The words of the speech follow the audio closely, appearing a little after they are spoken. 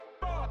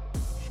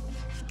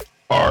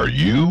Are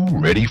you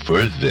ready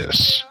for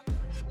this?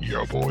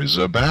 Your boys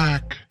are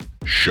back.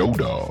 Show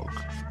Dog.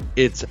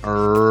 It's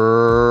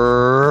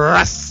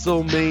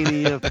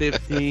WrestleMania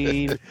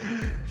 15.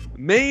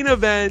 Main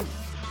event.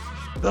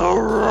 The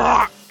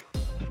Rock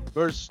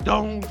versus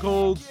Stone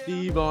Cold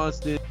Steve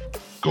Austin.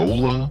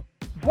 Gola.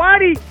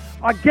 Vladdy,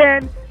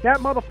 again, that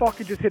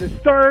motherfucker just hit his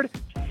third.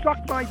 Suck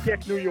my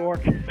dick, New York.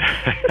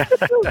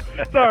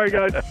 Sorry,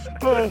 guys.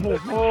 Oh,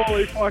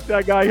 holy fuck,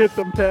 that guy hit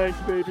some tanks,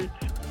 baby.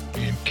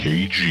 And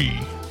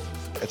KG.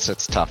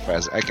 It's tough.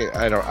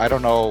 I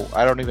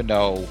don't even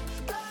know.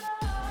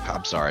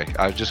 I'm sorry.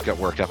 I just got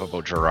worked up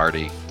about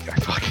Girardi. I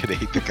fucking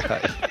hate the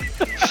guy.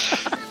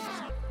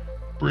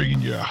 Bringing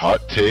you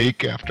hot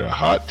take after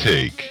hot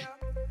take.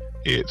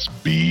 It's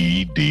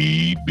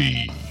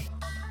BDB.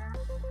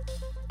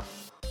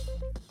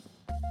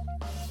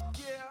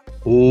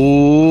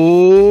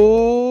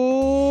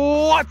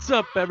 What's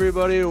up,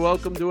 everybody?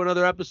 Welcome to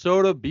another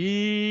episode of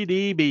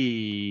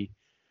BDB.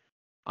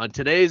 On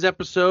today's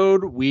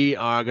episode, we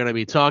are going to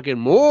be talking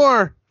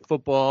more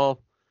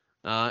football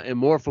and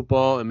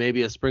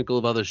maybe a sprinkle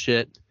of other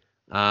shit.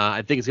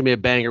 I think it's going to be a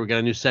banger. We got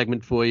a new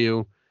segment for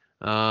you.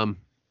 How's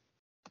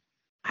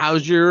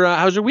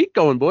your week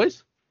going,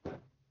 boys?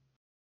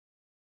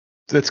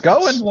 It's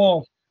going.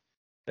 Slow.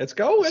 It's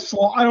going.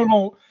 Slow. I don't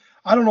know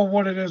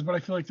what it is, but I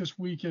feel like this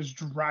week is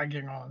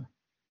dragging on.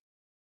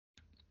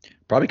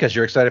 Probably because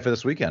you're excited for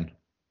this weekend.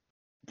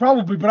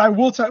 Probably, but I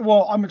will tell.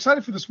 Well, I'm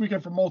excited for this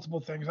weekend for multiple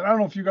things, and I don't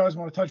know if you guys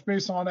want to touch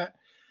base on it.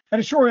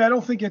 And sure, I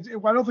don't think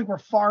we're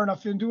far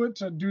enough into it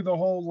to do the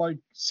whole like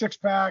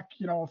 6-pack,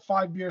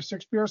 5 beer,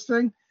 6 beers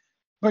thing.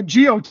 But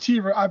GOT,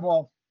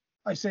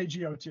 I say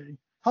GOT.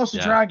 House of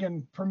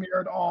Dragon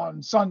premiered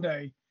on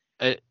Sunday.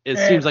 It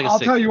seems like I'll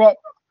tell you what,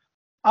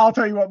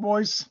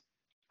 boys.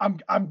 I'm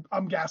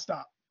gassed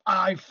up.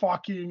 I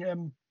fucking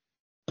am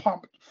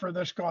pumped for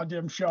this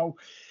goddamn show.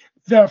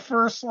 The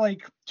first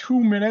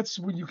 2 minutes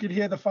when you could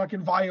hear the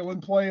fucking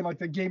violin play and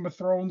the Game of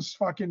Thrones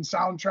fucking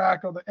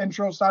soundtrack or the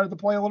intro started to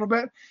play a little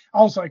bit,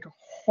 I was like,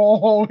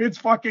 oh, it's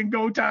fucking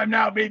go time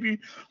now, baby.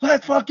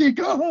 Let's fucking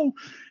go.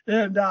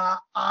 And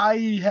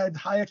I had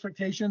high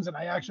expectations, and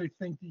I actually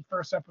think the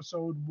first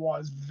episode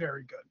was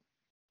very good.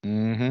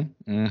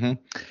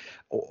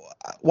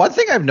 One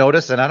thing I've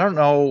noticed, and I don't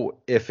know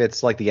if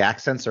it's like the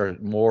accents are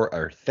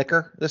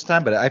thicker this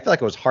time, but I feel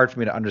like it was hard for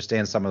me to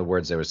understand some of the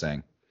words they were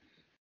saying.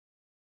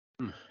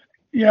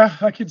 Yeah,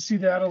 I could see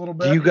that a little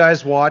bit. Do you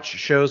guys watch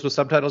shows with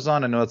subtitles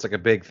on? I know it's like a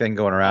big thing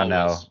going around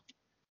Always. now.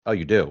 Oh,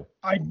 you do?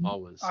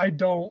 Always. I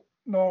don't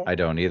know. I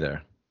don't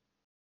either.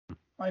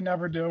 I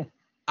never do.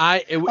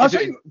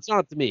 It's not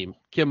up to me.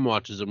 Kim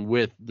watches them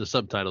with the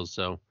subtitles,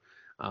 so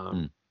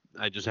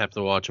I just have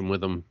to watch them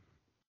with them.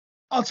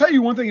 I'll tell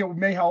you one thing that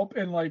may help,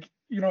 and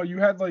you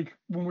had when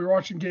we were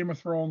watching Game of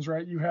Thrones,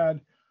 right? You had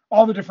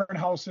all the different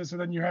houses, and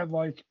then you had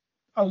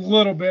a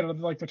little bit of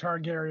the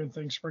Targaryen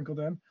thing sprinkled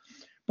in.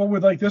 But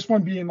with this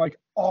one being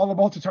all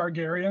about the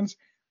Targaryens,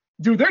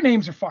 dude, their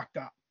names are fucked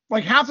up.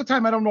 Half the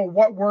time I don't know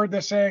what word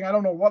they're saying. I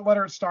don't know what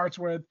letter it starts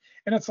with.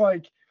 And it's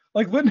like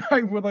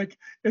Midnight with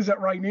is it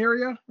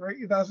Rhaenyra? Right?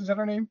 Is that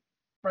her name?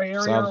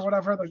 Rhaenyra or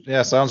whatever.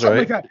 Yeah, sounds right.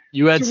 Like that.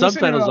 You had So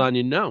subtitles on,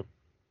 you know.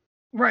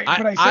 Right.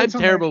 But I'm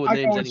terrible with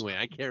names anyway.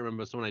 I can't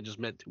remember someone I just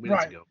met 2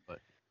 minutes ago.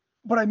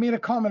 But I made a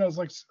comment. I was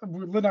like,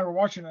 Lynn and I were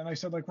watching it, and I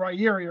said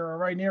Rhaenyra or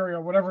Rhaenyra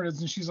or whatever it is,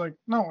 and she's like,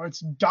 no,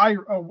 it's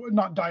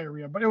not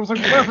diarrhea, but it was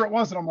whatever it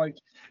was, and I'm like,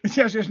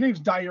 his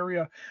name's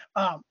diarrhea,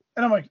 and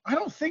I'm like, I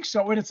don't think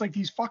so, and it's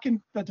these fucking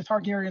the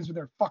Targaryens with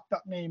their fucked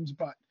up names,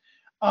 but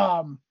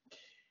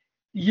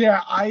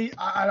yeah,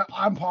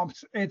 I'm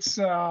pumped. It's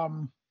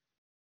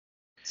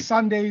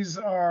Sundays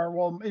are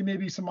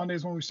maybe some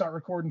Mondays when we start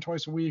recording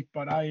twice a week,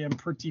 but I am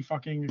pretty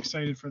fucking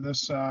excited for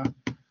this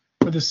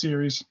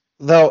series.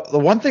 Though the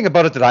one thing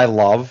about it that I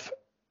love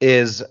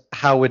is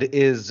how it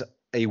is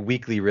a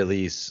weekly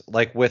release.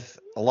 Like with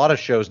a lot of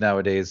shows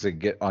nowadays that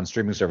get on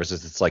streaming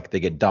services, it's they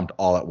get dumped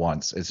all at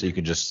once, and so you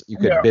could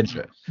binge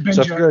it.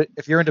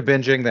 If you're into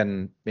binging,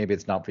 then maybe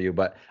it's not for you.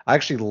 But I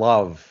actually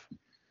love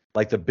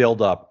the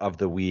build up of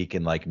the week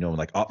and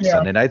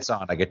Sunday night's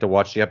on, I get to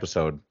watch the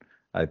episode.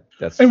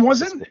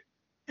 Wasn't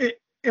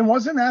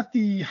that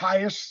the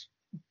highest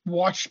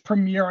watched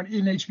premiere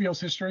in HBO's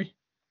history?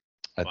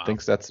 I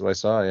think that's what I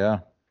saw. Yeah.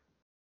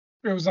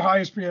 It was the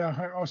highest,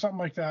 or something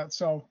like that.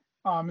 So,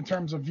 in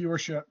terms of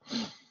viewership.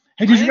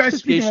 Hey, did you guys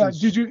speak of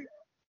that?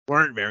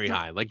 Weren't very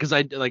high. Because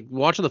I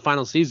watching the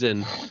final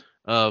season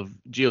of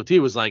GOT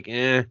was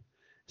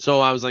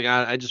So I was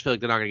I just feel like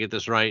they're not gonna get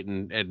this right,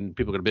 and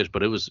people are gonna bitch.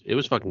 But it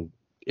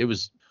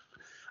was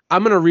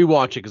I'm gonna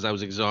rewatch it because I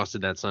was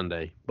exhausted that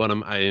Sunday. But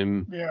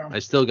I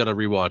still gotta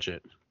rewatch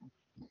it.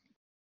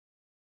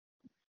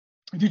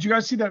 Did you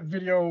guys see that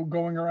video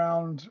going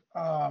around?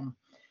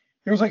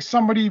 It was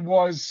somebody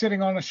was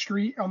sitting on the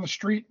street, and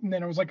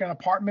then it was an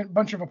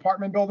bunch of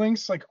apartment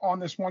buildings, on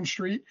this one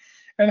street,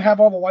 and have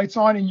all the lights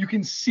on, and you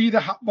can see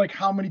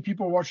how many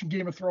people are watching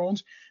Game of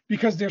Thrones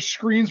because their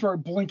screens were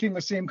blinking the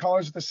same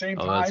colors at the same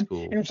time. That's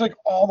cool. And it's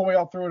all the way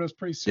out through it. It was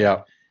pretty sick.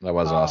 Yeah, that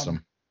was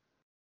awesome.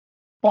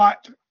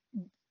 But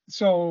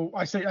So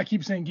I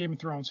keep saying Game of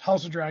Thrones,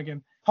 House of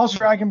Dragon. House of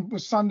Dragon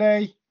was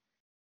Sunday.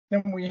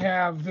 Then we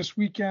have this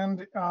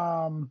weekend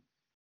playing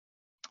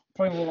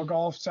a little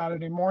golf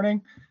Saturday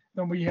morning.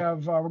 Then we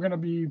have we're going to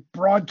be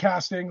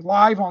broadcasting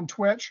live on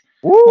Twitch.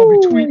 Woo! We'll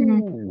be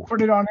tweeting,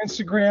 put it on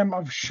Instagram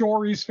of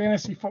Shory's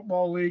Fantasy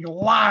Football League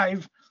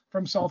live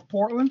from South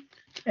Portland.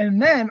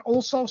 And then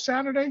also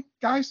Saturday,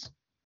 guys,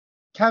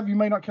 Kev, you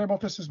might not care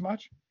about this as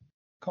much.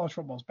 College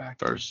football's back.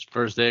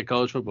 First day of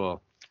college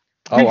football.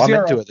 Oh, Big I'm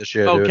zero. into it this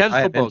year, Oh, dude. Kev's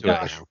I am football into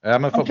guy it. now.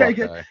 I'm a football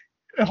Okay,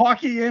 guy.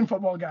 Hockey and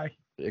football guy.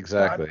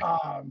 Exactly.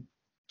 But,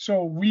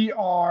 so we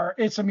are.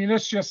 It's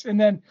just, and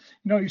then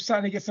you're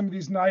starting to get some of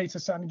these nights.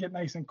 It's starting to get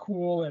nice and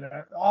cool, and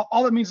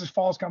all it means is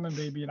fall's coming,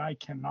 baby, and I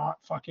cannot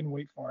fucking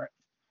wait for it.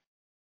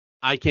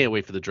 I can't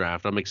wait for the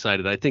draft. I'm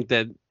excited. I think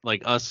that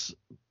like us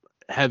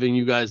having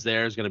you guys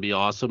there is going to be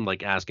awesome.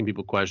 Like asking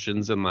people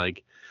questions, and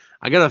like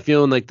I got a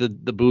feeling like the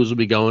booze will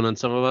be going on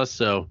some of us.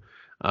 So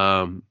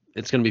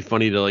it's going to be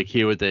funny to like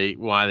hear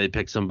why they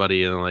pick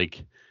somebody, and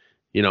like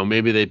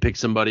maybe they pick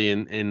somebody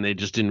and they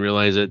just didn't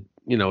realize that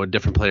a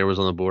different player was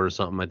on the board or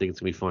something. I think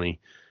it's going to be funny.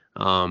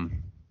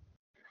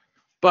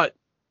 But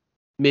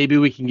maybe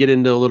we can get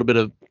into a little bit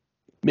of,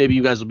 maybe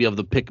you guys will be able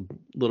to pick a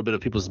little bit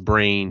of people's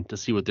brain to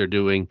see what they're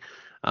doing.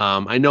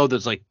 I know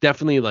there's like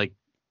definitely like,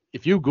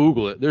 if you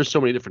Google it, there's so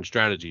many different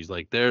strategies.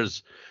 Like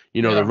there's,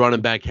 the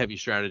running back heavy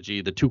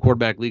strategy, the 2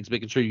 quarterback leagues,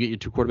 making sure you get your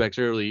 2 quarterbacks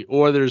early,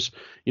 or there's,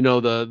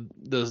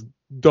 the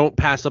don't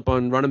pass up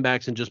on running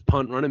backs and just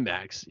punt running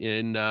backs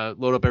and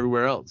load up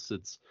everywhere else.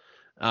 It's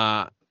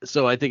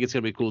so I think it's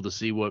gonna be cool to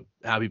see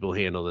how people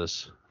handle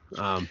this.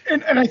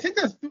 And I think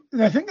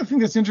the thing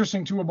that's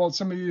interesting too about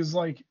some of these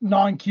like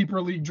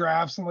non-keeper league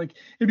drafts, and like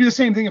it'd be the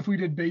same thing if we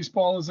did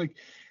baseball, is like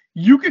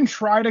you can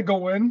try to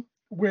go in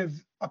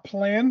with a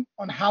plan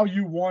on how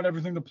you want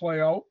everything to play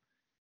out,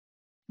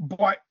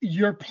 but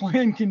your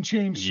plan can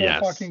change so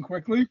fucking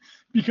quickly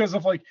because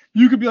of like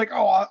you could be like,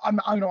 oh,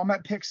 I'm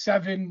at pick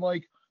 7,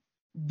 like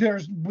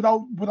there's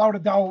without a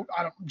doubt,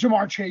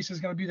 Jamar Chase is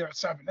going to be there at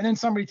 7, and then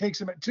somebody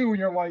takes him at 2, and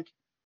you're like,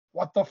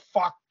 what the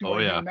fuck do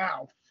I do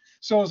now?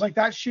 So it's like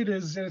that shit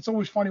is, and it's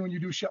always funny when you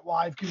do shit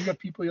live because you got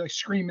people like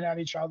screaming at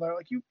each other,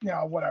 like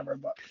whatever.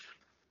 But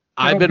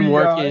I've been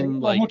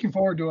working I'm looking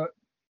forward to it.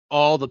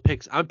 All the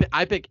picks.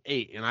 I pick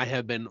 8, and I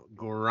have been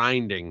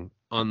grinding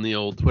on the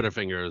old Twitter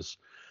fingers,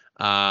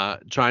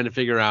 trying to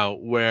figure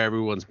out where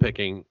everyone's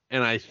picking.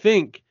 And I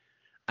think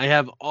I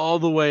have all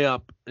the way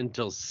up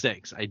until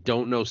 6. I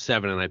don't know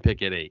 7, and I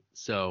pick at 8.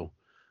 So,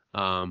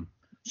 so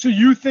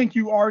you think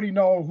you already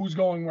know who's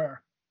going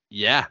where?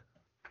 Yeah.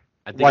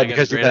 I think Why?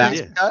 Because you've been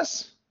asking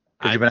us?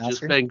 I've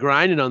just been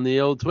grinding on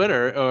the old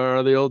Twitter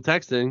or the old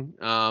texting.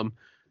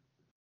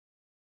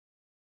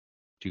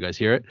 Do you guys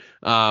hear it?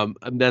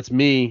 That's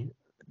me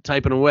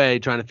typing away,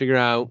 trying to figure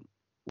out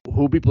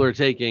who people are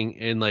taking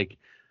and like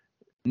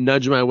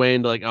nudge my way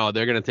into like, oh,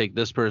 they're going to take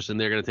this person.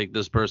 They're going to take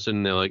this person.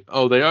 And they're like,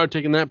 oh, they are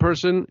taking that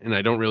person. And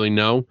I don't really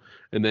know.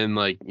 And then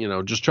like,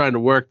 just trying to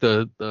work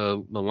the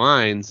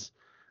lines.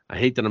 I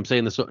hate that I'm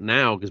saying this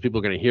now because people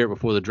are going to hear it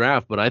before the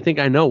draft, but I think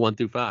I know 1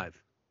 through 5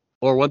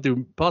 or 1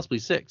 through possibly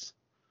 6.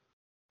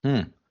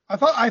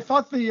 I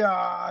thought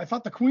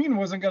the queen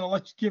wasn't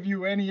going to give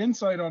you any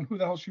insight on who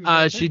the hell she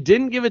was. She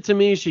didn't give it to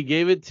me. She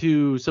gave it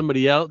to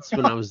somebody else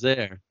when I was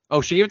there. Oh,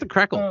 she gave it to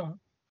Krekel.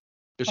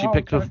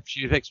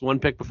 She picks 1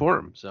 pick before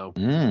him. So,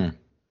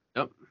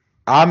 Yep.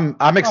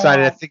 I'm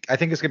excited. I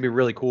think it's gonna be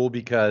really cool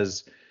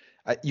because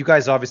you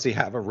guys obviously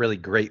have a really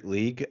great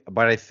league,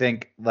 but I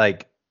think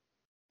like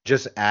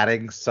just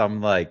adding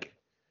some like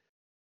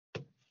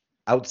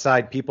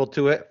outside people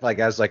to it, like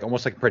as like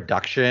almost like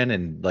production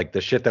and like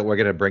the shit that we're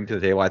gonna bring to the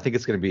table. I think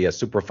it's gonna be a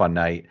super fun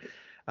night.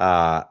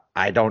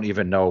 I don't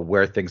even know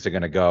where things are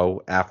gonna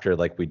go after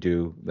like we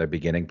do the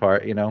beginning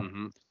part,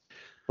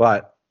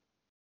 but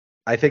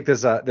I think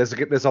there's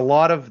a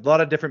lot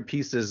of different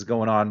pieces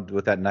going on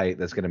with that night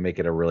that's gonna make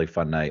it a really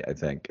fun night, I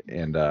think.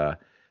 And I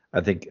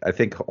think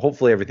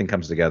hopefully everything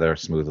comes together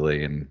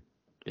smoothly and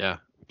yeah.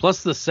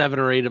 Plus the 7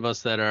 or 8 of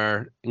us that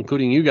are,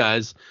 including you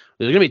guys,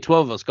 there's going to be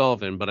 12 of us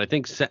golfing, but I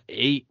think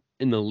 8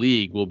 in the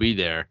league will be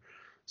there.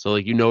 So,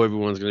 like,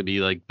 everyone's going to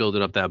be, like,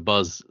 building up that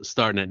buzz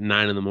starting at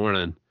 9 in the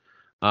morning.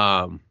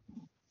 And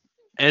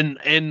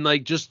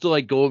like, just to,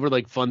 like, go over,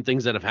 like, fun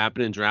things that have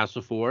happened in drafts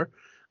before.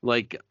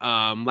 Like,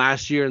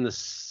 last year in the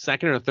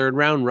 2nd or 3rd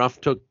round,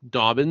 Ruff took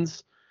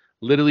Dobbins,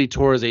 literally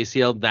tore his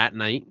ACL that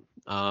night.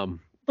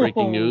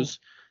 Breaking news.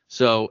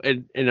 So,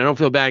 and I don't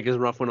feel bad because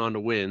Ruff went on to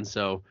win.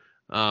 So,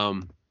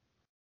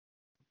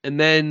 and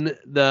then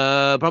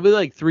probably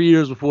like 3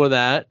 years before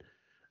that,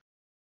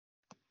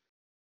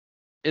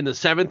 in the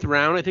 7th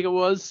round, I think it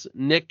was,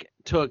 in the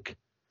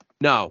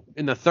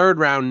 3rd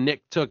round,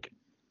 Nick took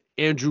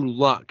Andrew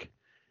Luck.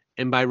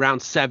 And by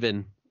round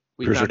 7,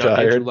 we found out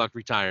Andrew Luck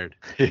retired.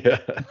 Yeah.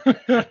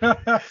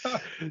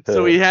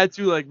 So we had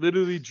to like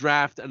literally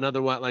draft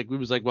another one. Like we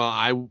was like, well,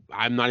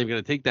 I'm not even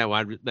going to take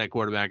that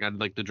quarterback. I'd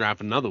like to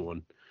draft another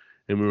one.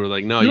 And we were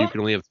like, no, you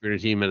can only have 3 on your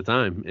team at a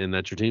time. And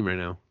that's your team right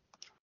now.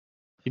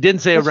 He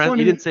didn't say a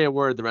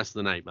word the rest of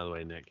the night, by the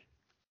way, Nick.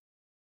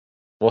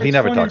 Well, he It's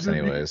never funny talks to me.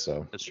 anyway,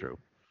 so. That's true.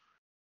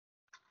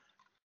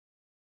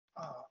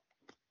 Uh,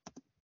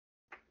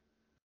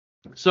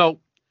 So,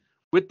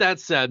 with that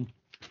said,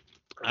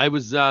 I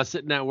was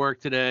sitting at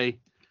work today,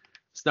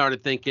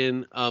 started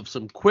thinking of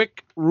some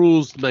quick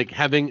rules, like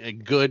having a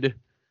good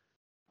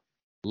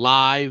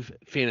live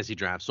fantasy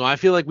draft. So I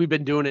feel like we've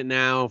been doing it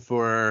now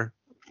for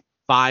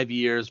 5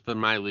 years for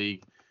my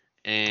league,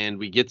 and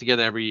we get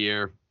together every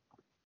year.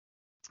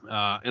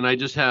 And I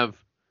just have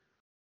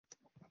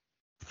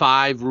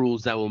 5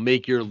 rules that will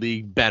make your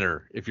league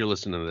better if you're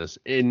listening to this,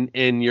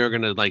 and you're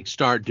gonna like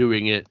start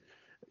doing it.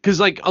 Because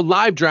like a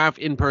live draft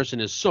in person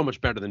is so much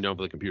better than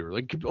over the computer.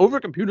 Like over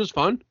a computer is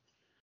fun,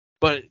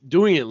 but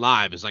doing it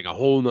live is like a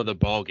whole nother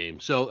ball game.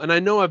 So, and I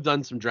know I've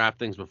done some draft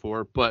things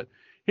before, but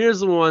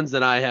here's the ones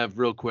that I have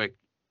real quick,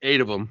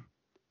 8 of them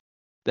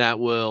that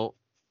will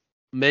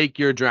make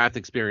your draft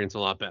experience a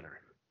lot better.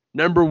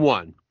 Number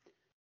 1,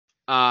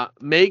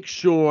 make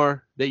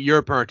sure that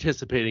you're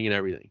participating in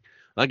everything.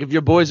 Like if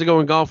your boys are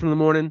going golf in the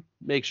morning,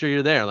 make sure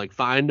you're there. Like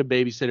find a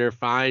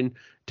babysitter,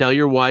 tell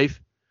your wife.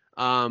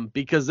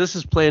 Because this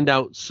is planned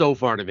out so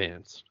far in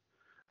advance.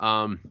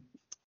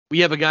 We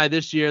have a guy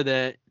this year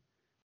that,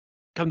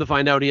 come to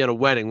find out, he had a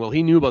wedding. Well,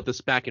 he knew about this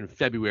back in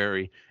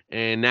February,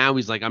 and now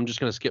he's like, I'm just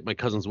gonna skip my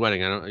cousin's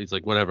wedding. He's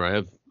like, whatever. I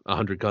have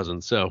 100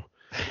 cousins, so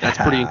that's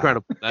pretty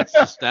incredible.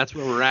 That's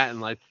where we're at in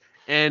life.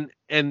 And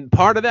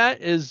part of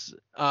that is,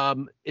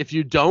 if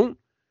you don't,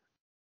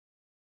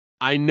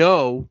 I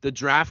know the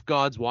draft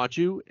gods watch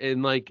you,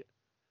 and like,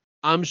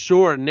 I'm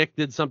sure Nick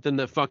did something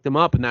that fucked him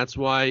up, and that's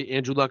why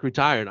Andrew Luck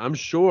retired. I'm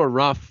sure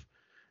Ruff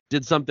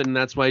did something, and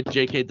that's why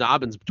J.K.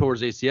 Dobbins tore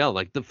his ACL.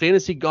 Like, the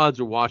fantasy gods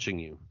are watching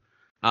you,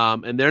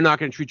 and they're not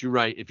going to treat you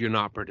right if you're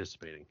not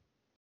participating.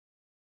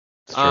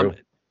 It's true.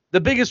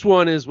 The biggest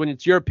one is when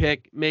it's your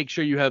pick, make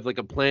sure you have, like,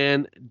 a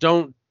plan.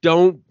 Don't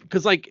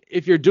because, like,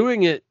 if you're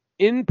doing it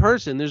in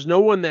person, there's no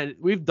one that –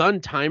 we've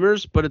done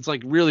timers, but it's,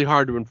 like, really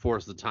hard to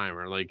enforce the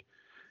timer. Like,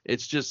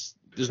 it's just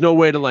 – there's no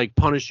way to like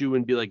punish you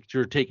and be like,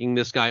 you're taking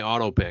this guy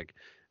auto pick.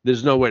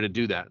 There's no way to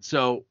do that.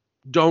 So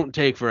don't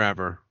take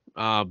forever.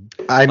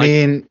 I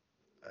mean,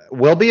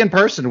 we'll be in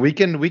person. We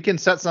can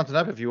set something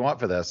up if you want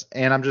for this.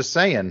 And I'm just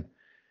saying,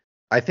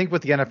 I think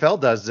what the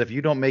NFL does is if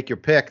you don't make your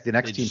pick, the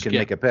next team can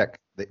make a pick.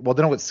 They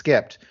don't get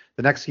skipped.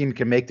 The next team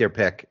can make their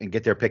pick and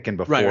get their pick in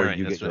before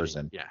you get yours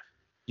in. Yeah.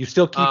 You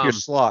still keep your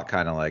slot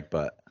kind of like,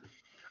 but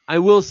I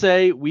will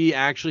say we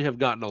actually have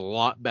gotten a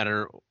lot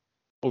better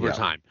over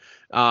time.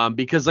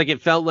 Because like it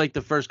felt like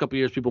the first couple of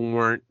years people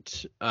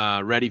weren't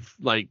ready,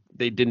 like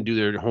they didn't do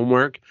their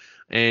homework,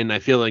 and I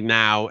feel like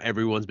now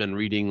everyone's been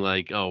reading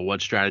like, oh,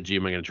 what strategy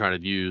am I going to try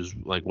to use?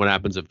 Like, what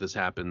happens if this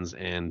happens?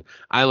 And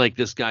I like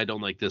this guy,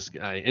 don't like this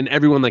guy, and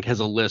everyone like has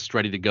a list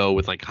ready to go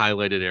with like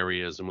highlighted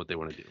areas and what they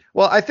want to do.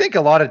 Well, I think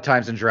a lot of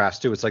times in drafts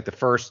too, it's like the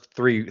first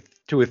 2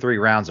 or 3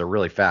 rounds are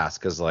really fast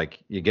because like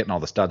you're getting all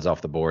the studs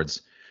off the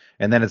boards,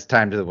 and then it's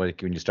time to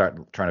like when you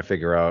start trying to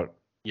figure out.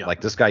 Yeah.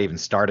 Like this guy even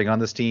starting on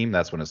this team,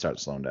 that's when it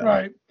starts slowing down.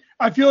 Right.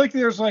 I feel like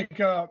there's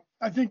like, I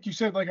think you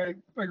said, like, I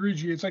agree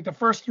with you. It's like the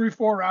first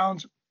 3-4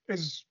 rounds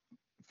is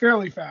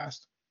fairly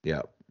fast.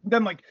 Yeah.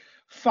 Then like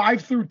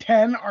 5 through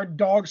 10 are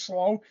dog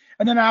slow.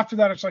 And then after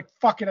that, it's like,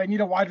 fuck it. I need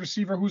a wide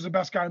receiver. Who's the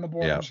best guy on the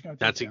board? Yeah.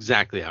 That's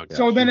exactly how it goes.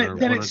 So then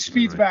it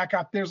speeds back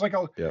up. There's like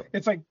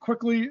it's like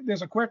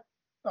there's a quick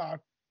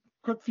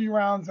few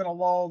rounds and a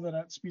lull, then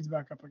it speeds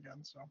back up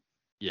again. So.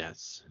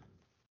 Yes.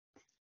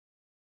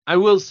 I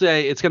will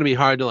say it's going to be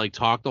hard to like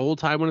talk the whole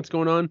time when it's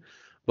going on,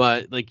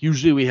 but like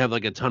usually we have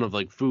like a ton of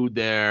like food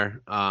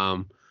there.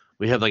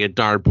 We have like a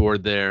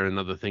dartboard there and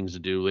other things to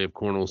do. We have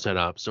cornhole set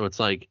up. So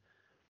it's like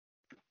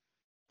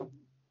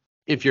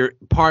if you're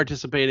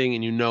participating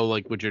and you know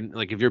like what you're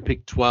like, if you're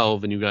picked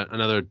 12 and you got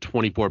another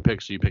 24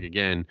 picks, so you pick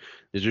again,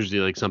 there's usually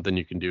like something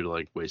you can do to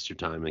like waste your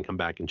time and come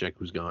back and check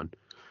who's gone.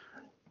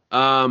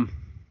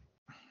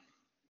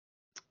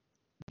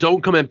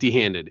 Don't come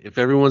empty-handed. If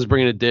everyone's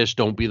bringing a dish,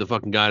 don't be the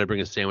fucking guy to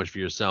bring a sandwich for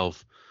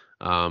yourself.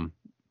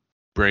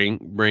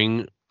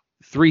 Bring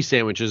 3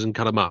 sandwiches and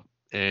cut them up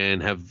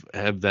and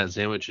have that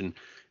sandwich, and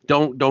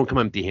don't come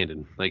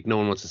empty-handed. Like no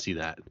one wants to see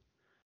that.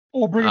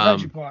 Or bring a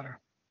veggie platter.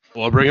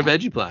 Or bring a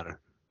veggie platter.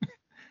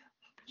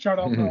 Shout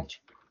out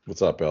Belch.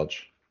 What's up,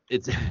 Belch?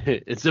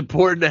 It's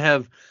important to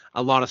have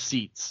a lot of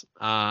seats.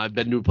 I've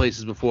been to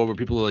places before where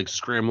people are like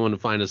scrambling to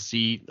find a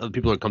seat. Other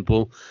people are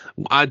comfortable.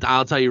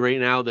 I'll tell you right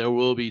now, there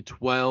will be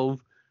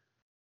 12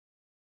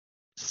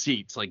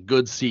 seats, like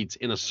good seats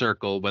in a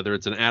circle, whether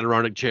it's an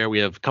Adirondack chair. We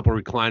have a couple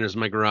recliners in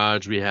my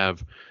garage. We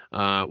have,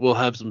 we'll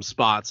have some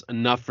spots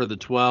enough for the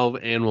 12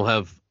 and we'll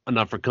have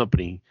enough for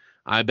company.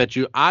 I bet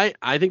you, I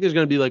think there's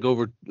going to be like there's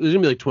going to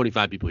be like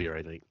 25 people here,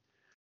 I think,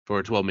 for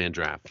a 12-man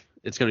draft.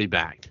 It's going to be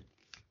backed.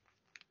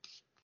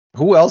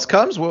 Who else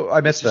comes? Well,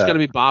 I missed that. It's going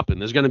to be bopping.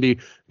 There's going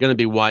to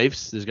be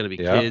wives. There's going to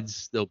be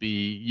kids. There'll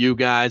be you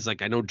guys.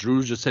 Like I know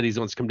Drew just said he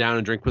wants to come down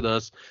and drink with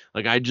us.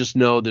 Like I just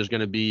know there's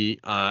going to be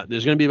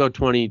about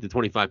 20 to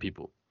 25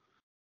 people.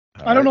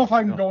 I don't know if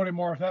I can go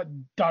anymore if that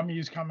dummy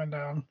is coming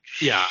down.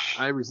 Yeah,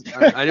 I wasn't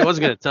going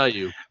to tell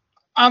you.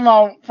 I'm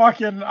out.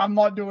 I'm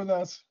not doing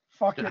this.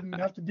 fucking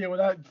have to deal with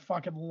that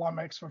fucking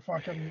lummox for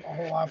fucking a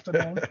whole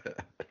afternoon.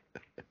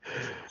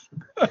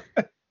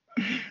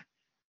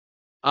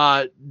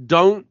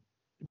 Don't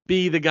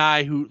be the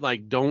guy who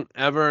like don't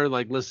ever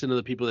like listen to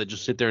the people that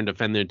just sit there and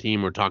defend their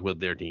team or talk about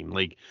their team.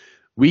 Like,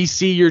 we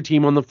see your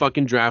team on the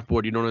fucking draft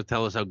board. You don't have to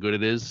tell us how good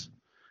it is.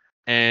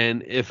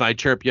 And if I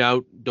chirp you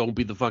out, don't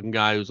be the fucking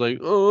guy who's like,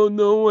 oh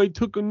no, I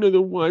took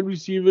another wide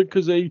receiver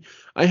because I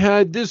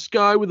had this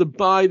guy with a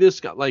bye. This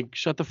guy, like,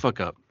 shut the fuck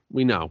up.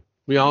 We know.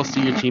 We all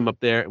see your team up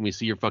there and we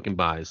see your fucking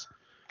buys.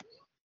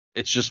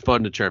 It's just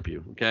fun to chirp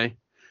you, okay?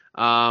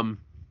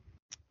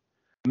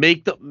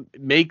 Make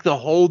the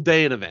whole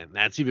day an event.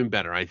 That's even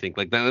better, I think.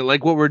 Like that,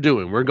 like what we're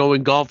doing. We're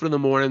going golfing in the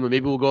morning.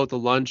 Maybe we'll go out to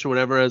lunch or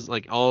whatever, as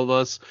like all of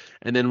us,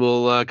 and then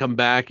we'll come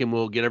back and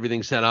we'll get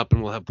everything set up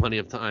and we'll have plenty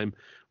of time.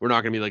 We're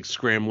not gonna be like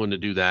scrambling to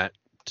do that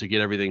to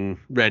get everything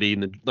ready.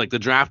 And the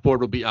draft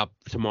board will be up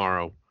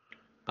tomorrow.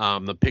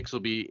 The picks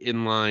will be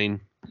in line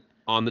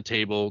on the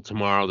table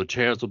tomorrow. The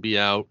chairs will be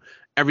out.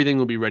 Everything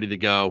will be ready to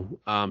go.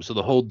 So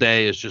the whole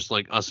day is just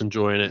like us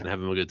enjoying it and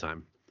having a good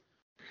time.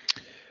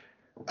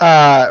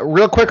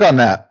 Real quick on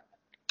that.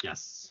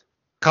 Yes.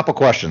 Couple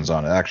questions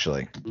on it,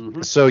 actually.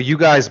 Mm-hmm. So you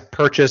guys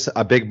purchase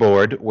a big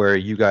board where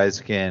you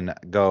guys can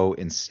go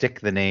and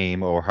stick the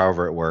name or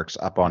however it works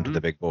up onto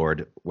the big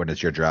board when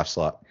it's your draft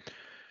slot.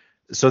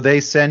 So they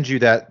send you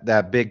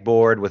that big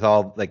board with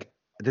all, like,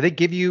 do they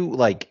give you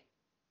like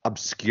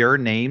obscure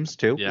names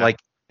too? Yeah. Like,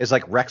 is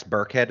like Rex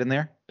Burkhead in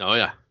there? Oh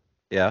yeah.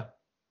 Yeah.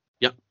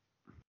 Yep.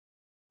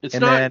 It's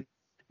And not. then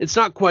It's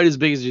not quite as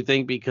big as you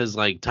think because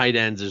like tight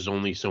ends, there's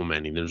only so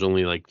many. There's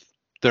only like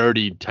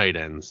 30 tight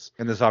ends.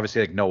 and there's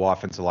obviously like no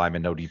offensive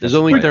lineman, no defense. There's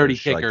only 30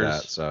 like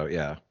kickers. that, so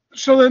yeah.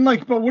 So then,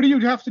 like, but what do you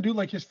have to do?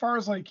 Like, as far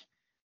as like,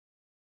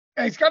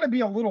 it's got to be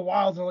a little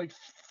while to like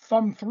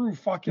thumb through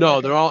fucking. No,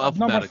 like, they're all a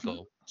number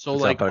alphabetical. So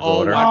It's like alphabetical all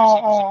order? wide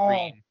receivers are Oh.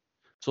 green.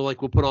 So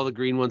like we'll put all the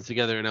green ones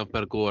together in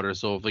alphabetical order.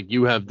 So if like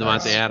you have Devontae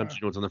Nice. Adams,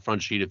 you know what's on the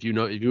front sheet. If you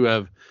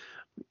have,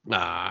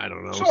 I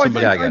don't know. So I somebody-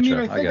 think- Yeah, I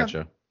mean, got you. I got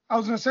you. I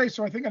was gonna say.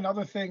 So I think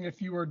another thing, if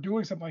you were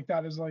doing something like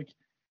that, is like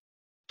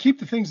keep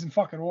the things in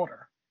fucking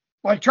order.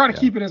 Like try to Yeah.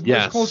 keep it as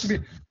Yes. close to be.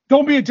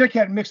 Don't be a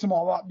dickhead and mix them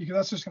all up because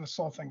that's just gonna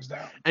slow things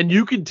down. And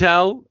you can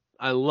tell.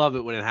 I love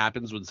it when it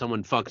happens when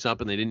someone fucks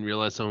up and they didn't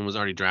realize someone was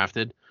already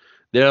drafted.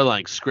 They're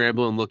like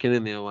scrambling, looking,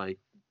 and they're like,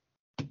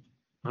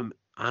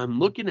 I'm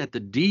looking at the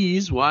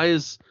D's. Why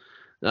is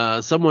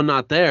someone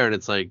not there? And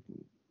it's like,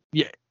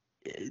 yeah,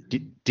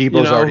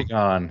 Debo's already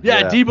gone.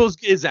 yeah. Debo's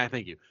is that?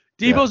 Thank you.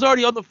 Debo's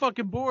already on the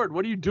fucking board.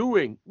 What are you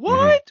doing?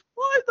 What?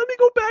 What? Let me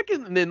go back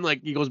and then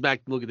like he goes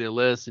back to look at their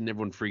list and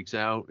everyone freaks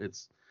out.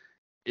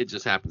 It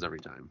just happens every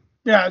time.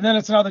 Yeah, and then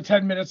it's another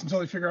 10 minutes until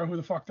they figure out who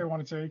the fuck they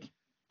want to take.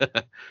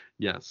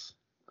 Yes.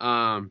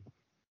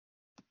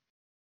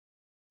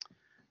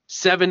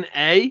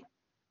 7A.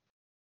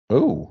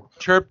 Ooh.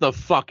 Chirp the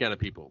fuck out of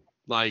people.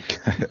 Like,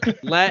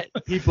 let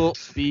people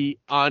be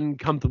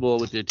uncomfortable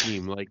with their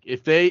team. Like,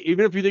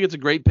 even if you think it's a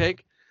great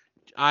pick,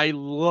 I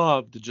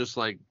love to just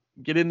like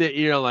get in their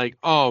ear, like,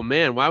 oh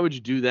man, why would you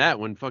do that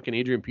when fucking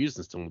Adrian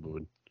Peterson's still on the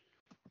board?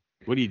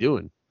 What are you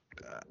doing?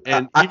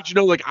 And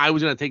even like I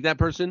was gonna take that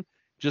person,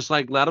 just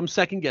like let them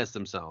second guess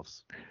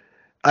themselves.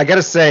 I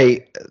gotta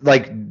say,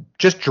 like,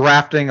 just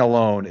drafting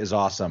alone is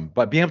awesome,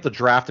 but being able to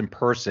draft in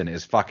person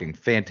is fucking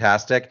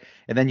fantastic.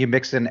 And then you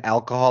mix in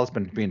alcohol that's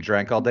been being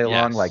drank all day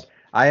long. Yes. Like,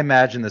 I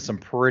imagine there's some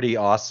pretty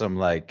awesome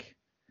like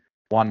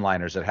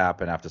one-liners that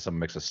happen after someone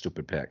makes a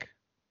stupid pick.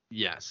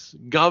 Yes,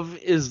 Gov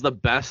is the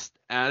best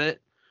at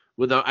it.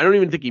 I don't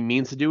even think he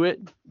means to do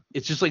it.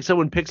 It's just like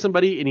someone picks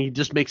somebody and he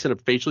just makes it a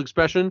facial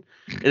expression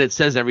and it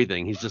says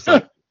everything. He's just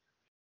like,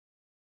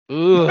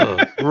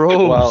 ugh,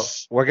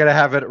 gross. Well, we're gonna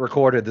have it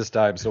recorded this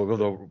time, so we'll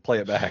go play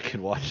it back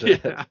and watch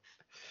it. Yeah.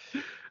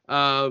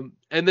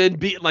 And then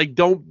be like,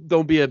 don't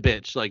be a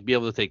bitch. Like, be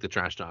able to take the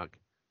trash talk.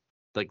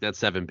 Like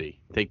that's 7B.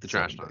 Take the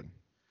trash talk.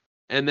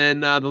 And then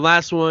the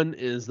last one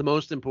is the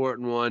most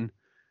important one.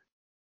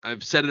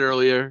 I've said it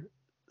earlier.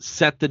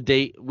 Set the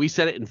date. We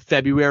set it in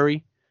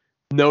February.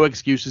 No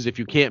excuses. If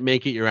you can't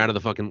make it, you're out of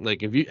the fucking,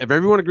 like, if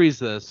everyone agrees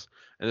to this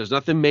and there's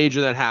nothing major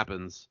that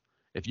happens,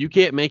 if you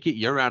can't make it,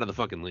 you're out of the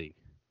fucking league.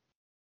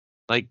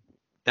 Like,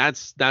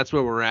 that's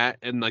where we're at.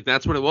 And like,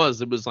 that's what it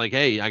was. It was like,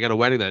 hey, I got a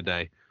wedding that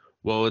day.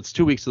 Well, it's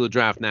 2 weeks to the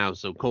draft now.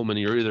 So Coleman,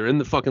 you're either in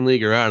the fucking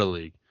league or out of the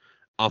league.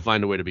 I'll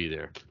find a way to be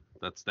there.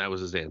 That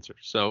was his answer.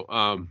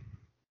 So,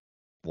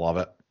 Love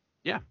it.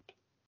 yeah.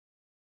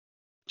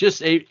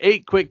 Just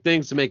eight quick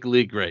things to make a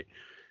league great.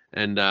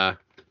 And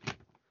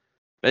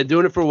been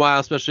doing it for a while,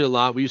 especially a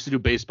lot. We used to do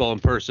baseball in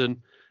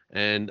person,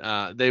 and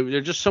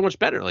they're just so much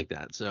better like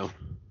that. So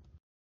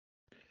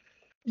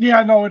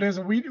Yeah, no, it is.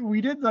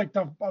 We did like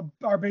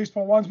our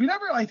baseball ones. We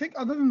never, I think,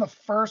 other than the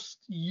first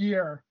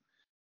year,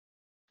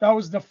 that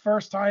was the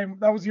first time.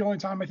 That was the only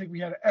time I think we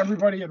had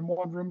everybody in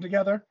one room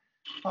together.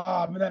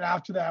 And then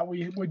after that,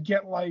 we would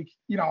get like,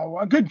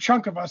 a good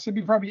chunk of us. It'd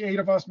be probably 8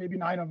 of us, maybe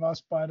 9 of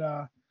us.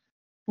 But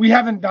we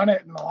haven't done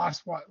it in the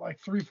last, like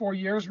 3-4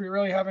 years. We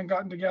really haven't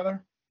gotten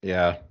together.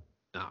 Yeah.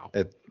 no,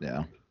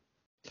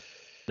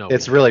 No.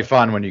 It's really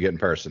fun when you get in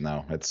person,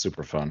 though. It's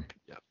super fun.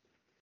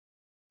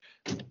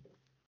 Yeah.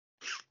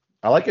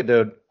 I like it,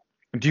 dude.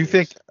 Do you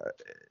think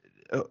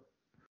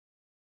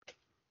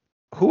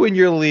who in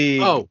your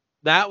league? Oh,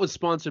 that was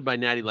sponsored by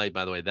Natty Light,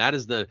 by the way. That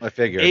is the I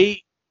figured.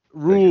 8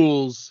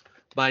 rules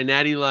by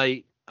Natty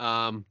Light.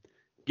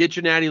 Get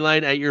your Natty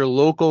Light at your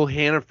local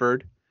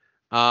Hannaford.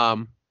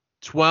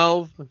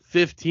 12,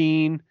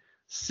 15,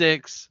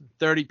 6,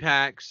 30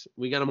 packs.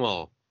 We got them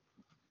all.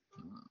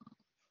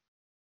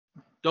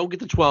 Don't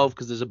get the 12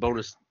 because there's a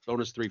bonus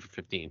 3 for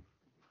 15.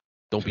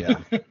 Don't be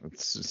dumb.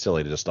 It's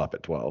silly to just stop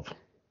at 12.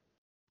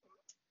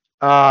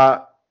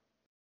 Of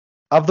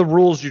the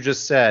rules you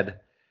just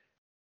said,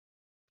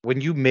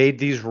 when you made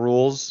these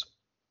rules,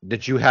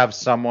 did you have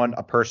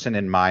a person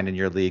in mind in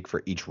your league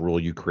for each rule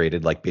you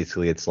created? Like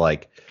basically it's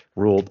like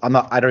I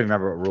don't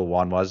remember what rule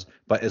 1 was,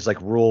 but it's like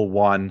rule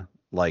 1,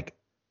 like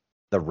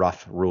the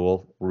rough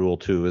rule. Rule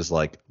 2 is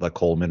like the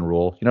Coleman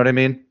rule. You know what I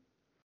mean?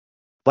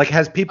 Like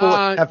have people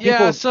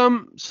yeah,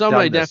 some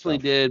I definitely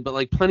stuff? did, but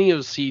like plenty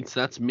of seats,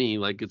 that's me.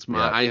 Like it's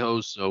I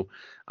host, so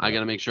I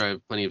gotta make sure I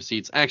have plenty of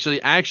seats.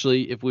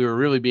 Actually, if we were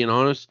really being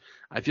honest,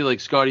 I feel like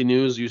Scotty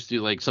News used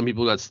to, like, some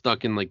people got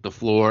stuck in like the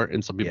floor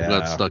and some people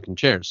got stuck in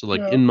chairs. So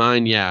like in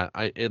mine,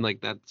 and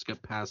like that's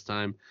got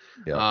pastime.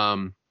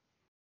 Yeah.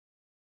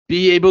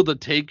 Be able to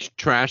take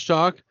trash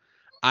talk.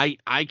 I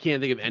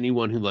can't think of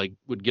anyone who like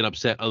would get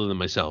upset other than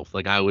myself.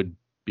 Like I would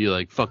be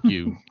like, fuck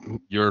you.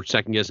 You're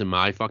second guessing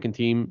my fucking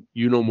team.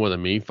 You know more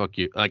than me. Fuck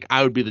you. Like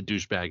I would be the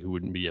douchebag who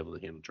wouldn't be able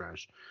to handle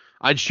trash.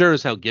 I'd sure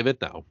as hell give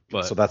it though.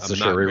 But So that's the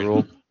Sherry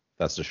rule.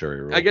 That's the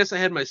Sherry rule. I guess I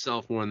had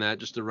myself more on that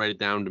just to write it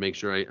down to make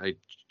sure I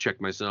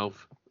check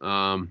myself.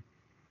 Don't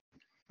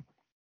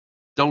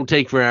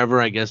take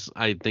forever. I guess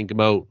I think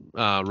about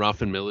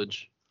rough and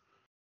millage.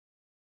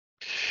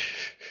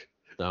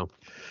 So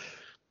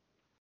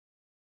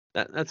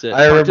that's it.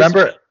 I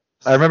remember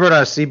on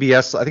our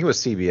CBS. I think it was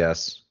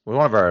CBS.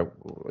 One of our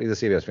either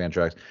CBS fan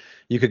tracks.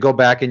 You could go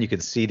back and you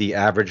could see the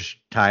average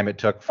time it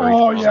took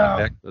for each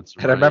pick. That's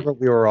And I remember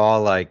we were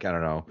all like, I don't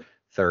know,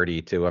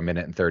 30 to a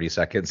minute and 30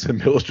 seconds, and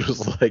Millage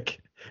was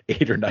like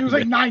 8 or 9 minutes. It was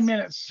like 9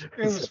 minutes.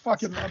 It was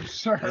fucking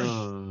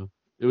absurd.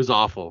 It was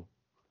awful.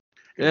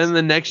 And then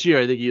the next year,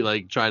 I think he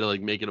like tried to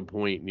like make it a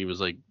point, and he was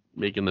like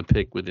making the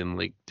pick within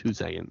like 2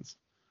 seconds.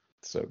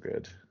 So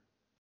good.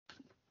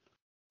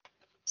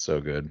 So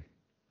good.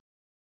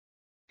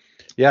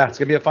 Yeah, it's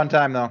gonna be a fun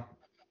time though.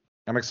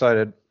 I'm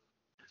excited.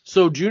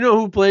 So do you know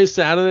who plays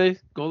Saturday,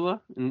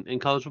 Gola, in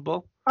college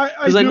football?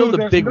 Because I know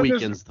the big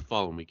weekend's the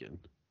following weekend.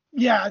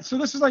 Yeah, so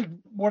this is like,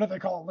 what do they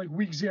call it? Like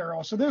week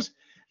 0. So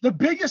the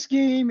biggest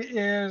game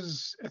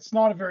it's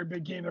not a very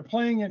big game. They're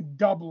playing in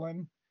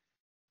Dublin,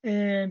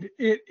 and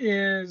it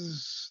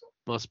is.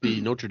 Must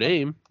be Notre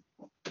Dame.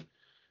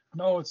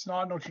 No, it's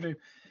not Notre Dame.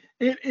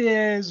 It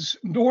is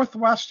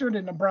Northwestern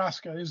and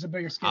Nebraska is the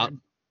biggest game.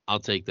 I'll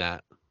take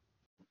that.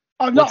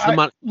 No,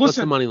 what's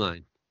the money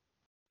line?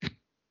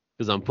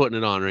 Because I'm putting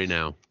it on right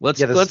now.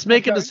 Let's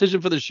make a decision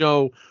for the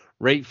show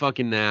right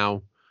fucking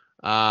now.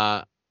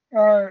 All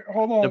right,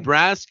 hold on.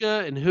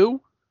 Nebraska and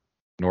who?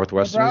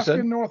 Northwestern. Nebraska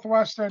and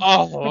Northwestern.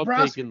 Oh,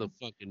 I'm taking the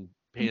fucking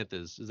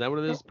Panthers. Is that what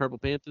it is? Purple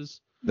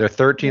Panthers? They're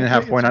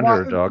 13.5 point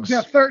underdogs.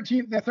 They're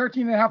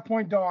 13.5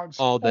 point dogs.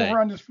 All day. Over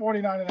under is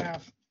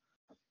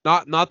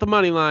 49.5. Not the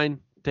money line.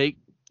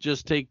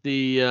 Just take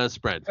the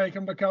spread. Take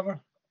them to cover.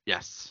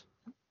 Yes.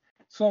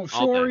 So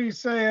Shory's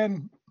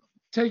saying,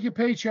 take your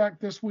paycheck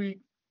this week.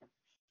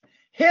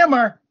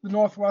 Hammer the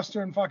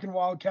Northwestern fucking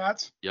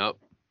Wildcats. Yep.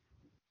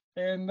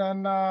 And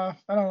then I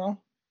don't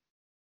know.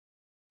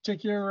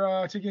 Take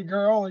your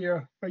girl or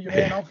your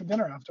man out for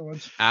dinner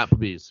afterwards.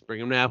 Applebee's. Bring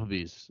them to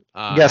Applebee's.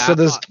 So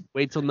there's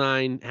wait till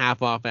 9,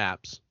 half off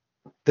apps.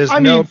 There's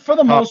for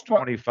the most part,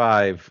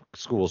 25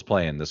 schools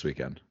playing this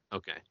weekend.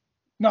 Okay.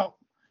 No,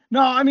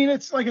 I mean,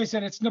 it's like I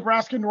said, it's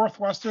Nebraska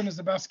Northwestern is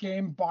the best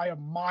game by a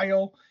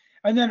mile.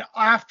 And then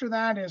after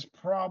that is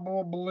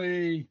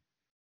probably,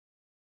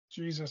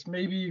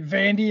 maybe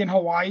Vandy and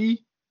Hawaii,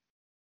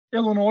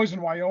 Illinois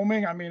and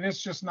Wyoming. I mean,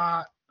 it's just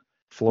not.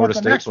 Florida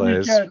State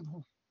plays.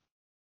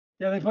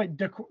 They played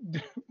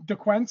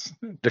DeQuincy.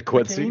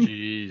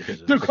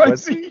 Jesus.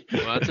 DeQuincy.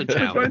 Well, that's a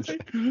challenge.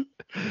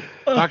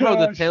 Talk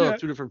about the tale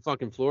of 2 different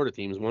fucking Florida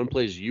teams. One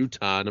plays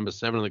Utah, number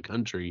 7 in the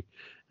country,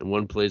 and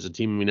one plays a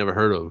team we never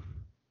heard of.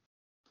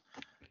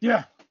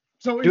 Yeah.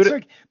 So it's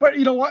like, but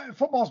you know what?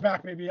 Football's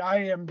back, baby.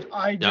 I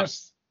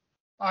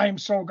am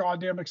so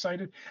goddamn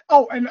excited.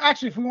 Oh, and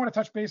actually, if we want to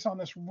touch base on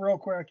this real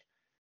quick,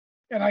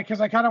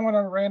 because I kind of went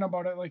on a rant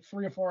about it like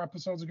 3 or 4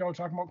 episodes ago,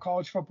 talking about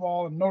college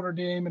football and Notre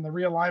Dame and the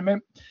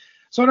realignment.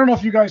 So I don't know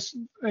if you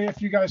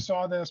guys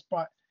saw this,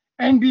 but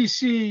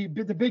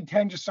NBC, the Big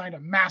Ten just signed a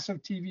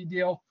massive TV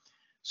deal.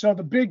 So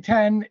the Big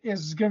Ten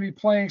is going to be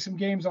playing some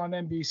games on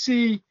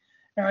NBC,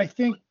 and I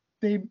think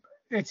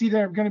it's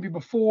either going to be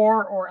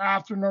before or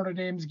after Notre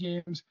Dame's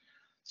games.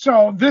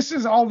 So this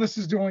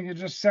is doing is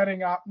just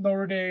setting up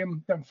Notre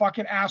Dame. Them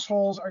fucking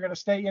assholes are going to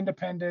stay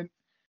independent.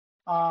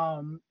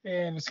 And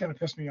it's going to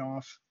piss me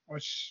off,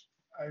 which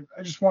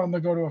I just want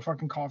them to go to a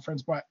fucking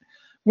conference. But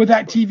with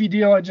that TV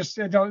deal, it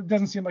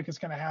doesn't seem like it's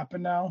going to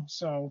happen now.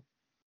 So,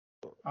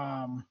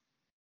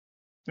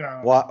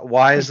 yeah.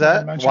 Why is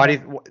Just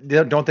wanted to that?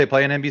 mention Don't they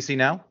play on NBC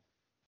now?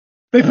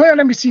 They play on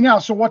NBC now.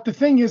 So what the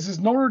thing is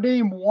Notre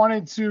Dame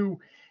wanted to.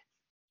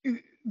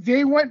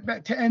 They went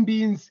back to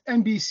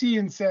NBC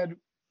and said,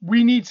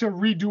 we need to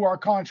redo our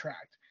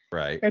contract.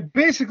 Right. And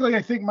basically,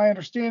 I think my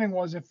understanding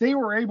was if they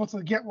were able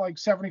to get like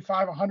 $75,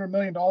 $100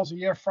 million a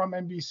year from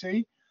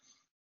NBC,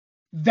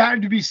 that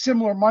would be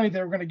similar money they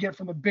were going to get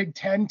from the Big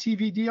Ten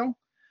TV deal.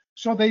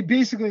 So they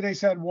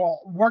said,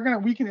 well,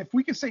 if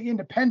we can stay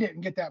independent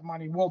and get that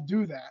money, we'll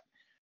do that.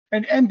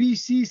 And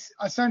NBC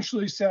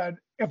essentially said,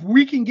 if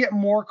we can get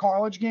more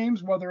college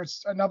games, whether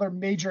it's another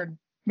major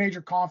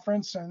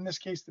conference, and in this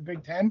case the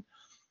Big Ten,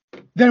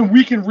 then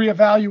we can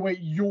reevaluate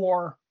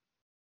your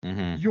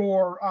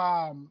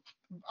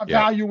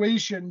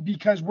evaluation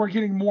because we're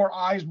getting more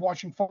eyes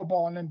watching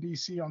football on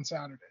NBC on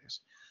Saturdays.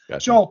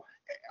 Gotcha. So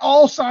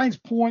all signs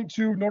point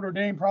to Notre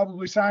Dame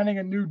probably signing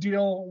a new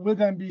deal with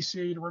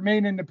NBC to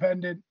remain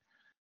independent,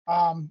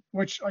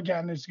 which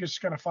again is just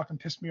gonna fucking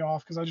piss me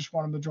off because I just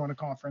want them to join a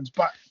conference.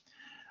 But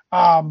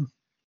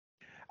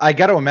I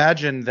got to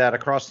imagine that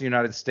across the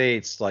United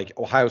States, like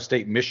Ohio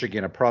State,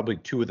 Michigan are probably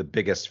two of the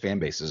biggest fan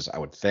bases, I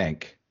would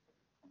think.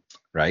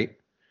 Right?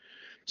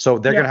 So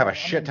they're going to have a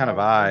shit ton of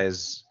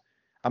eyes.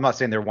 I'm not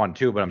saying they're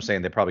 1-2, but I'm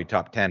saying they're probably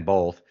top 10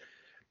 both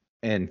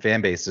in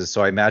fan bases.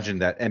 So I imagine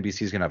that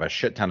NBC is going to have a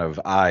shit ton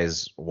of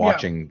eyes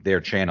watching their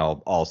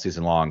channel all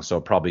season long. So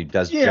it probably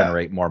does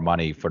generate more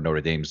money for Notre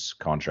Dame's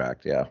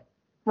contract. Yeah.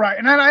 Right.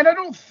 And I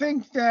don't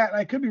think that,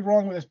 I could be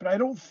wrong with this, but I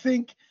don't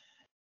think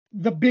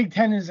the Big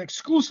Ten is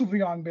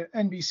exclusively on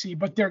NBC,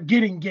 but they're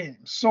getting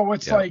games. So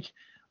it's like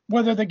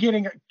whether they're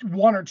getting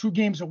 1 or 2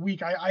 games a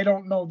week, I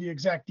don't know the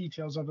exact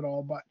details of it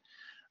all, but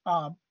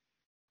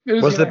it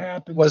is going to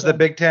happen. Was the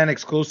Big Ten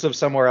exclusive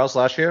somewhere else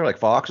last year, like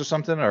Fox or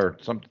something, or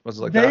something? Was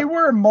it like that? They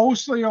were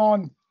mostly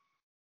on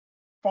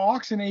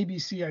Fox and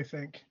ABC, I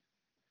think.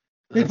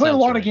 They played a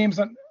lot of games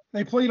on.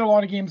 They played a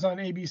lot of games on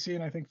ABC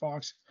and I think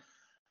Fox.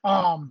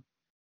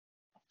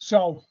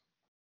 So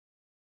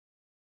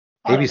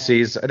I think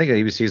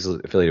ABC is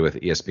affiliated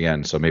with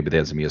ESPN, so maybe they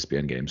had some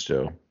ESPN games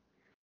too.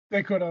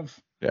 They could have.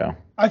 Yeah.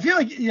 I feel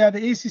like the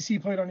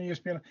ACC played on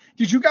ESPN.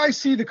 Did you guys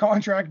see the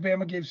contract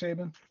Bama gave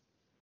Saban?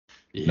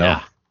 Yeah.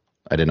 No,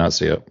 I did not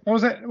see it.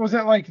 Was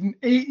that like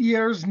 8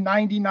 years,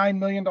 $99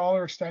 million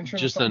extension?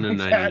 Just under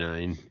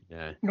 99.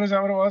 Yeah. Was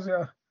that what it was?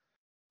 Yeah.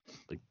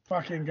 Like,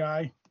 fucking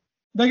guy.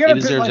 He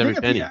deserves every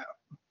penny.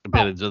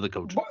 Compared to the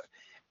coaches.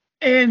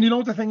 And you know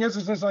what the thing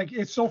is like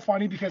it's so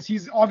funny because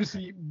he's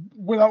obviously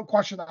without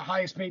question the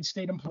highest paid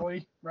state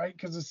employee, right?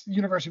 Because it's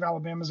University of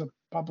Alabama is a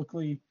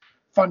publicly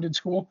funded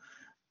school,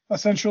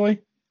 essentially.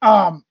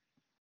 And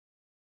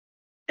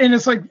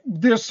it's like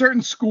there's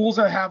certain schools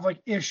that have like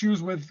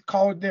issues with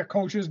their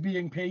coaches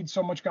being paid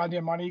so much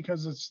goddamn money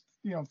because it's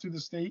through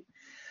the state.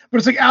 But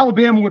it's like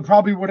Alabama would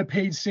have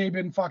paid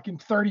Saban fucking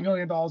 $30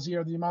 million a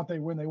year. The amount they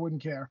win, they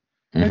wouldn't care.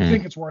 They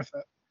think it's worth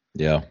it.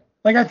 Yeah.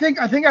 Like I think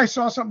I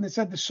saw something that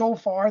said that so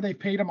far they've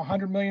paid him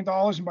 $100 million,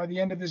 and by the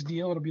end of this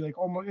deal, it'll be like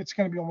it's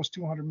going to be almost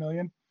 $200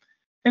 million.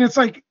 And it's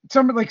like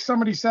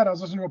somebody said, I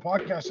was listening to a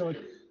podcast, so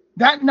like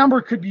that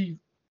number could be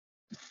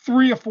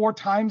 3 or 4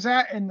 times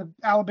that, and the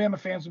Alabama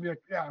fans would be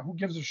like, yeah, who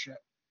gives a shit?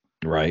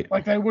 Right.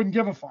 Like they wouldn't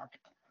give a fuck.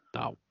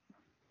 No.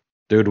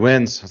 Dude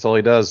wins. That's all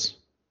he does.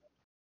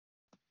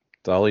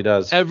 That's all he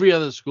does. Every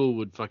other school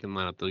would fucking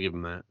line up to give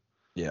him that.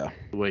 Yeah.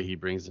 The way he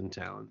brings in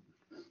talent.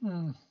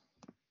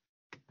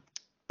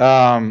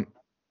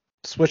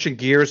 Switching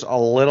gears a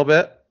little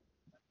bit.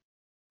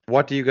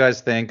 What do you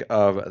guys think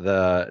of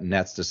the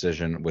Nets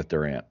decision with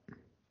Durant?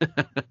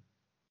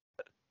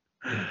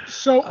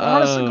 So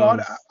honestly,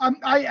 God,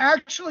 I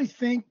actually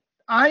think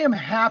I am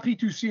happy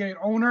to see an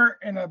owner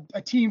and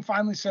a team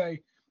finally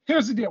say,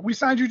 here's the deal. We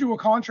signed you to a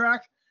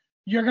contract.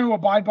 You're going to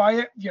abide by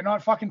it. You're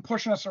not fucking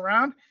pushing us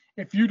around.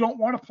 If you don't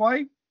want to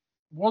play,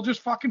 we'll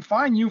just fucking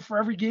fine you for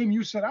every game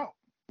you sit out,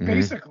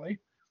 basically.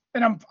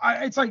 And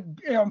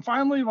I'm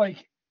finally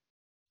like,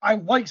 I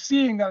like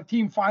seeing that a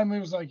team finally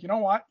was like, you know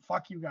what?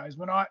 Fuck you guys.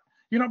 You're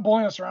not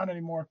bullying us around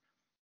anymore.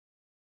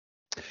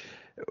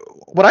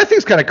 What I think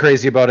is kind of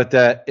crazy about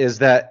it is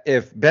that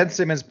if Ben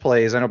Simmons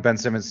plays, I know Ben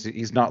Simmons,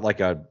 he's not like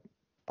a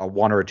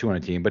 1 or a 2 on a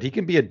team, but he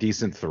can be a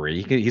decent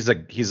 3. He's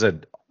a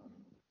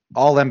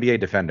all NBA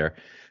defender.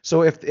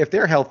 So if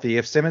they're healthy,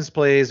 if Simmons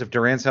plays, if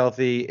Durant's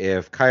healthy,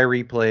 if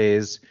Kyrie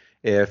plays,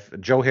 if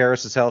Joe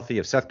Harris is healthy,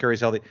 if Seth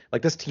Curry's healthy,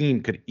 like this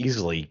team could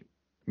easily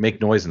make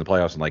noise in the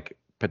playoffs and like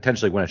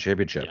potentially win a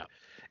championship. Yeah.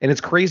 And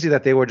it's crazy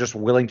that they were just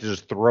willing to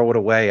just throw it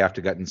away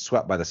after getting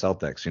swept by the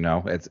Celtics.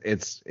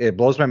 It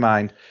blows my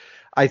mind.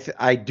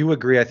 I do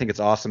agree. I think it's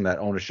awesome that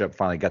ownership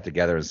finally got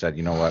together and said,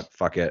 you know what,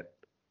 fuck it.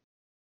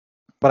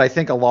 But I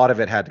think a lot of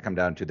it had to come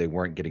down to they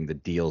weren't getting the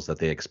deals that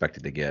they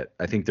expected to get.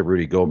 I think the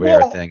Rudy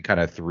Gobert thing kind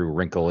of threw a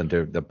wrinkle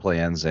into the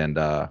plans,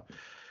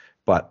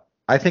 but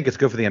I think it's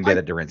good for the NBA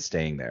that Durant's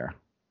staying there.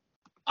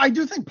 I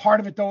do think part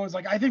of it though is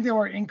like I think they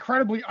were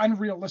incredibly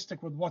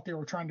unrealistic with what they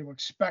were trying to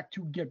expect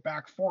to get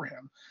back for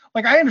him.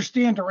 Like I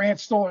understand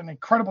Durant's still an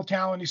incredible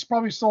talent. He's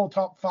probably still a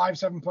top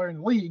 5-7 player in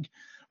the league,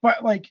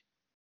 but like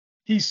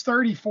he's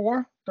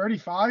 34,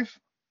 35.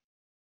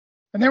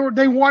 And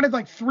they wanted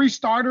like 3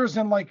 starters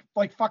and like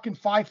fucking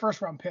 5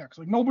 first-round picks.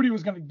 Like nobody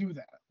was going to do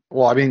that.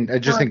 Well, I mean, I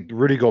just think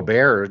Rudy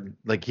Gobert,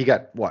 like he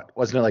got what?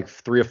 Wasn't it like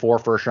 3 or 4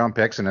 first-round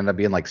picks and ended up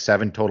being like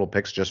 7 total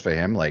picks just for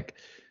him? Like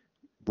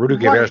Rudy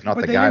Gobert is not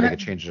the guy that could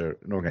change an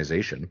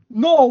organization.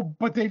 No,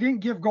 but they didn't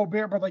give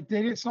Gobert, but like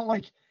it's not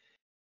like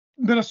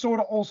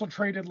Minnesota also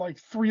traded like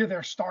 3 of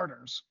their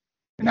starters.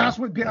 And that's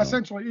what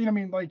essentially, you know what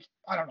I mean? Like,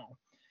 I don't know.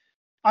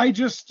 I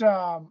just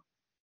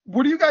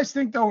what do you guys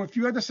think though? If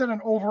you had to set an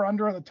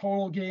over-under of the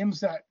total games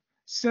that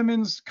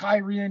Simmons,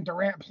 Kyrie, and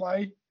Durant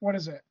play, what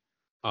is it?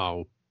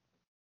 Oh.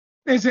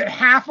 Is it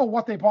half of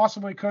what they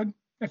possibly could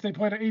if they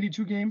played at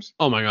 82 games?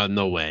 Oh my God,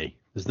 no way.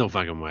 There's no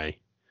fucking way.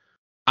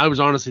 I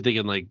was honestly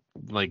thinking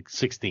like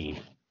 16.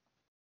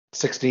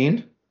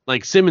 16?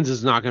 Like Simmons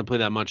is not going to play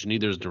that much, and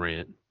neither is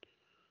Durant.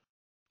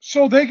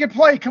 So they could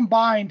play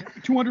combined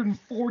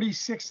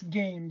 246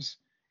 games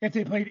if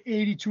they played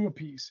 82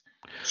 apiece.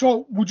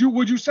 So would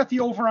you set the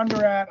over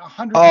under at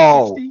 160?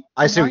 Oh,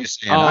 I see what you're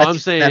saying. I'm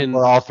saying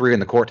we're all 3 in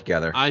the court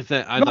together. I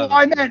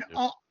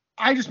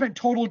just meant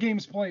total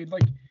games played.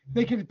 Like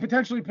they could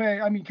potentially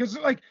play. I mean, because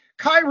like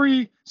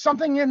Kyrie,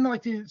 something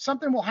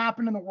will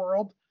happen in the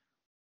world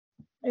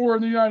or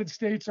in the United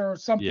States or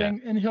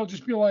something, and he'll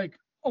just be like,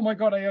 "Oh my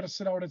God, I had to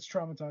sit out. It's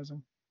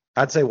traumatizing."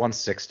 I'd say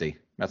 160.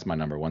 That's my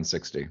number,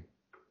 160.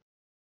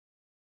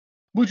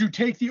 Would you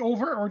take the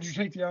over or would you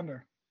take the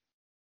under?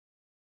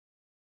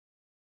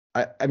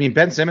 I mean,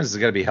 Ben Simmons is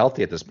going to be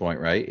healthy at this point,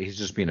 right? He's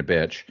just being a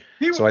bitch.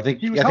 So I think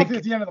he was healthy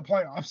at the end of the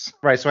playoffs.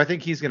 Right. So I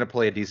think he's going to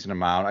play a decent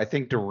amount. I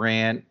think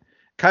Durant,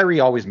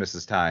 Kyrie always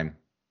misses time.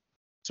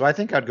 So I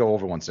think I'd go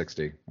over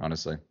 160,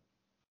 honestly.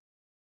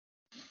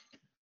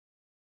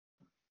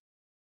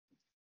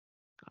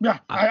 Yeah,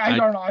 I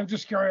don't know. I'm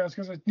just curious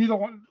because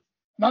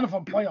none of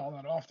them play all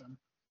that often.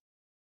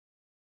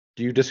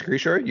 Do you disagree,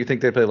 Sherry? You think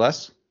they play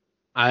less?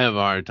 I have a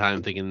hard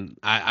time thinking.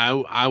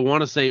 I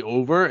want to say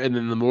over, and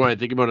then the more I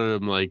think about it,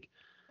 I'm like,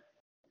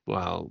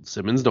 well,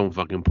 Simmons don't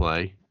fucking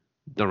play,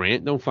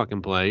 Durant don't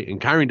fucking play, and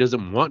Kyrie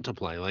doesn't want to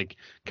play. Like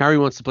Kyrie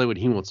wants to play what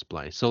he wants to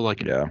play. So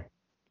like, yeah,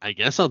 I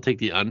guess I'll take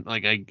the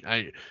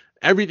I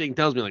everything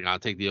tells me like I'll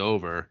take the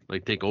over,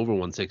 like take over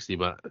 160,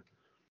 but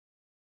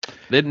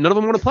none of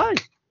them want to play.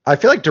 I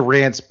feel like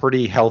Durant's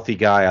pretty healthy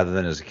guy other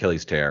than his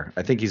Achilles tear.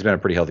 I think he's been a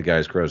pretty healthy guy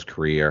his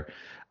career,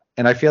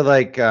 and I feel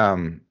like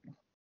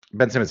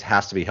Ben Simmons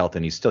has to be healthy,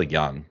 and he's still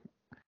young.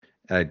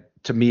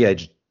 To me,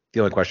 the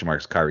only question mark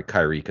is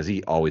Kyrie, because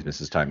he always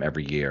misses time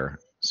every year.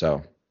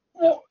 So.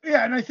 Well,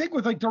 yeah, and I think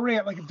with like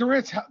Durant, like if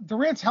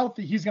Durant's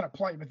healthy, he's gonna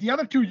play. But the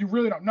other two, you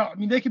really don't know. I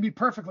mean, they could be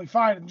perfectly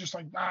fine and just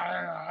like,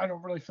 I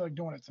don't really feel like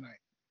doing it tonight.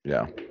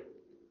 Yeah.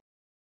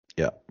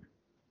 Yeah.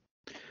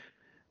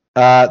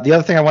 The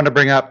other thing I wanted to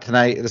bring up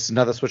tonight, this is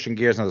another switching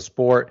gears, another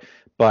sport.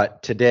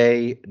 But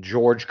today,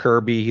 George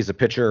Kirby, he's a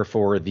pitcher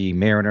for the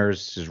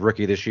Mariners, his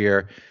rookie this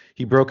year.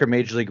 He broke a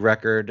major league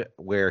record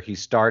where he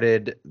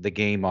started the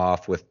game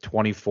off with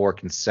 24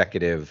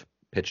 consecutive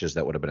pitches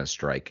that would have been a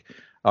strike.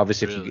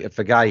 Obviously, really? if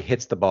a guy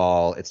hits the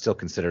ball, it's still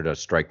considered a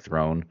strike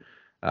thrown.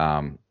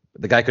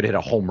 The guy could hit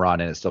a home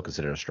run and it's still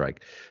considered a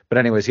strike. But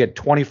anyways, he had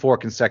 24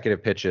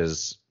 consecutive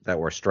pitches that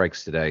were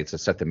strikes today to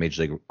set the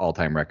major league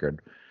all-time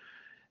record.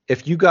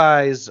 If you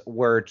guys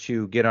were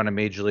to get on a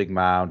major league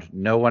mound,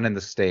 no one in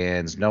the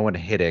stands, no one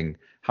hitting,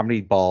 how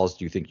many balls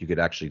do you think you could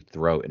actually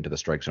throw into the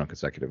strike zone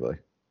consecutively?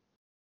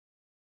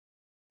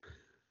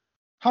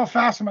 How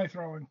fast am I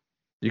throwing?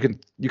 You can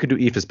do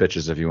eephus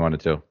pitches if you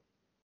wanted to.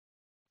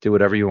 Do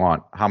whatever you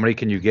want. How many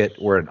can you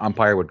get where an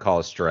umpire would call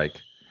a strike?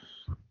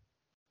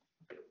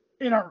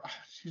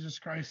 Jesus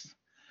Christ.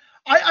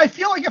 I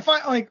feel like if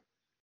I like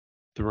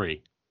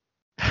 3.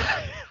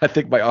 I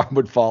think my arm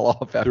would fall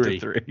off after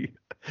 3.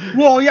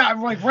 Well, yeah,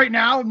 like right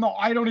now, no,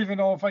 I don't even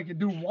know if I could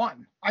do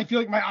 1. I feel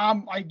like my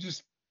arm,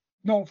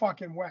 no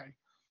fucking way.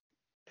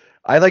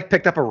 I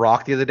picked up a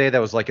rock the other day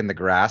that was in the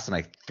grass and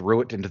I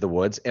threw it into the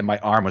woods and my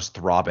arm was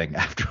throbbing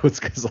afterwards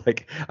because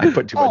I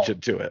put too much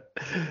into it.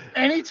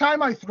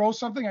 Anytime I throw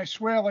something, I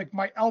swear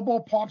my elbow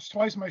pops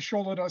twice, my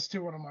shoulder does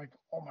too, and I'm like,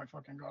 oh my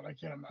fucking God, I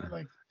can't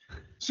imagine.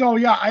 So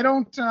yeah, I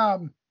don't.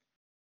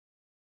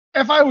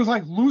 If I was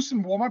loose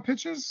in warm-up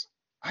pitches,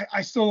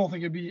 I still don't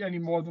think it'd be any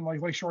more than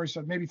like Shorey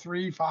said, maybe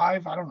 3,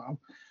 5. I don't know.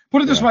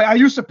 Put it this way, I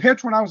used to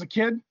pitch when I was a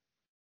kid,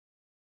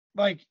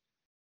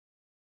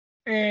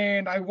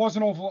 and I was a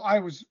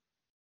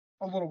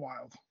little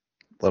wild.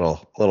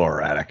 Little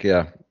erratic,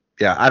 yeah.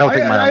 Yeah, I don't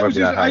think my arm would be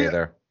that high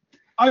either.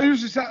 I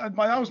usually say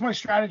that was my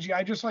strategy.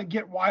 I just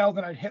get wild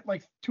and I'd hit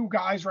 2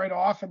 guys right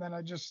off, and then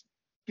I just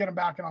get them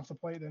backing off the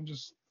plate and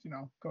just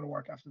go to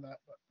work after that.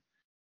 But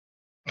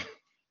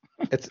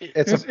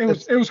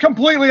it was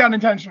completely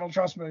unintentional,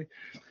 trust me.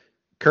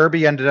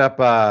 Kirby ended up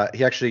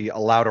he actually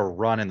allowed a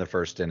run in the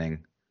first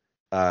inning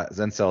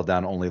Zen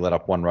down only let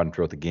up 1 run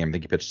throughout the game. I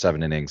think he pitched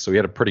 7 innings, so he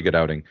had a pretty good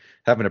outing,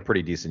 having a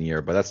pretty decent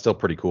year. But that's still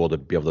pretty cool to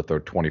be able to throw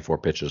 24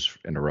 pitches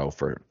in a row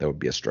that would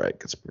be a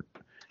strike.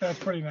 That's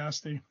pretty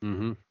nasty.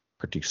 Mm-hmm.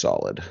 Pretty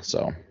solid.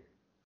 So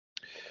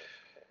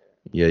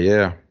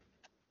yeah.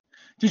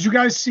 Did you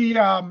guys see,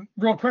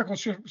 real quick,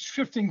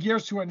 shifting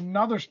gears to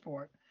another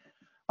sport.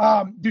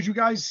 Did you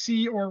guys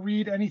see or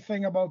read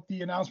anything about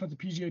the announcement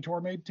the PGA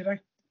Tour made today?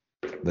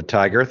 The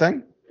Tiger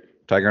thing?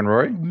 Tiger and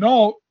Rory?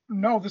 No,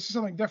 this is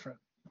something different.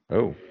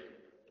 Oh.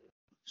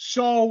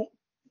 So,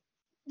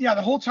 yeah,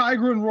 the whole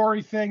Tiger and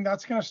Rory thing,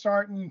 that's going to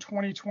start in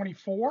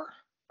 2024,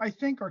 I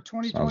think, or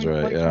 2020,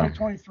 right, like yeah.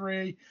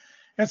 2023.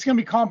 It's going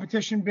to be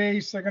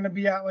competition-based. They're going to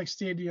be at, like,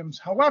 stadiums.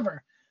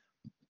 However,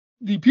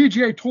 the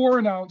PGA Tour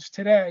announced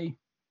today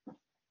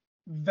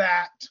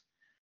that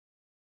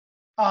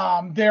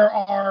there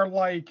are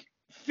like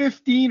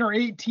 15 or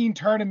 18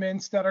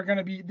 tournaments that are going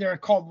to be, they're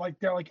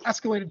like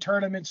escalated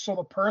tournaments. So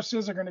the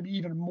purses are going to be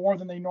even more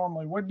than they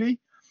normally would be.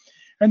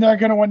 And they're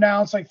going to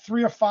announce like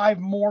 3 or 5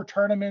 more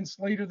tournaments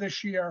later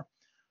this year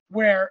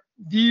where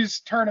these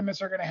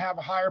tournaments are going to have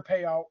a higher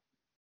payout.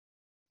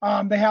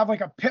 They have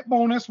like a pit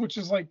bonus, which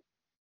is like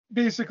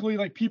basically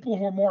like people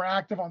who are more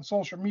active on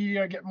social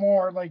media get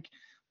more like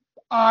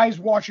eyes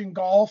watching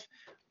golf.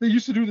 They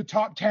used to do the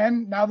top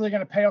 10. Now they're going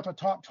to pay out the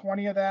top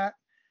 20 of that.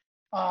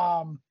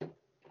 And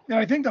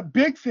I think the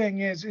big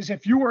thing is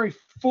if you are a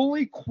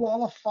fully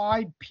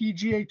qualified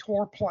PGA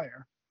Tour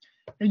player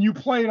and you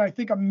played, I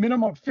think, a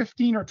minimum of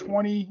 15 or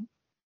 20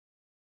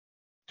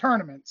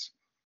 tournaments,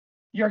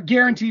 you're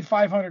guaranteed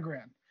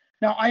 $500,000.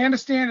 Now, I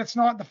understand it's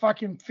not the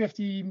fucking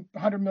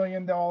 $100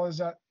 million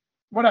at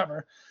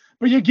whatever,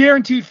 but you're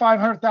guaranteed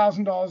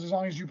 $500,000 as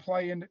long as you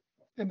play in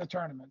the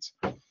tournaments.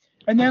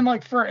 And then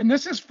and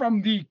this is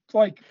from the,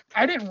 like,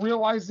 I didn't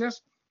realize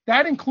this.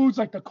 That includes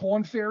like the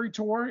Corn Ferry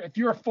Tour. If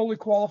you're a fully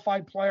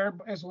qualified player,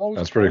 as low as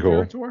That's the pretty Corn cool.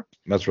 Ferry Tour,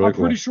 That's really I'm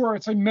cool. pretty sure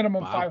it's a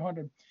minimum Wow.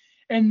 500.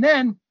 And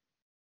then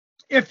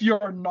if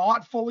you're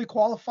not fully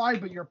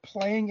qualified, but you're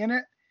playing in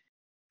it,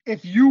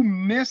 if you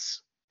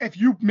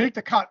make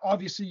the cut,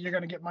 obviously you're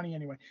going to get money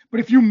anyway. But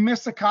if you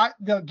miss the cut,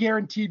 they're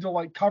guaranteed to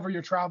like cover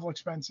your travel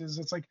expenses.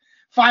 It's like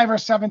 $5,000 or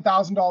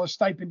 $7,000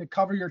 stipend to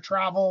cover your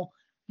travel,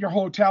 your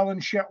hotel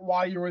and shit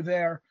while you were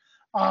there.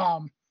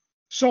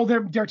 So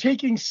they're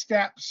taking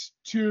steps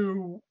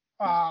to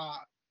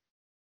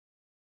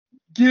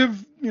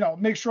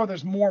make sure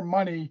there's more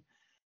money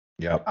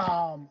Yep.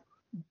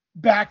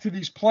 back to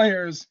these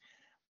players.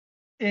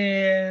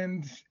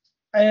 And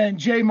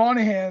Jay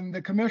Monahan,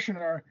 the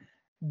commissioner,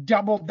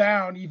 doubled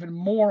down even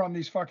more on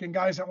these fucking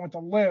guys that went to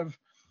live.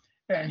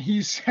 And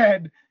he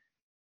said,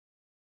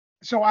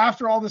 so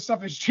after all this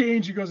stuff has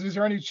changed, he goes, is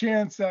there any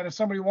chance that if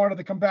somebody wanted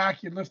to come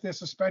back, you'd lift their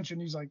suspension?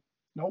 He's like,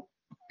 nope.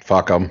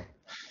 Fuck them.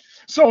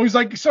 So he's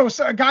like, so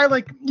a guy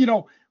like,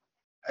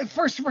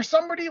 for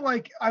somebody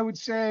like, I would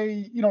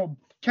say,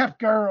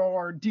 Koepka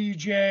or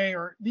DJ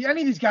or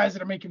any of these guys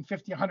that are making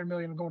 50, 100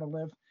 million and going to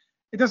live,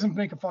 it doesn't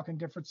make a fucking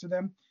difference to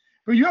them.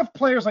 But you have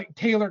players like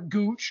Taylor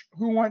Gooch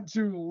who went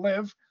to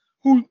live,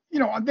 who,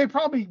 they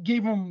probably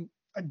gave him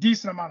a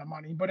decent amount of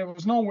money, but it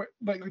was nowhere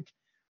like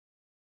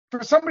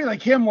for somebody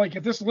like him, like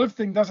if this live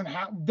thing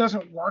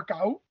doesn't work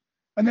out,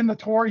 and then the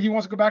tour, he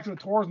wants to go back to the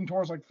tours and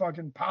tours like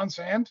fucking pound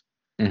sand.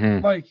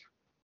 Mm-hmm. Like,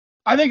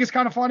 I think it's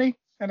kind of funny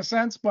in a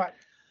sense, but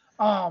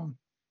I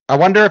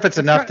wonder if it's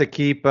enough to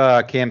keep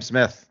Cam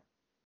Smith,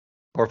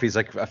 or if he's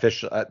like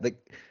official. I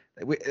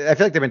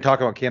feel like they've been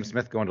talking about Cam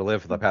Smith going to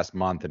live for the past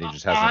month, and he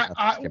just hasn't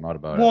came out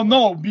about it. Well,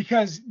 no,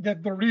 because the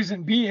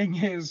reason being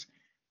is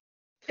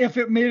if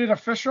it made it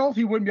official,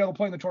 he wouldn't be able to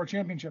play in the Tour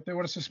Championship. They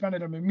would have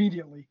suspended him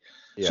immediately.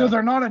 Yeah. So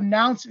they're not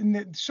announcing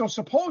that. So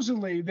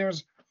supposedly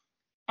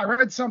I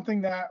read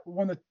something that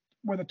when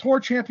the Tour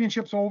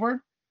Championship's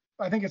over,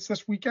 I think it's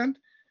this weekend,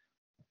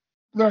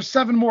 there's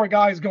 7 more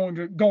guys going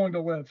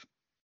to live.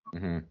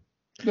 Mm-hmm.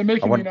 They're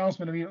making the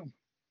announcement immediately.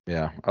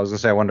 Yeah, I was gonna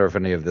say, I wonder if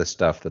any of this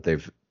stuff that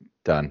they've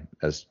done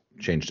has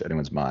changed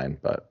anyone's mind,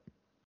 but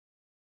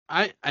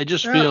I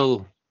just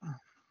feel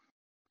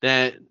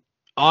that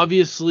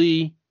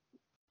obviously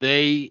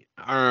they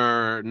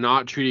are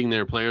not treating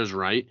their players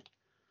right.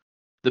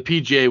 The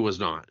PGA was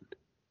not.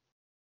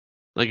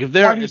 Like if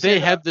they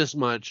had this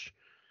much,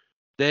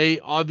 they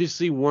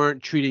obviously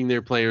weren't treating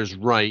their players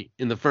right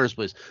in the first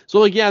place. So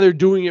like, yeah, they're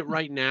doing it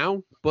right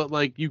now, but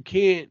like you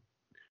can't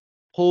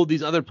hold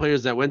these other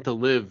players that went to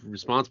live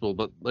responsible.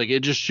 But like it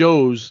just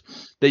shows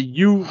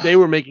that they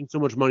were making so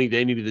much money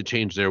they needed to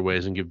change their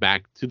ways and give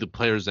back to the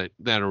players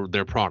that are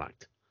their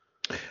product.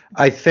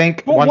 I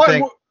think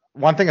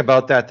one thing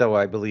about that though,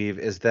 I believe,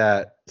 is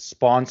that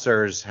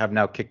sponsors have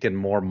now kicked in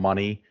more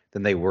money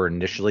than they were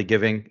initially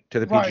giving to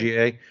the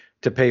PGA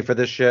to pay for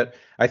this shit.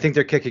 I think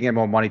they're kicking in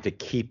more money to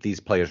keep these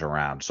players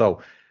around.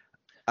 So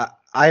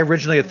I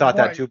originally had thought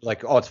that too,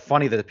 like, oh, it's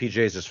funny that the PGA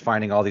is just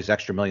finding all these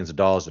extra millions of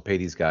dollars to pay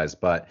these guys,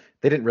 but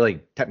they didn't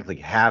really technically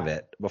have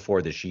it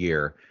before this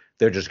year.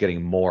 They're just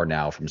getting more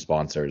now from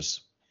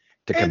sponsors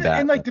to combat.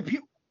 And like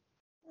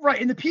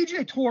and the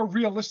PGA Tour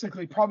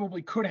realistically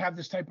probably could have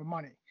this type of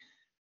money.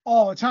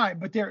 all the time,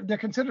 but they're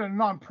considered a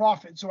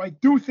non-profit. So I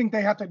do think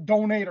they have to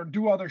donate or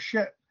do other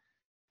shit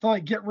to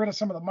like get rid of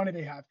some of the money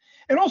they have.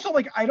 And also,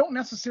 like, I don't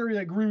necessarily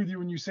agree with you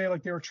when you say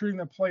like they were treating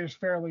the players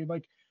fairly.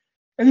 Like,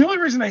 and the only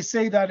reason I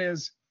say that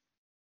is,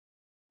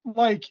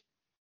 like,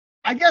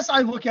 I guess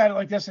I look at it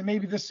like this, and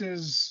maybe this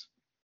is,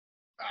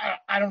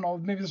 I don't know,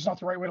 maybe this is not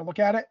the right way to look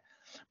at it,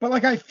 but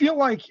like I feel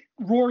like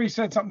Rory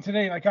said something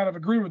today, and I kind of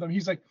agree with him.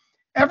 He's like,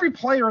 every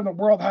player in the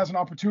world has an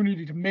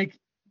opportunity to make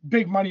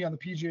big money on the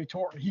PGA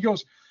Tour. He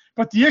goes,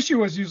 but the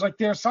issue is, he's like,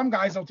 there are some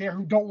guys out there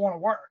who don't want to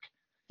work.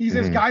 He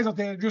says guys out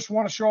there that just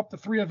want to show up to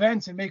 3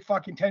 events and make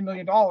fucking $10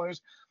 million.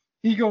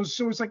 He goes,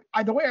 so it's like,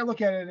 the way I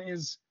look at it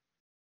is,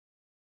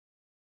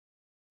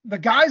 the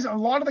guys, a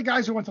lot of the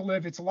guys who went to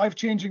live, it's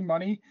life-changing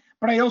money,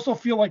 but I also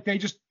feel like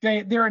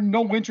they're in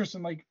no interest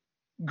in like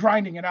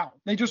grinding it out.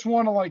 They just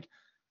want to like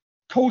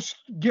coast,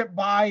 get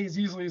by as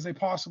easily as they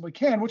possibly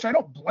can, which I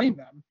don't blame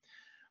them.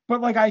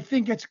 But like, I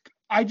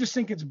just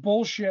think it's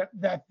bullshit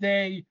that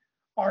they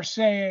are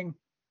saying,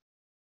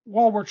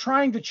 well, we're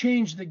trying to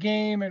change the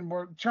game and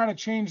we're trying to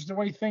change the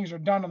way things are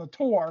done on the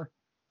tour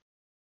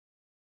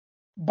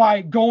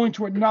by going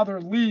to another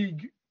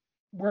league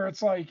where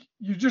it's like,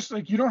 you just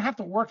like, you don't have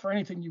to work for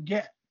anything you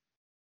get.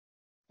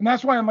 And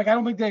that's why I'm like, I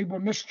don't think they were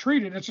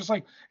mistreated. It's just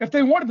like, if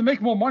they wanted to make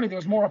more money,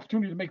 there's more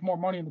opportunity to make more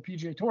money in the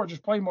PGA Tour,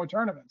 just play more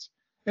tournaments.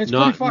 It's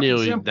not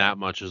nearly simple. that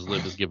much as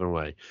LIV is given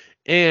away.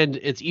 And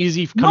it's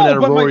easy coming out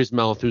of Rory's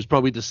mouth, who's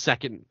probably the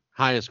second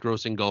highest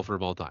grossing golfer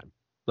of all time.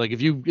 Like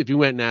if you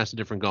went and asked a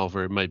different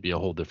golfer, it might be a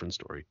whole different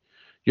story.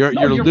 You're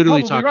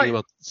literally talking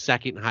about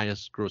second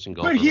highest grossing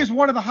golfer. But he is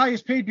one of the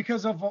highest paid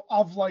because of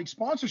like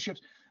sponsorships.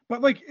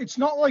 But like, it's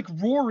not like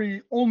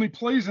Rory only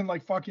plays in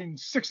like fucking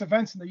 6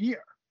 events in the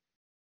year.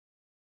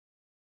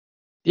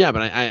 Yeah,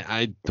 but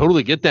I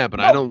totally get that. But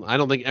no. I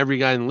don't think every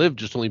guy in LIV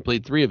just only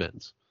played 3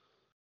 events.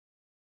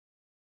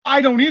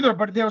 I don't either,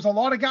 but there was a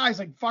lot of guys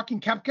like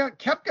fucking Koepka.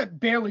 Koepka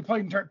barely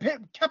played in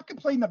Koepka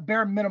played in the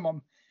bare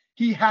minimum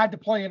he had to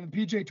play in the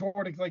PGA Tour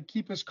to like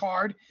keep his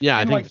card. Yeah,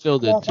 I think like, Phil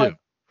did too.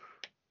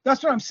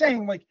 That's what I'm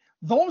saying. Like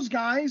those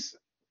guys,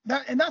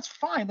 that's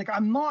fine. Like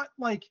I'm not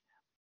like,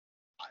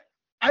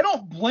 I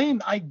don't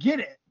blame. I get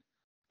it,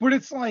 but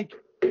it's like,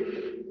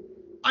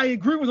 I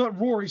agree with what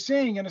Rory's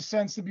saying in a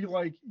sense, to be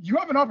like, you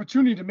have an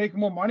opportunity to make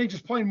more money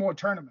just playing more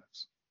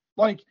tournaments.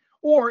 Like,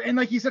 and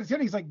like he said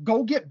today, he's like,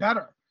 go get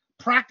better.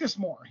 Practice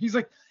more. He's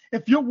like,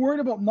 if you're worried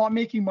about not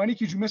making money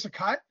because you miss a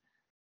cut,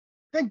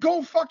 then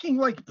go fucking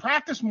like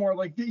practice more.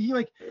 Like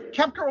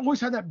Koepka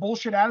always had that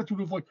bullshit attitude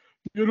of like,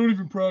 I don't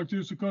even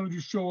practice. I kind of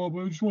just show up.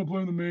 I just want to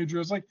play in the major.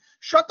 It's like,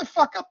 shut the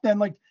fuck up then.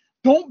 Like,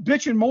 don't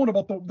bitch and moan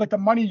about the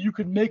money you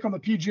could make on the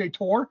PGA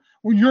Tour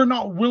when you're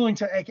not willing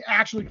to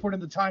actually put in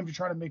the time to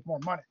try to make more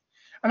money.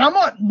 And I'm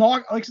not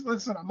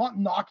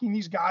knocking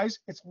these guys.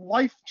 It's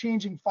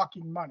life-changing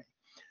fucking money.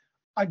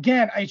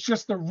 Again, it's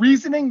just the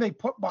reasoning they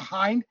put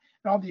behind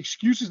and all the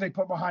excuses they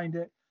put behind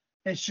it.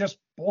 It's just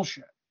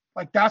bullshit.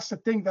 Like that's the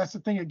thing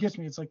that gets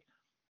me. It's like,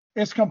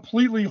 it's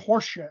completely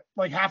horseshit.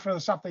 Like half of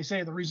the stuff they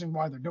say, the reason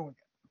why they're doing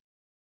it.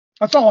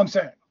 That's all I'm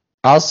saying.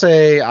 I'll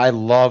say I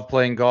love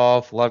playing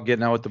golf, love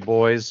getting out with the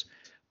boys,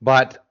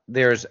 but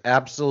there's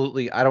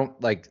absolutely, I'm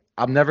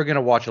never going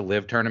to watch a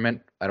LIV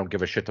tournament. I don't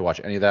give a shit to watch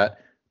any of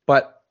that,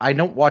 but I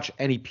don't watch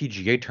any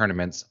PGA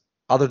tournaments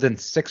other than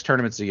 6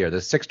 tournaments a year.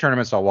 There's 6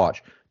 tournaments I'll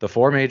watch. The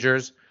 4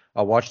 majors,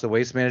 I'll watch the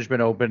Waste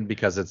Management Open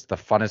because it's the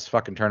funnest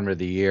fucking tournament of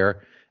the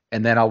year.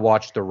 And then I'll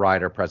watch the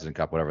Ryder President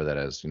Cup, whatever that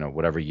is,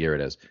 whatever year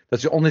it is.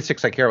 That's the only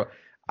 6 I care about.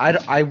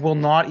 I will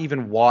not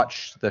even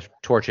watch the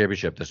Tour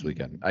Championship this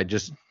weekend.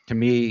 To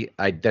me,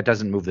 that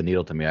doesn't move the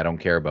needle to me. I don't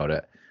care about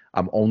it.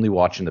 I'm only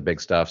watching the big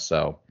stuff.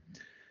 So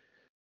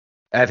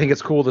I think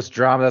it's cool, this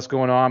drama that's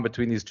going on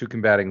between these 2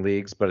 combating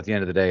leagues. But at the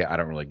end of the day, I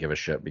don't really give a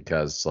shit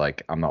because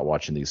like I'm not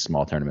watching these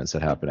small tournaments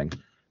that are happening.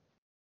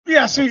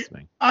 Yeah, see,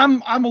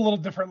 I'm a little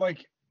different.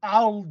 Like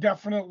I'll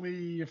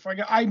definitely, if I'm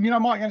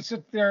not gonna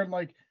sit there and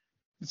like,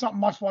 it's not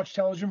must-watch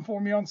television for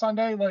me on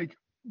Sunday. Like,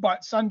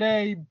 but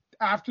Sunday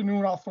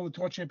afternoon, I'll throw the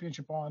Tour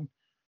Championship on,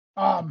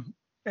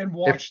 and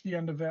watch the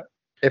end of it.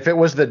 If it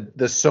was the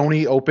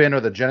Sony Open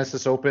or the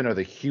Genesis Open or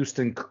the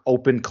Houston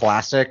Open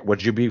Classic,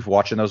 would you be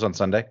watching those on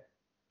Sunday?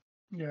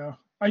 Yeah,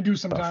 I do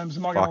sometimes.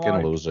 I'm not fucking gonna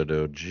lie. Loser,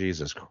 dude.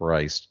 Jesus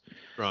Christ.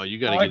 Bro, you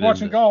gotta I like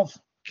watching golf.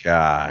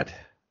 God.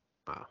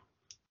 Wow.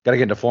 Gotta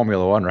get into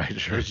Formula One,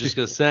 right? I was just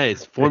gonna say,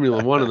 it's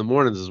Formula One in the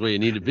mornings is where you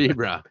need to be,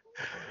 bro.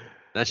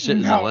 That shit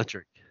is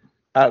electric.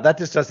 That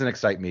just doesn't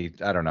excite me.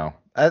 I don't know.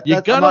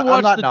 You gotta watch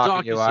I'm not the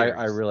knocking you.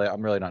 docuseries.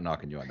 I'm really not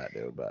knocking you on that,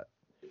 dude. But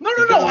no.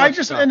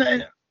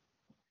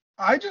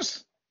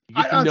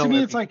 To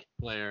me, it's like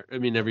player. I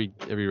mean, every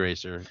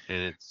racer,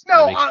 and it's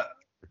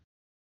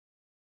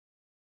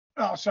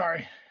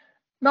sorry.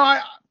 No,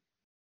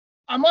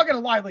 I'm not gonna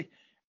lie. Like,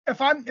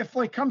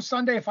 if come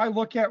Sunday, if I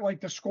look at like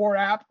the score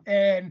app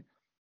and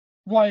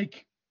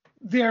like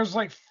there's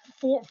like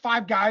 4 or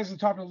 5 guys at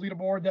the top of the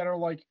leaderboard that are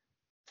like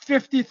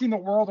 50th in the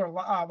world or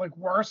like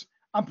worse,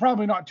 I'm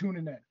probably not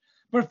tuning in.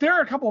 But if there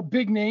are a couple of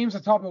big names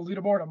at the top of the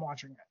leaderboard, I'm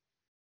watching it.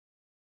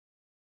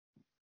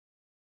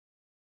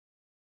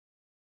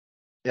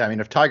 Yeah, I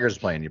mean, if Tiger's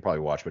playing, you probably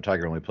watch, but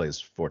Tiger only plays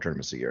 4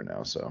 tournaments a year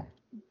now, so.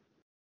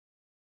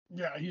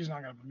 Yeah, he's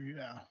not gonna be.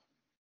 Yeah.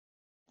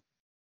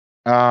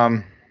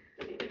 Are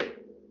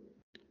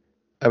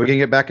we gonna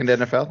get back into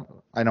NFL?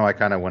 I know I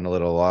kind of went a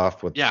little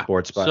off with Yeah.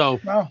 sports, but So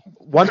Well,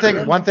 one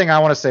thing I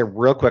want to say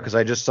real quick, because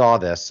I just saw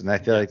this, and I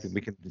feel like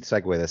we can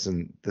segue this,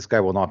 and this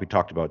guy will not be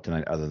talked about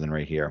tonight other than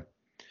right here.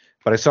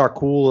 But I saw a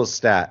cool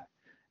stat.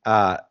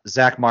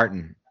 Zach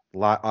Martin,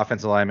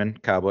 offensive lineman,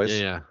 Cowboys.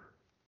 yeah.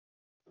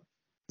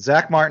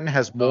 Zach Martin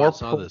has more I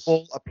saw Pro this.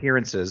 Bowl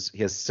appearances.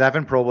 He has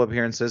 7 Pro Bowl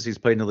appearances. He's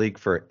played in the league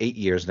for 8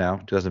 years now.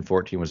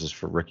 2014 was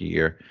his rookie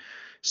year.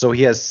 So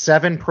he has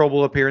 7 Pro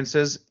Bowl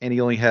appearances, and he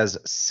only has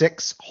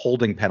 6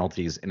 holding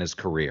penalties in his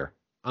career.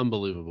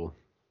 Unbelievable.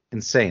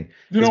 Insane.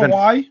 you know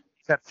why? He's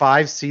got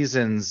 5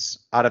 seasons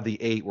out of the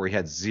 8 where he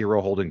had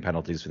 0 holding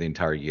penalties for the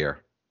entire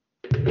year.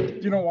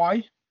 You know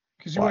why?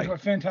 Because you went Why?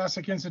 to a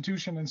fantastic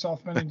institution in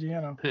South Bend,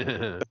 Indiana.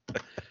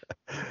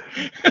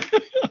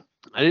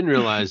 I didn't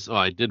realize. Oh,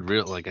 I did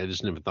I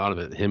just never thought of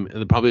it. Him,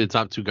 probably the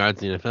top 2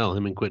 guards in the NFL.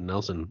 Him and Quentin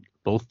Nelson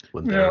both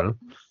went there. Yeah.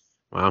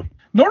 Huh? Wow.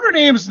 Notre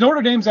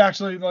Dame's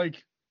actually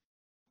like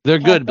They're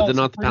good, but Paul they're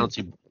not the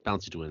Nelson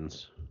bouncy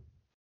twins.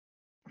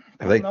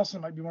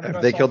 Nelson might be one of the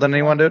have best. they killed offensive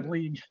anyone, linemen in dude? the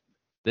league.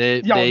 They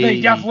They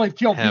definitely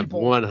killed have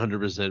people.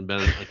 100%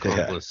 been an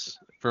accomplice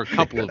for a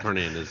couple of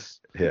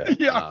Hernandez Yeah.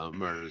 Yeah.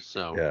 murders.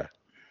 So Yeah.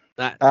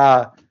 that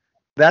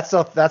That's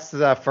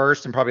the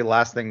first and probably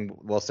last thing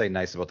we'll say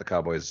nice about the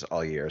Cowboys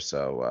all year.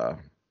 So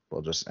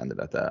we'll just end it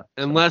at that.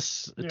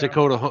 unless Yeah.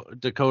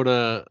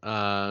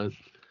 Dakota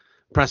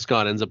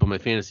Prescott ends up on my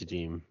fantasy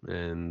team,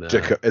 and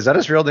Is that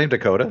his real name,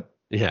 Dakota?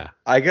 yeah,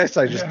 I guess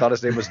I just Yeah. thought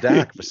his name was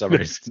Dak for some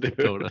reason. dude.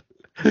 Dakota.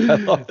 I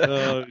love that.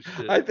 Oh,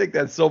 shit. I think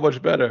that's so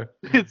much better.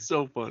 It's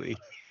so funny.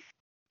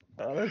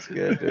 Oh, that's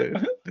good,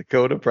 dude.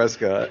 Dakota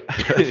Prescott.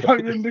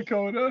 Fucking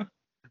Dakota.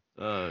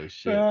 Oh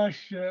shit. Oh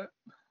shit.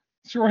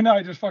 Sure, and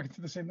I just fucking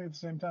did the same thing at the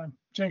same time.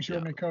 Jenks, you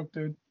Yeah. me coke,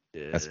 dude.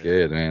 Yeah. That's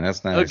good, man.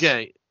 That's nice.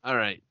 Okay. All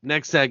right.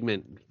 Next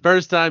segment.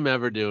 First time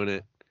ever doing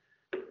it.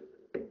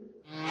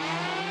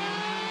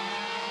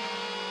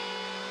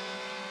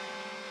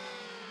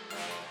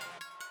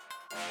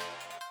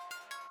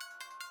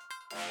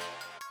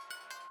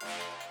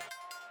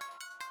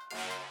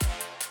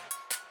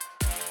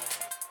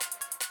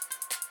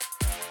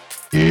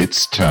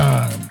 It's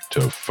time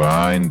to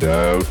find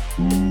out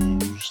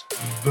who's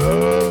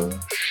the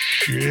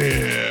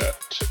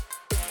shit.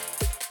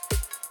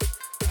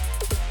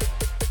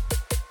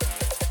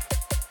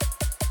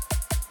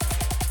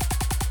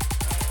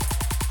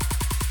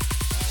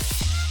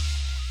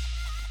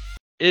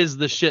 Is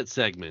the shit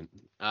segment.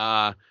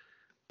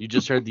 You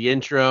just heard the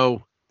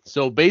intro.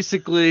 So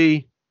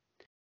basically,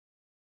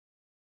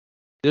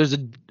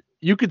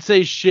 you could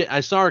say shit. I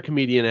saw a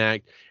comedian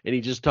act, and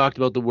he just talked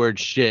about the word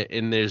shit,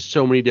 and there's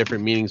so many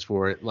different meanings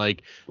for it.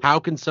 Like, how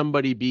can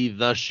somebody be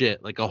the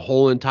shit, like a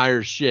whole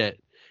entire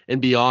shit,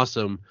 and be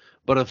awesome?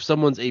 But if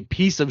someone's a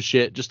piece of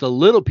shit, just a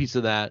little piece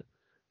of that,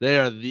 they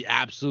are the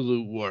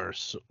absolute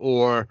worst.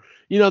 Or,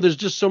 there's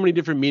just so many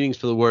different meanings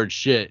for the word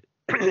shit,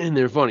 and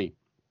they're funny.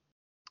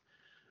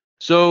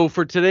 So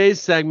for today's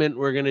segment,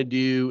 we're going to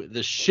do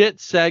the shit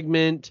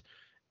segment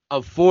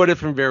of 4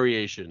 different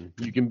variation.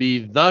 You can be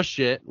the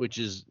shit, which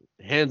is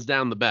hands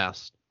down the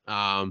best.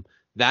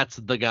 That's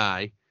the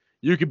guy.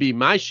 You could be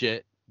my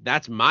shit.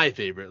 That's my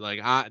favorite.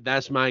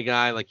 That's my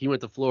guy. Like, he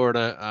went to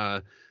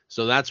Florida.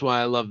 So that's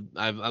why I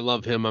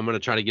love him. I'm going to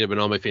try to get him in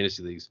all my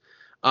fantasy leagues.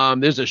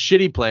 There's a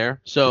shitty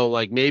player. So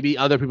like maybe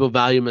other people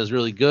value him as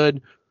really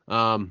good.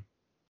 But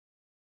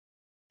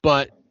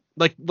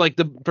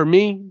for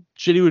me,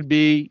 shitty would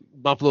be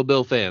Buffalo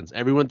Bill fans.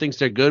 Everyone thinks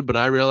they're good, but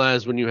I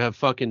realize when you have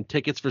fucking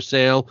tickets for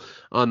sale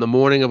on the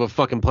morning of a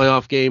fucking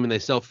playoff game and they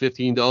sell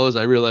 $15,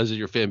 I realize that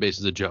your fan base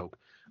is a joke.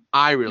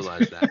 I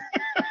realize that.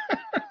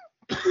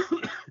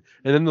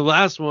 And then the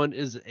last one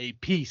is a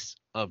piece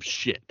of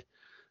shit.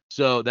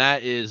 So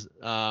that is,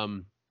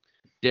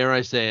 dare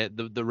I say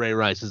it, the Ray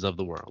Rices of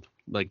the world.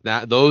 Like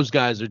that, those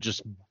guys are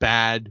just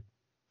bad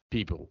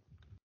people.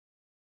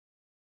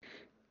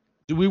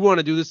 Do we want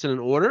to do this in an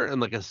order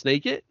and like a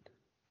snake it?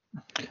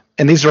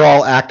 And these are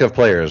all active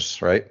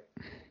players, right?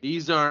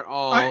 These are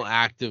all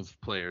active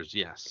players,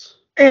 yes.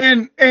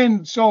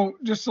 And so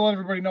just to let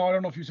everybody know, I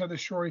don't know if you said this,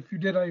 Shorey. If you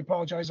did, I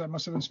apologize. I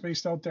must have been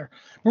spaced out there.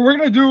 But we're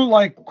gonna do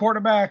like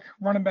quarterback,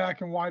 running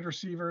back, and wide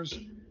receivers.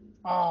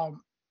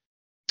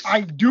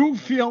 I do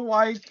feel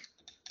like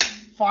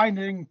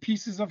finding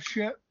pieces of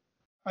shit.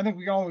 I think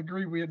we all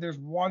agree there's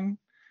one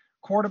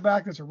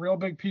quarterback that's a real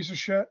big piece of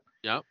shit.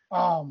 Yep.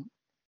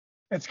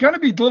 It's gonna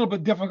be a little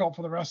bit difficult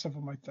for the rest of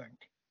them, I think.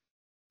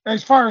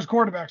 As far as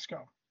quarterbacks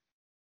go.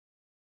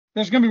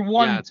 There's gonna be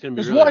one. Yeah, it's gonna be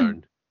there's really one,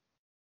 hard.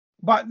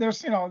 but there's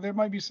there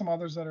might be some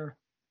others that are.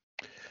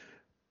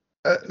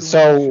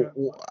 So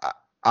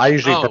I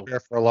usually Oh. prepare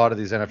for a lot of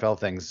these NFL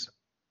things.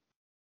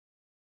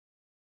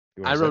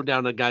 You I wanna say? wrote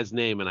down a guy's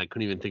name and I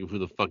couldn't even think of who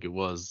the fuck it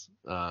was.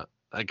 I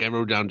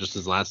wrote down just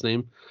his last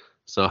name.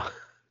 So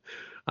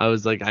I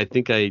was like, I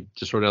think I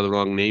just wrote down the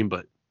wrong name,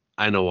 but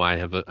I know why I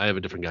have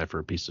a different guy for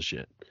a piece of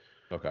shit.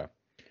 Okay.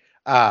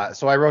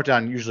 So I wrote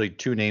down usually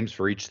 2 names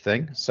for each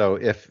thing. So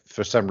if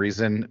for some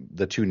reason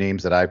the 2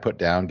 names that I put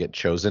down get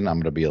chosen, I'm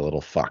gonna be a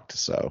little fucked.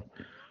 So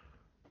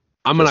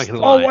I'm Just- not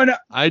gonna lie. why not?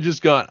 I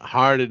just got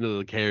hard into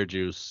the carrot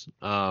juice.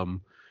 I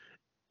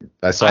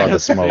I saw the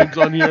have smoke. names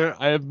on here.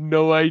 I have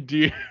no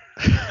idea.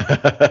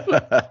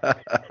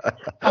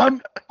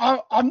 I'm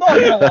not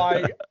gonna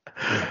lie.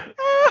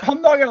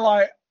 I'm not gonna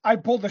lie. I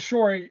pulled the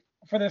story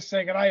for this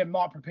thing, and I am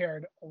not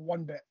prepared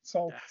one bit.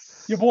 So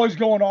your boy's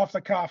going off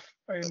the cuff.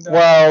 And,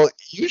 Well,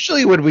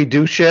 usually when we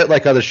do shit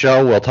like on the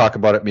show, we'll talk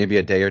about it maybe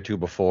a day or 2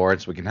 before,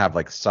 so we can have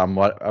like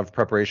somewhat of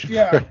preparation. for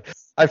Yeah. it.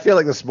 I feel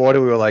like this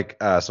morning we were like,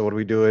 so what are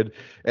we doing?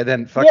 And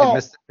then fucking Well-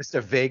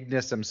 Mr.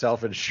 Vagueness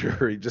himself and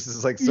Shuri just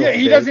is like so. yeah,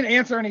 he vague. doesn't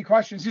answer any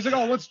questions. He's like,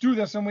 "Oh, let's do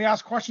this," and we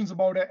ask questions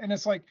about it, and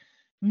it's like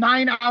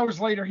 9 hours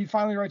later, he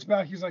finally writes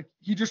back. He's like,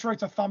 he just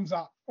writes a thumbs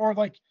up or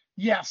like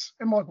yes.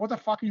 And I'm like, what the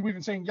fuck are you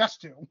even saying yes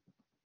to?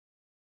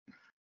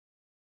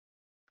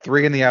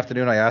 3 in the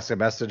afternoon. I asked a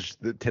message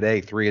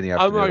today. 3 in the I'm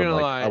afternoon. not gonna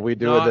like, lie, are we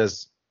doing not-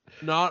 this?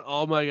 Not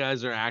all my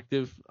guys are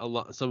active. A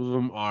lot. Some of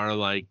them are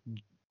like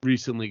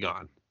recently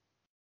gone.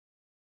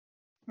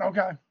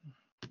 Okay.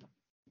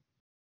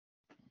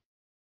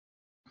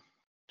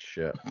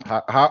 Shit.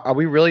 How are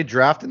we really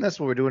drafting this?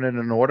 When we're doing it in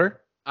an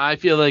order? I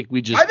feel like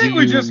we just. I think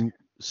we just-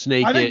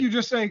 snake I think it. you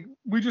just say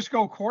we just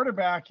go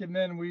quarterback, and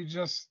then we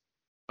just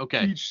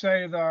Okay. each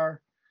say the.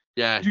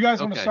 Yeah. Do you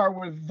guys want to okay. start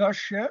with the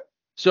shit?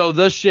 So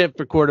the shit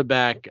for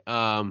quarterback.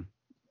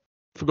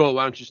 Forgo,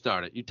 why don't you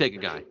start it? You take a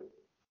guy.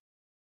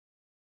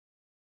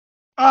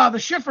 The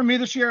shit for me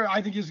this year,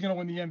 I think he's gonna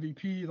win the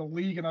MVP of the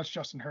league, and that's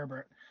Justin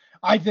Herbert.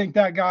 I think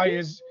that guy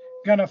is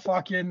gonna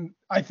fucking.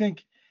 I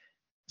think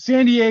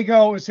San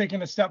Diego is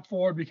taking a step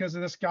forward because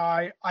of this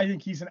guy. I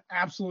think he's an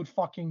absolute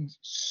fucking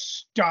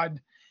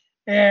stud,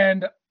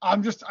 and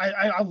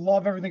I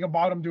love everything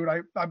about him, dude.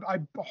 I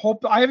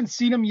hope I haven't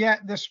seen him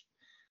yet this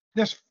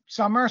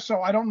summer,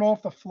 so I don't know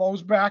if the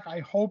flow's back. I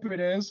hope it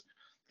is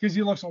because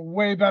he looks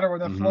way better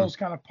with the Mhm. flow's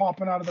kind of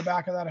popping out of the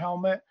back of that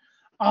helmet.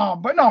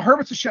 But no,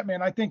 Herbert's a shit,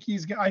 man. I think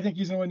he's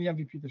gonna win the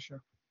MVP this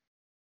year.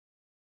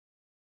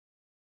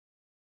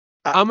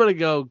 I'm gonna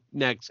go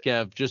next,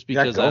 Kev, just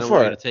Yeah, because go I don't for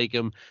want you it. to take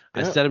him.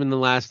 I Yeah. said him in the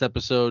last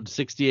episode.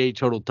 68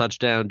 total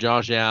touchdown.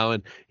 Josh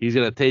Allen. He's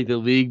gonna take the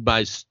league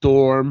by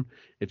storm.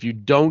 If you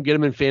don't get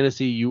him in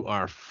fantasy, you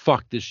are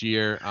fucked this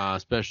year,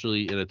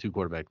 especially in a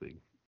 2-quarterback league.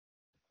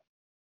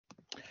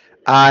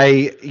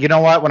 You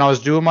know what? When I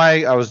was doing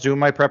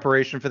my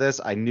preparation for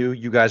this, I knew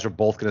you guys were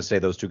both going to say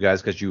those 2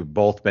 guys because you've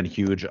both been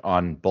huge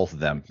on both of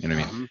them. You know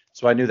what I mean? Mhm.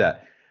 So I knew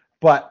that.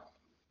 But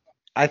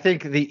I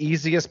think the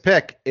easiest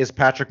pick is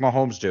Patrick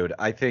Mahomes, dude.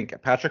 I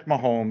think Patrick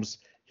Mahomes,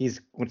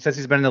 since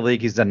he's been in the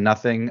league, he's done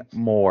nothing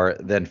more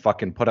than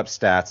fucking put up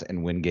stats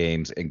and win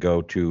games and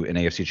go to an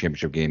AFC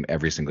Championship game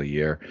every single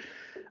year.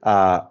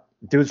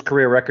 Dude's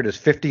career record is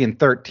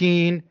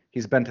 50-13.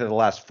 He's been to the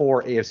last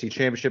 4 AFC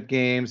Championship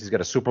games. He's got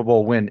a Super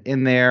Bowl win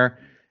in there.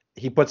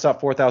 He puts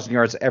up 4,000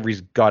 yards every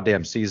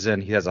goddamn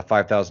season. He has a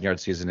 5,000-yard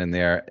season in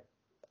there.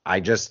 I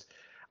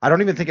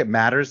don't even think it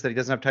matters that he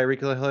doesn't have Tyreek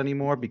Hill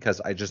anymore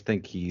because I just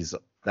think he's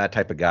that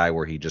type of guy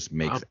where he just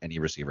makes any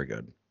receiver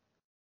good.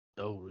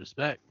 Oh,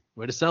 respect.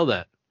 Way to sell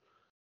that.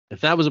 If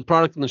that was a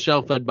product on the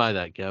shelf, I'd buy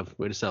that, Kev.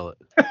 Way to sell it.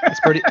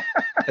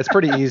 It's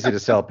pretty easy to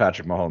sell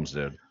Patrick Mahomes,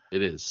 dude.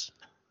 It is.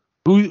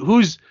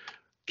 Who's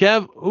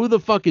Kev? Who the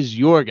fuck is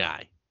your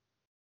guy?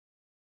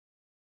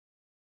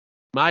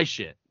 My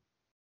shit.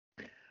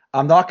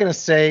 I'm not going to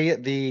say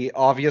the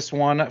obvious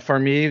one for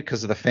me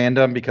because of the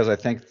fandom, because I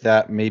think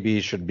that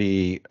maybe should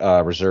be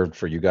reserved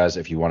for you guys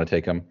if you want to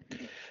take him.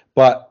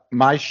 But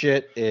my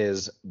shit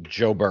is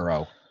Joe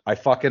Burrow. I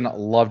fucking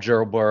love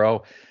Joe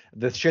Burrow.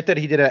 The shit that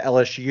he did at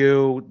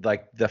LSU,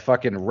 like the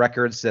fucking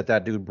records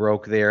that dude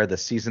broke there, the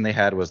season they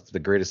had was the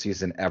greatest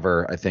season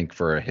ever, I think,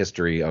 for a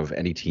history of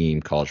any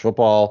team, college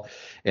football.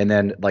 And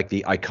then like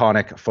the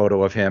iconic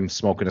photo of him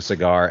smoking a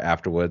cigar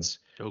afterwards,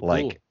 So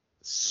like cool.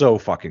 so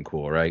fucking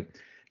cool, right?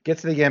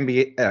 Gets to the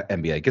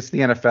NBA, gets to the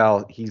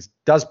NFL. He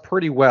does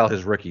pretty well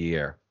his rookie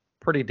year,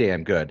 pretty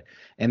damn good.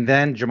 And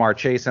then Jamar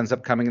Chase ends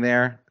up coming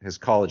there, his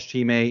college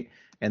teammate.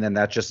 And then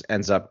that just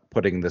ends up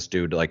putting this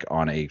dude like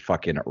on a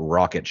fucking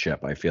rocket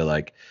ship. I feel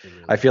like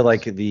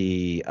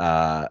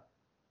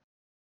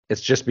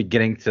it's just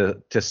beginning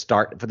to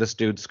start for this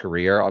dude's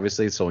career.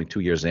 Obviously, it's only 2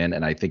 years in,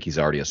 and I think he's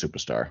already a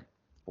superstar.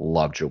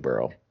 Love Joe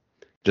Burrow.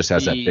 Just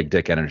has that big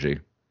dick energy.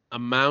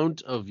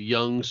 Amount of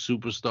young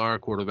superstar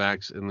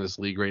quarterbacks in this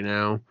league right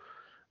now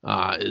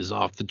is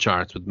off the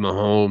charts with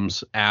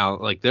Mahomes,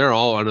 Allen. Like they're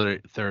all under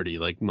 30.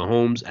 Like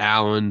Mahomes,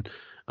 Allen,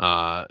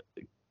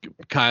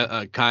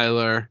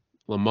 Kyler,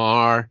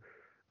 Lamar,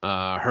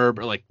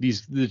 Herbert, like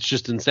these, it's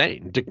just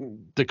insane.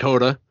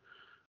 Dakota.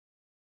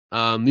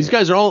 These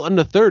guys are all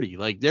under 30.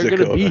 Like they're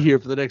going to be here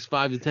for the next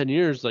 5 to 10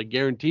 years, like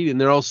guaranteed,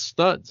 and they're all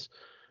studs.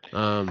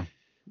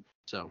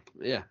 So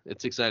yeah,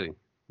 it's exciting.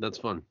 That's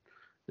fun.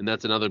 And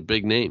that's another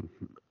big name.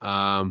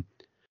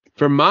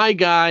 For my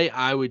guy,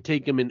 I would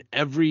take him in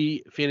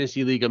every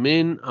fantasy league I'm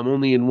in. I'm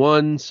only in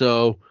one,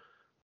 so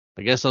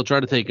I guess I'll try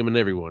to take him in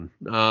everyone.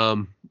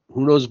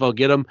 Who knows if I'll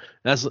get him?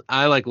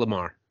 I like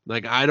Lamar.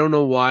 Like, I don't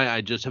know why.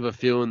 I just have a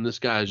feeling this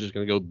guy is just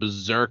going to go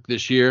berserk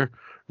this year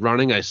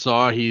running. I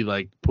saw he,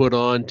 like, put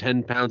on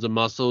 10 pounds of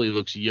muscle. He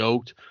looks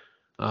yoked.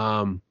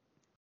 I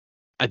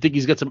think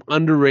he's got some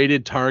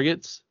underrated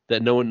targets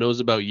that no one knows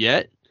about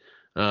yet.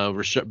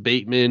 Rashad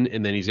Bateman,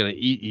 and then he's going to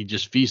he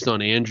just feast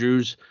on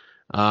Andrews.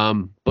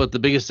 But the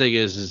biggest thing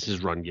is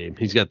his run game.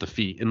 He's got the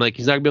feet. And, like,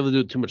 he's not going to be able to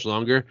do it too much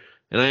longer.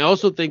 And I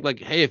also think, like,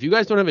 hey, if you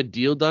guys don't have a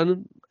deal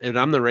done and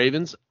I'm the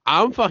Ravens,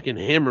 I'm fucking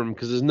hammer him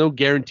because there's no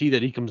guarantee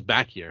that he comes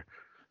back here.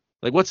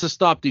 Like, what's to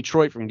stop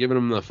Detroit from giving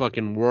him the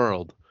fucking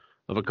world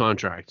of a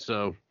contract?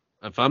 So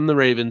if I'm the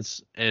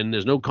Ravens and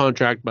there's no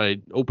contract by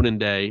opening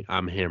day,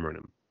 I'm hammering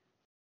him.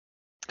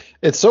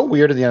 It's so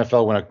weird in the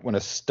NFL when a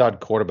stud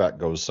quarterback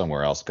goes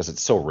somewhere else because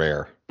it's so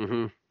rare.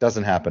 Mm-hmm.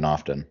 Doesn't happen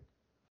often.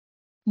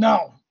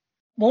 No.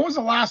 What was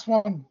the last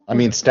one? I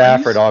mean,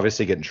 Stafford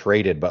obviously getting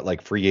traded, but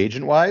like free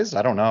agent wise,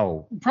 I don't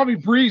know. Probably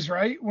Breeze,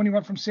 right? When he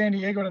went from San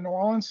Diego to New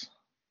Orleans.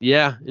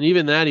 Yeah, and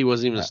even that, he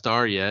wasn't even a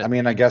star yet. I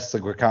mean, I guess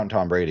like we're counting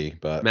Tom Brady,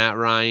 but Matt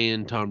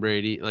Ryan, Tom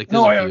Brady, like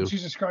No, yeah,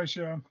 Jesus Christ,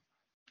 yeah.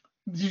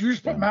 Did you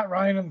just put Matt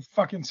Ryan in the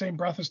fucking same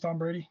breath as Tom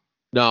Brady?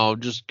 No,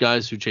 just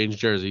guys who change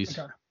jerseys.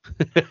 Okay.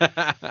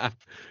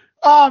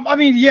 I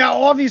mean, yeah,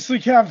 obviously,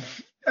 Kev.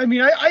 I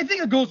mean, I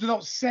think it goes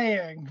without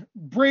saying,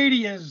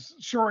 Brady is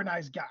short and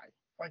nice guy.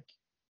 Like,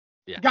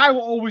 yeah. The guy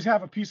will always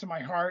have a piece of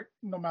my heart,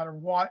 no matter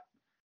what.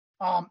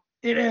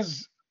 It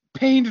has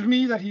pained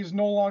me that he's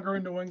no longer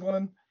in New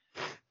England.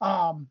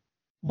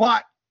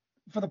 But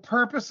for the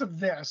purpose of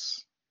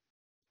this,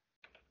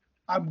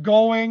 I'm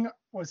going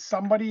with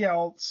somebody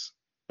else.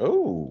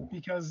 Oh.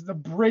 Because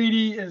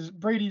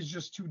Brady's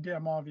just too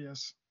damn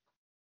obvious.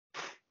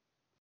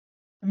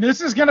 And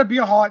this is going to be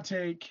a hot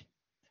take.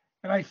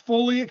 And I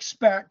fully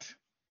expect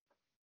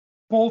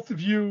both of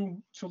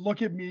you to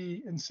look at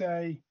me and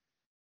say,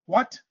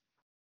 what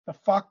the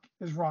fuck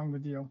is wrong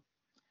with you?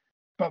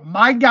 But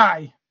my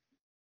guy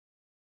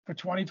for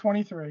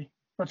 2023,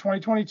 for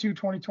 2022,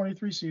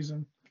 2023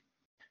 season,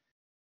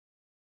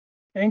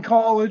 in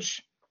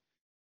college,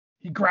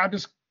 he grabbed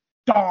his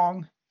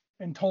dong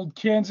and told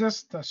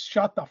Kansas to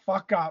shut the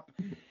fuck up.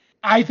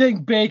 I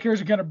think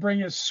Baker's going to bring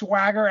his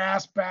swagger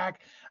ass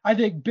back. I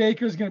think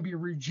Baker's going to be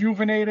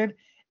rejuvenated.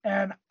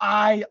 And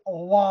I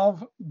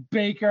love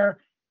Baker,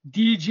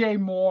 DJ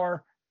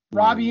Moore,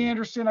 Robbie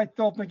Anderson, I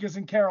still think is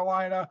in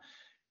Carolina.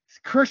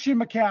 Christian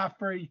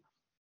McCaffrey.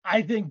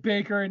 I think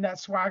Baker and that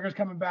swagger's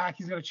coming back.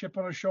 He's got a chip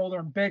on his shoulder,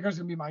 and Baker's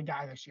going to be my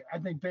guy this year. I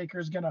think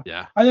Baker's going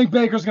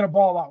to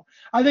ball out.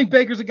 I think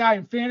Baker's a guy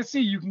in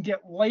fantasy you can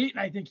get late, and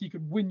I think he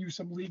could win you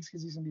some leagues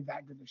because he's going to be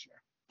that good this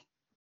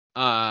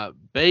year.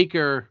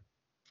 Baker.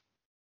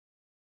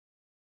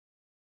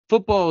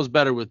 Football is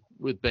better with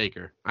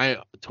Baker. I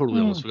totally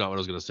almost forgot what I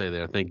was going to say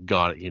there. Thank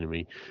God it came to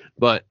me.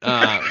 But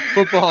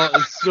football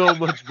is so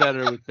much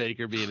better with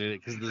Baker being in it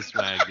because of the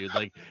swag, dude.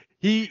 Like,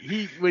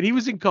 he when he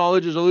was in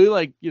college, there's only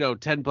like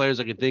 10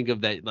 players I could think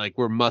of that like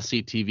were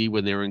must-see TV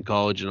when they were in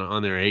college and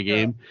on their A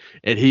game,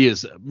 and he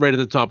is right at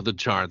the top of the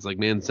charts. Like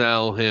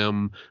Mansell,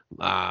 him,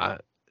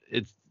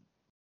 it's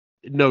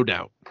no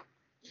doubt.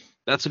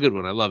 That's a good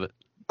one. I love it.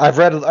 I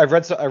read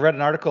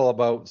an article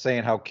about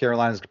saying how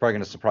Carolina's probably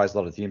going to surprise a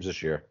lot of teams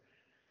this year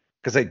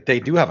because they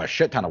do have a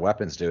shit ton of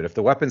weapons, dude. If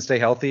the weapons stay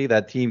healthy,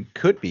 that team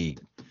could be.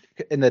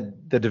 And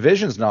the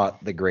division's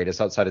not the greatest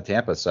outside of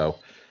Tampa, so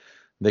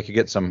they could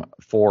get some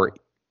 4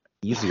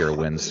 easier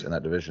wins in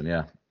that division.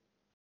 Yeah.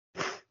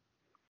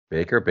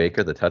 Baker,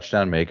 the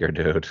touchdown maker,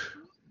 dude.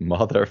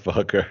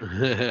 Motherfucker.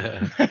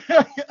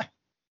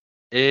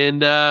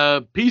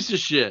 And piece of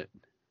shit.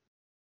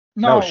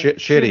 No,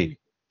 shitty.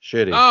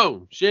 Shitty.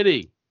 Oh,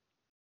 shitty.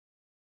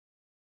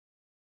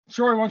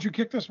 Sorry, why don't you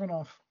kick this one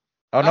off?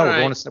 Oh, no,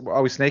 right.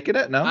 Are we snaking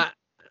it? No?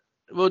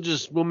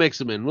 We'll mix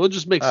them in. We'll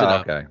just mix it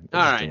up. Okay. All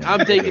right.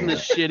 I'm taking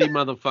this shitty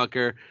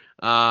motherfucker.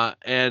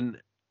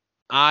 And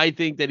I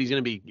think that he's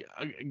going to be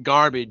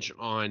garbage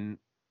on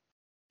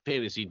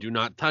fantasy. Do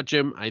not touch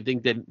him. I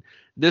think that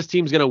this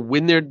team's going to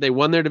win they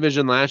won their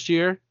division last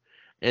year,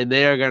 and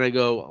they are going to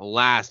go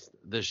last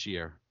this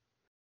year.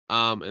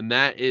 And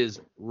that is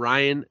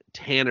Ryan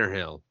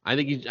Tannehill. I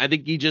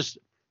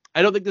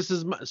don't think this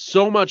is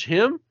so much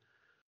him,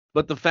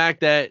 but the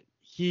fact that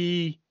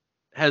he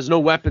has no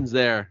weapons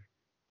there.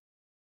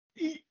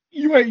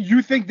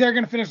 You think they're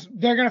going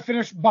to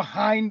finish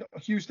behind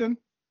Houston?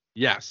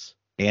 Yes.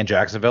 And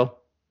Jacksonville?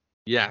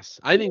 Yes.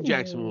 I think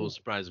Jacksonville will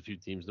surprise a few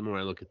teams the more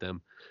I look at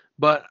them.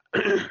 But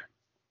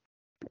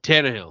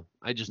Tannehill,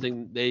 I just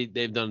think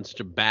they've done such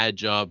a bad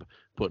job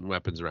putting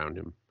weapons around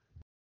him.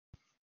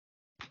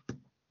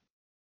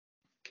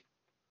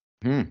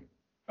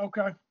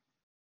 Okay.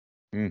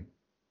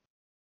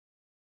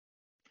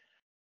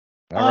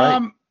 All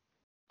right.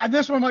 And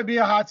this one might be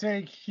a hot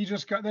take.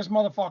 This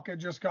motherfucker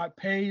just got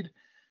paid,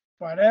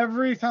 but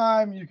every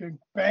time you can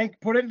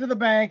put it into the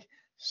bank,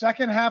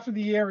 second half of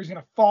the year he's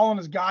gonna fall on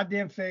his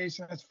goddamn face,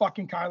 and it's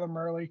fucking Kyler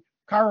Murray.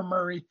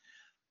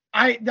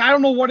 I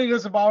don't know what it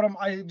is about him.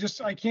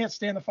 I can't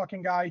stand the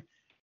fucking guy.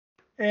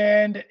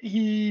 and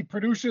he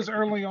produces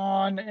early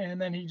on, and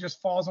then he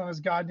just falls on his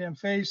goddamn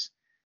face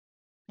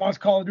once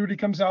Call of Duty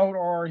comes out,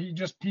 or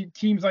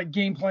teams like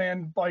game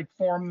plan like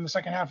for him in the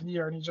second half of the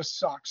year, and he just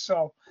sucks.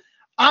 So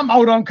I'm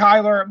out on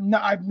Kyler.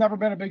 I've never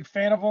been a big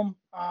fan of him.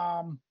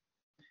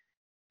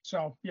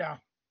 So yeah,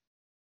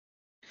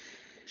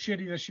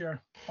 shitty this year.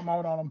 I'm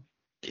out on him.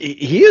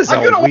 He is a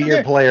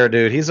weird player,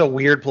 dude. He's a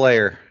weird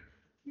player.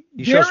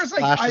 He shows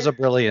flashes of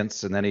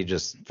brilliance, and then he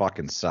just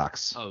fucking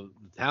sucks. Oh,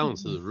 the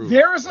talent's to the roof.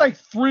 There's like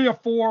 3 or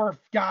 4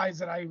 guys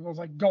that I was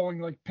like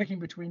picking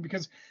between,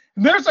 because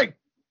there's like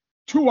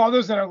 2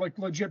 others that are like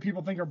legit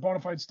people think are bona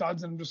fide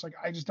studs, and I'm just like,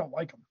 I just don't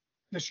like them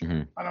this year.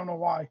 Mm-hmm. I don't know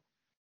why.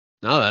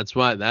 No, that's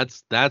why.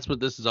 That's what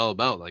this is all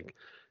about. Like,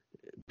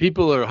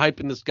 people are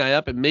hyping this guy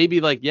up, and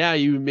maybe like, yeah,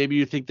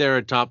 you think they're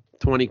a top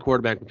 20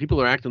 quarterback, but people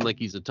are acting like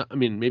he's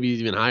maybe he's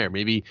even higher.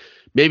 Maybe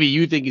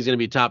you think he's going to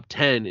be top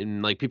 10,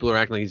 and like people are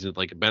acting like he's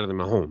like better than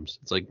Mahomes.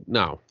 It's like,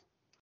 no.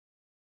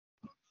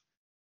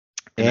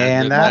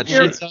 And that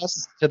leads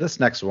us to this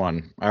next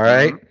one. All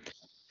right. Mm-hmm.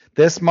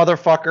 This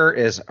motherfucker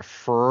is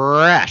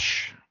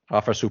fresh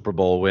off a Super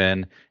Bowl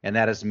win, and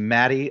that is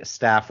Matty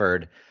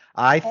Stafford.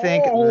 I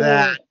think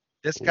that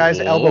this guy's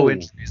elbow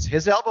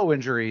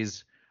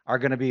injuries are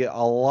going to be a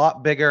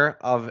lot bigger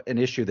of an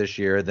issue this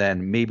year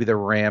than maybe the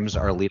Rams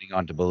are leading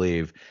on to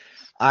believe.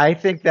 I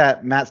think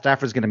that Matt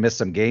Stafford's going to miss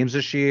some games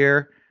this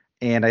year,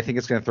 and I think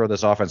it's going to throw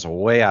this offense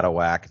way out of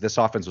whack. This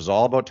offense was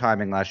all about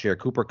timing last year.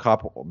 Cooper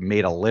Kupp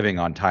made a living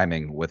on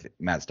timing with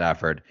Matt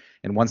Stafford,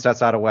 and once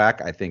that's out of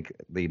whack, I think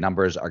the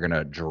numbers are going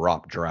to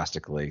drop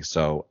drastically.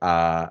 So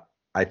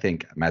I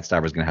think Matt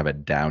Stafford's going to have a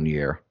down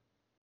year,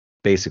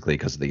 basically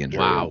because of the injury.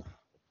 Wow.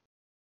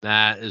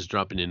 That is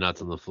dropping your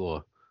nuts on the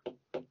floor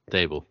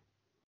table.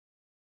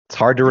 It's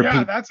hard to repeat.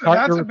 Yeah, that's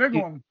a big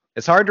one.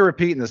 It's hard to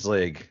repeat in this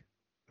league.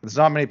 There's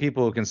not many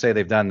people who can say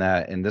they've done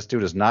that, and this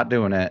dude is not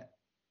doing it.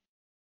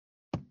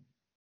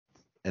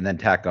 And then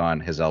tack on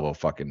his elbow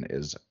fucking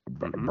is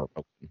broken.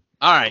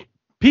 All right.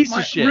 Piece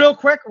of shit. Real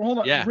quick, hold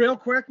on. Yeah. Real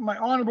quick, my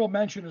honorable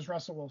mention is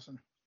Russell Wilson.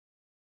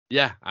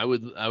 Yeah, I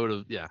would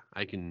have. Yeah,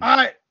 I can.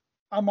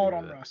 I'm out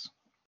on Russ.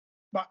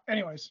 But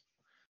anyways,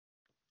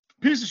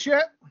 piece of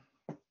shit.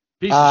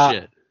 Piece of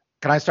shit.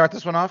 Can I start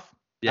this one off?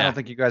 Yeah. I don't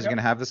think you guys are going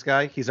to have this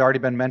guy. He's already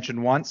been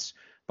mentioned once,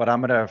 but I'm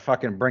going to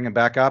fucking bring him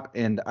back up.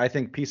 And I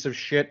think piece of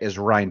shit is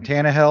Ryan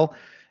Tannehill.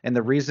 And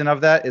the reason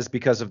of that is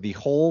because of the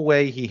whole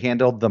way he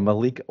handled the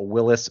Malik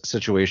Willis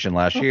situation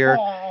last year.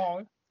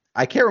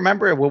 I can't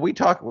remember.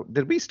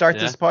 Did we start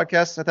this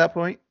podcast at that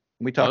point?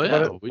 We talked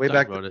about it way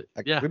back. About it.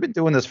 Yeah. We've been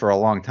doing this for a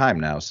long time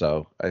now,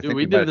 so I think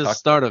we did the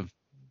start of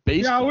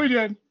baseball. Yeah, we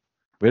did.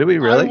 Did we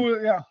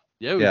really? Yeah.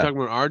 Yeah, we were talking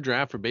about our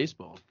draft for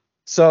baseball.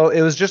 So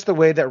it was just the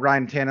way that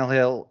Ryan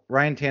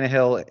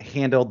Tannehill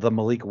handled the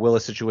Malik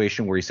Willis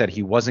situation, where he said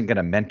he wasn't going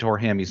to mentor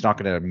him. He's not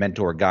going to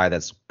mentor a guy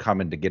that's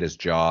coming to get his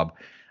job.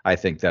 I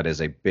think that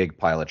is a big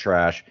pile of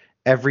trash.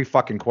 Every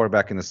fucking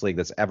quarterback in this league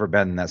that's ever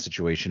been in that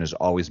situation has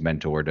always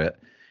mentored it.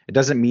 It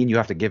doesn't mean you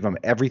have to give him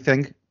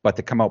everything, but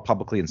to come out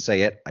publicly and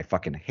say it, I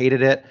fucking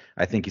hated it.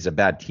 I think he's a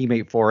bad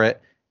teammate for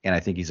it, and I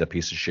think he's a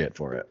piece of shit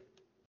for it.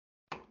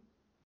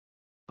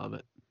 Love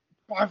it.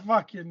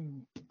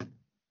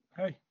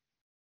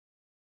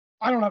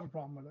 I don't have a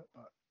problem with it,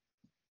 but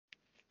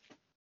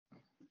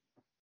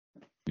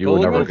you were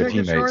never a good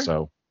teammate,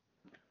 so.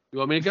 You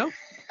want me to go?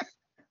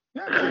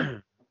 Yeah.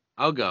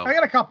 I'll go. I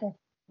got a couple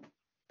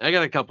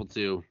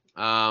too.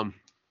 I'm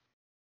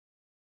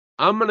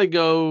gonna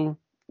go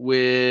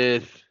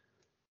with.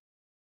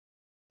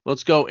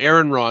 Let's go,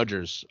 Aaron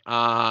Rodgers.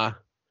 I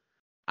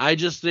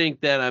just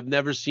think that I've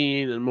never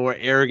seen a more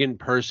arrogant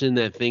person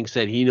that thinks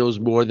that he knows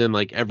more than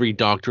like every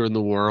doctor in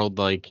the world.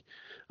 Like,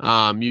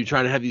 you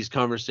try to have these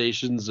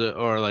conversations,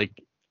 or like,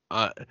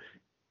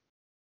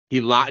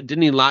 he lied.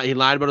 Didn't he lie? He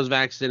lied about his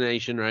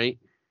vaccination, right?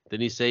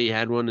 Didn't he say he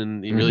had one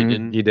and he really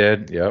didn't? He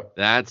did, yep.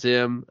 That's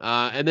him.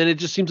 And then it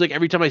just seems like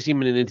every time I see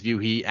him in an interview,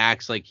 he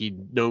acts like he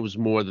knows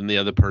more than the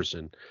other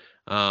person.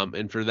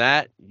 And for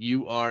that,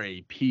 you are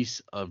a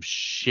piece of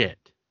shit.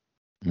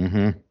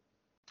 Mm-hmm.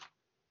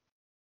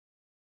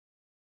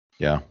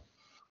 Yeah.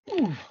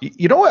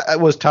 You know what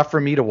was tough for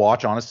me to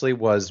watch, honestly,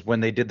 was when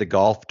they did the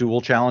golf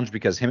duel challenge,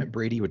 because him and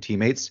Brady were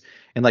teammates,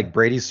 and like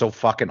Brady's so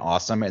fucking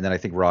awesome, and then I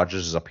think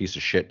Rodgers is a piece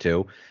of shit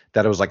too,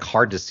 that it was like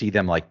hard to see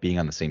them like being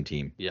on the same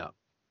team. Yeah.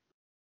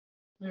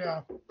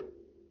 Yeah.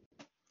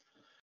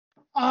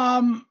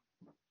 I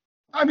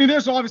mean,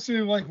 there's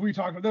obviously, like we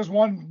talked about, there's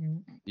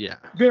one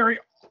very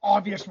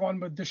obvious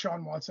one with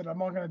Deshaun Watson. I'm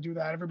not going to do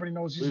that. Everybody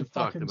knows he's a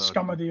fucking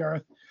scum of the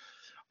earth.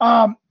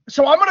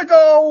 So I'm going to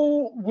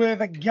go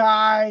with a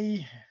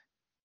guy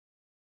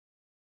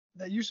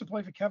that used to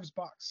play for Kev's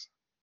Bucks.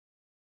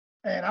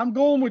 And I'm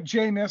going with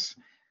Jameis.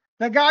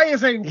 That guy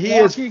is he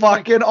is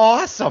fucking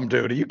awesome,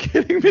 dude. Are you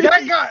kidding me?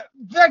 That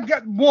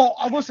guy, well,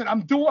 listen,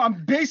 I'm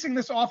basing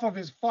this off of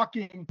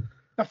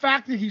the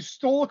fact that he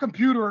stole a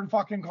computer in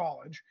fucking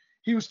college.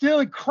 He was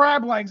stealing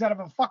crab legs out of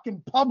a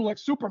fucking public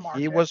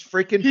supermarket. He was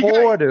freaking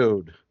poor,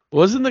 dude.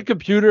 Wasn't the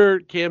computer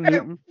Cam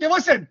Newton? Yeah,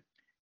 listen,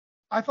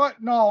 I thought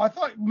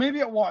maybe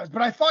it was,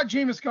 but I thought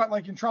Jameis got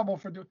like in trouble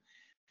for doing.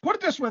 Put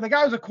it this way: the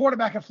guy was a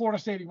quarterback at Florida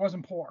State. He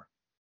wasn't poor.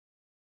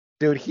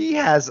 Dude, he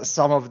has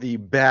some of the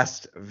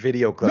best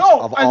video clips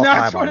No, of and all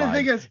that's time what the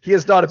online. thing is. He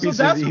is not a So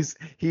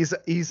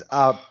piece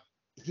of.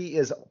 He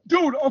is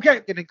Dude, okay.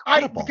 fucking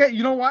incredible. Okay,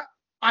 you know what?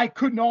 I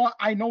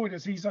know it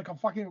is. He's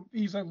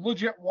a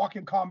legit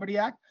walking comedy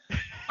act.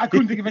 I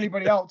couldn't think of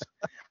anybody else.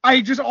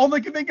 All I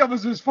could think of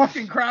was this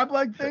fucking crab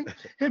leg thing.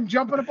 Him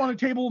jumping up on a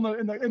table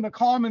in the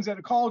commons at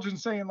a college and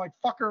saying like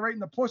 "fuck her" right in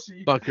the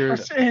pussy, Fucker. or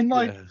saying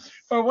like Yes.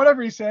 or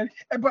whatever he said.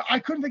 But I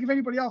couldn't think of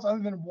anybody else other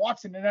than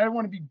Watson, and I didn't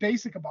want to be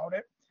basic about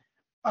it.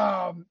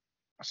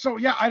 So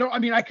yeah,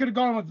 I could have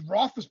gone with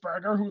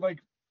Roethlisberger,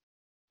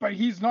 but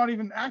he's not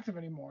even active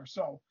anymore.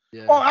 So.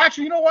 Yeah. Oh,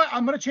 actually, you know what?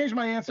 I'm gonna change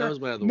my answer. That was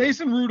my other one.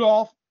 Mason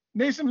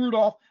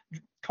Rudolph,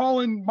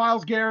 calling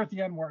Myles Garrett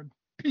the N-word.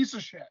 Piece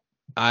of shit.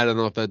 I don't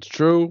know if that's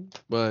true,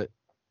 but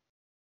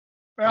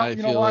Well, I you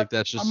know feel what? like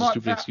that's just I'm a not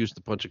stupid excuse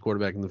to punch a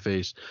quarterback in the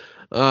face.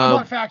 I'm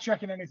not fact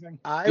checking anything.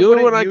 I The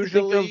only wouldn't one I can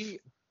think usually.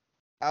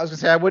 I was gonna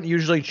say I wouldn't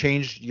usually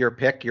change your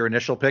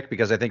initial pick,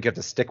 because I think you have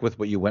to stick with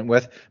what you went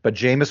with. But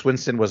Jameis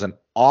Winston was an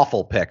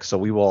awful pick, so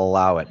we will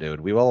allow it, dude.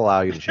 We will allow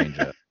you to change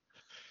it.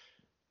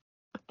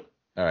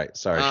 All right,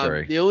 sorry,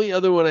 Sherry. The only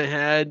other one I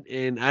had,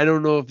 and I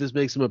don't know if this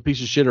makes him a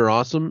piece of shit or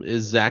awesome,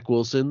 is Zach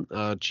Wilson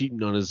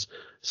cheating on his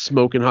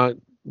smoking hot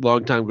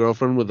longtime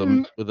girlfriend with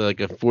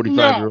like a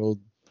 45-year-old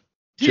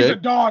He's a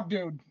chick dog,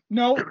 dude.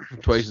 No,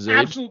 twice his age.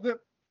 absolutely.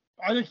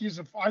 I think he's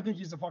a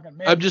fucking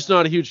man. I'm just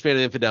not a huge fan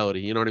of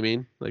infidelity. You know what I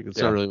mean? Like it's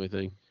not really my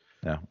thing.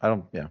 No, I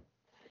don't. Yeah,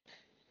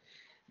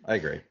 I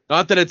agree.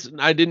 Not that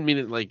I didn't mean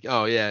it like,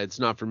 oh yeah, it's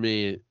not for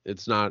me.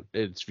 It's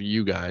for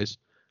you guys.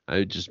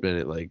 I just meant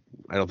it like,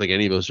 I don't think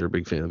any of us are a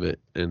big fan of it.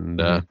 And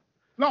No,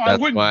 I that's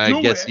wouldn't why do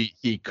I guess it.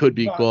 he could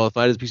be but-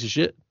 qualified as a piece of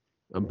shit.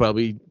 I'm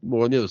probably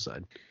more on the other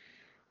side.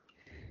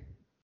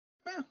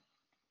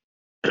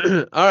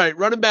 All right,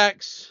 running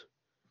backs.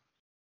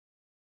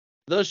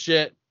 The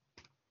shit.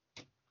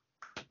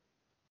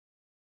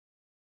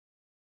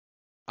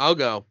 I'll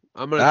go.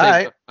 I'm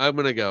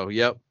gonna go.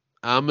 Yep.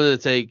 I'm gonna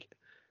take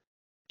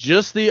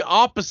just the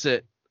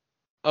opposite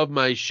of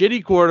my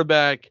shitty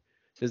quarterback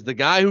is the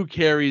guy who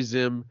carries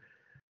him,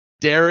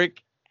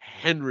 Derrick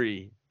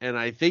Henry. And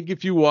I think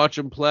if you watch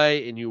him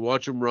play and you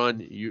watch him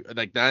run, you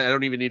like that. I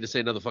don't even need to say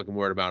another fucking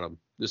word about him.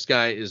 This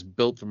guy is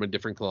built from a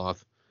different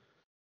cloth.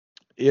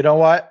 You know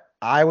what?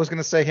 I was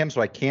gonna say him, so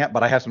I can't.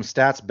 But I have some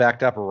stats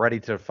backed up, ready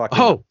to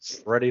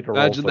ready to roll.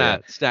 Imagine for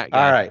that you. stat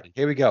guy. All right,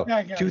 here we go.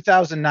 Yeah,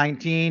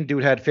 2019,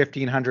 dude had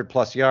 1,500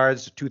 plus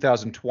yards.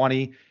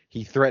 2020,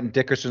 he threatened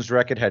Dickerson's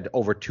record, had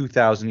over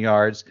 2,000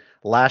 yards.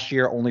 Last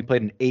year, only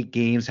played in 8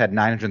 games, had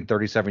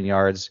 937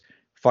 yards.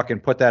 Fucking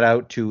put that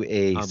out to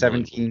a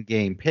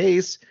 17-game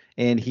pace,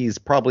 and he's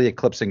probably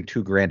eclipsing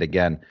 $2,000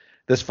 again.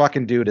 This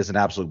fucking dude is an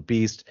absolute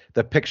beast.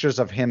 The pictures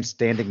of him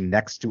standing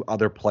next to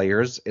other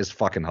players is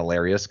fucking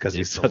hilarious because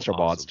he's so such a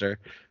awesome. monster.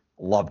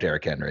 Love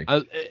Derrick Henry.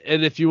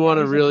 And if you want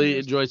to He's really amazing.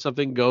 enjoy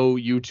something, go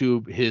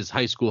YouTube his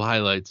high school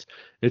highlights.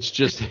 It's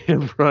just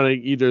him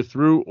running either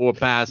through or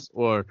past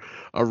or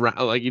around.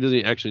 Like he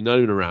doesn't actually, not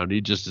even around.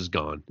 He just is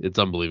gone. It's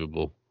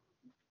unbelievable.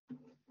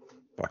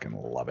 Fucking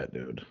love it,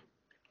 dude.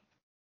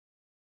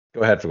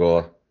 Go ahead,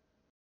 Fagola.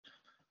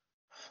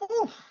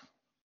 Whew.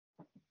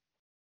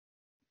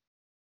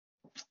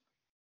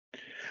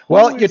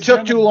 Well, Who you is took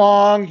gonna- too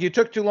long. You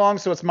took too long,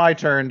 so it's my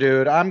turn,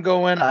 dude. I'm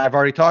going. I've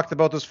already talked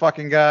about this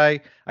fucking guy.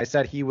 I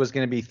said he was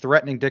going to be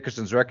threatening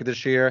Dickerson's record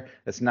this year.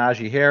 It's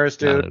Najee Harris,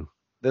 Got dude. him.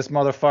 This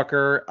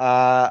motherfucker.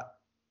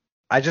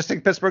 I just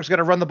think Pittsburgh's going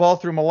to run the ball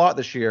through him a lot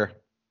this year.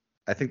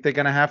 I think they're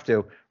going to have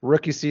to.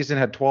 Rookie season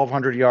had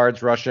 1,200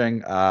 yards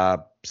rushing.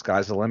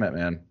 Sky's the limit,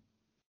 man.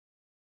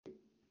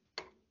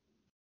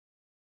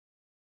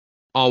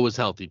 Always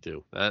healthy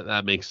too.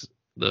 That makes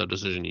the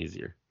decision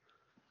easier.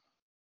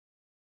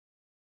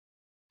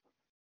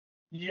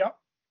 Yep.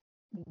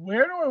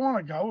 Where do I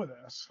want to go with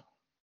this?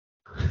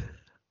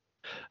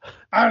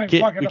 I don't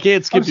even fucking We know.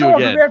 can't skip I'm so you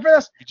again. unprepared for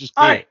this. You just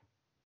All can't. right.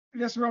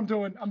 This is what I'm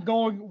doing. I'm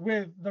going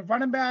with the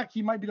running back.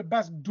 He might be the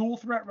best dual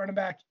threat running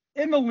back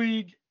in the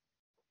league.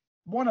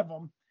 One of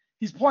them.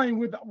 He's playing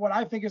with what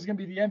I think is going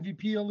to be the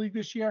MVP of the league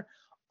this year.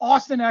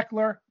 Austin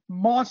Eckler,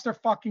 monster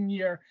fucking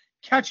year,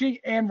 catching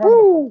and running.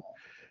 the ball.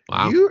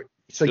 Wow. It's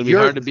It's gonna be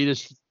hard to beat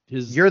his.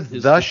 You're his the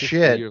statistical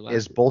shit year last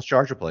is year. both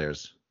Charger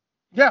players.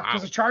 Yeah, Wow.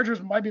 because the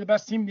Chargers might be the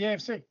best team in the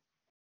AFC.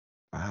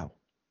 Wow.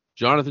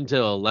 Jonathan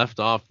Taylor left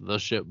off the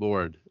shit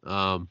board.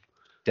 Down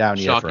year for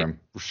Shocking. him.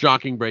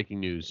 Shocking breaking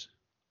news.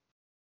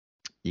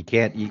 You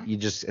can't. You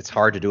just. It's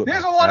hard to do it.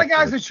 There's a by lot of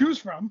guys backwards. to choose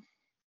from.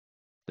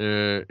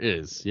 There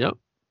is. Yep.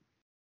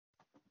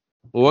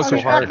 Well, what's so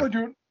so hard. Eckler,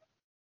 dude,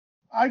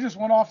 I just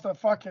went off the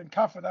fucking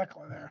cuff with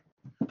Eckler there.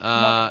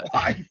 Uh, Not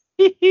gonna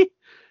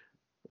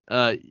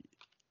lie.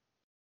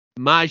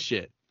 my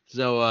shit.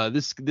 So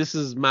this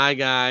is my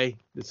guy.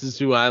 This is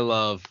who I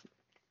love.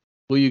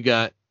 Who you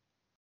got?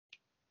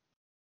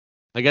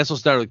 I guess we'll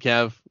start with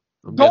Kev.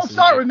 I'm Don't guessing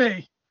start you- with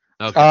me.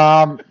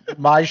 Okay.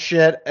 My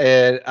shit.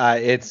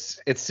 It's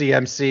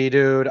CMC,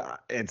 dude.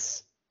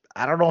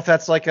 I don't know if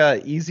that's like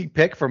a easy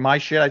pick for my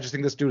shit. I just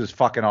think this dude is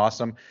fucking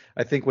awesome.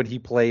 I think when he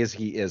plays,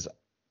 he is.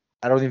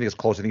 I don't even think it's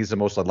close. I think he's the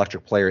most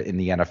electric player in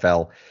the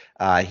NFL.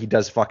 He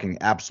does fucking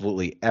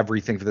absolutely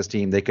everything for this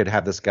team. They could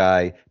have this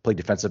guy play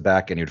defensive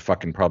back and he'd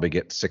fucking probably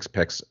get 6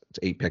 picks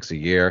to 8 picks a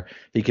year.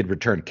 He could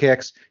return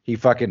kicks. He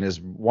fucking is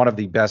one of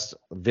the best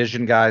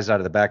vision guys out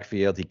of the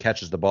backfield. He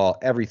catches the ball,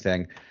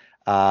 everything.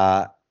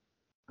 A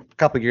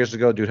couple of years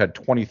ago, dude had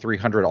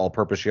 2,300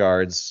 all-purpose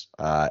yards.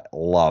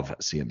 Love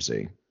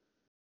CMC.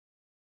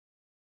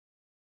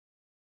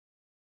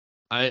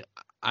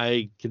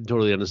 I can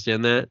totally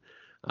understand that.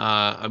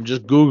 I'm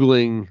just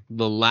Googling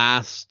the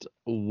last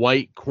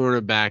white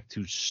cornerback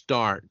to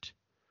start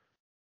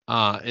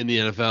in the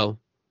NFL.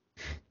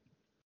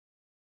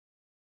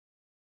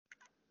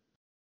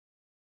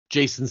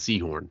 Jason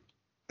Sehorn.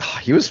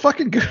 He was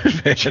fucking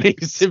good, man.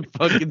 Jason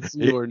fucking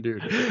Sehorn,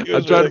 dude.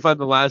 I'm trying to find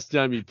the last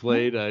time he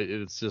played.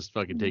 It's just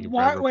fucking taking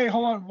forever. Wait,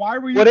 hold on. Why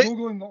were you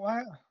Googling the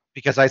last?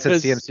 Because I said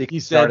CMC. He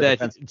said that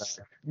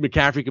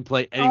McCaffrey could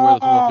play anywhere in the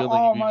football field.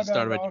 Like if you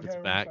started by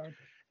defensive back.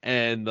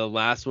 And the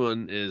last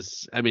one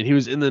is, I mean, he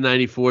was in the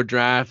 94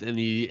 draft, and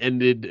he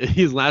ended,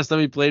 his last time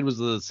he played was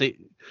the St.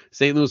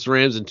 Louis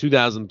Rams in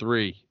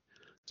 2003.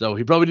 So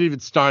he probably didn't even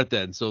start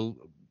then. So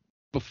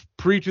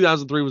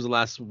pre-2003 was the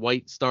last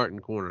white start in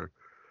corner.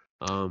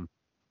 I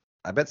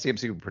bet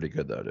CMC would be pretty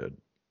good, though, dude.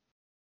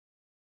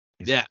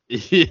 Yeah,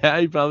 he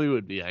probably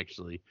would be,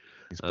 actually.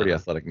 He's pretty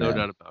athletic, man. No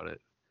doubt about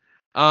it.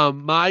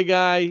 My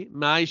guy,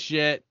 my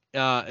shit,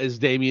 is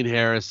Damian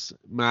Harris,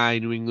 my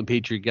New England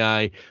Patriot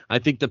guy. I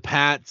think the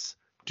Pats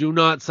do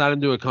not sign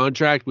him to a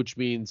contract, which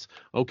means,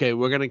 okay,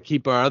 we're going to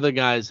keep our other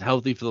guys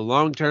healthy for the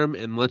long term,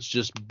 and let's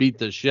just beat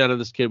the shit out of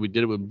this kid. We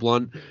did it with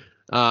Blunt.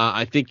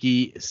 I think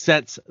he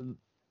sets,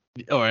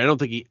 or I don't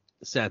think he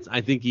sets,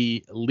 I think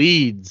he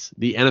leads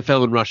the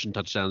NFL in rushing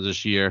touchdowns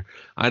this year.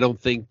 I don't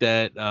think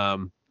that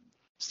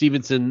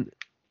Stevenson,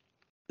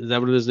 is that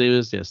what his name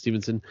is? Yeah,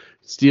 Stevenson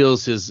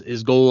steals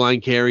his goal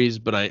line carries,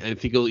 but I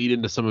think he'll eat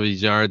into some of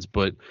his yards.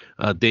 But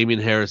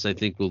Damian Harris, I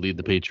think, will lead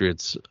the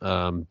Patriots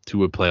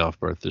to a playoff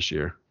berth this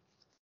year.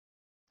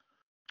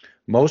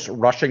 Most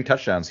rushing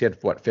touchdowns. He had,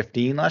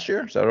 15 last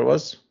year? Is that what it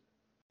was?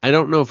 I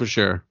don't know for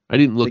sure. I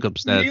didn't look up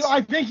stats.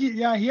 I think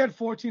he had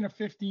 14 or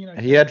 15.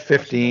 He had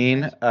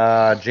 15.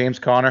 James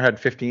Conner had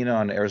 15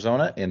 on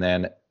Arizona, and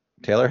then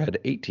Taylor had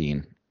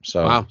 18.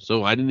 So wow.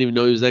 So I didn't even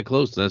know he was that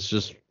close. That's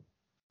just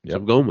what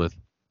I'm going with.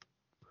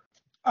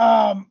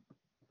 I'm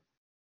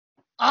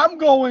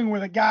going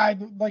with a guy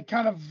like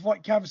kind of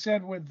what Kev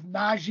said with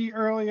Najee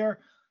earlier.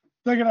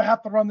 They're gonna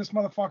have to run this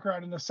motherfucker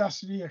out of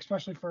necessity,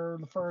 especially for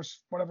the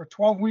first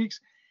 12 weeks.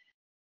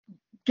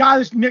 Guy,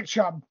 this Nick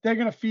Chubb. They're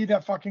gonna feed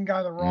that fucking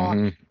guy the rock.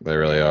 Mm-hmm. They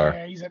really are.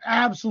 Yeah, he's an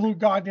absolute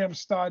goddamn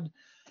stud.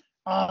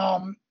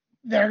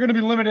 They're gonna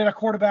be limited at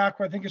quarterback,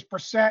 who I think is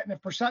Brissett, and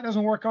if Brissett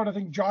doesn't work out, I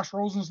think Josh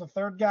Rosen's the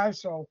third guy.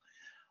 So.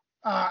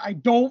 I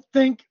don't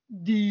think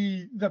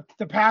the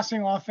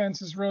passing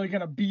offense is really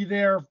going to be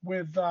there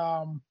with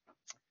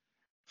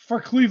for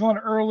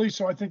Cleveland early,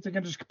 so I think they're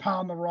going to just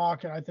pound the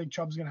rock, and I think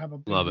Chubb's going to have a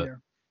big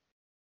year.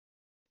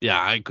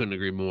 Yeah, I couldn't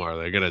agree more.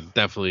 They're going to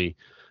definitely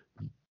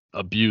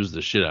abuse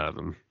the shit out of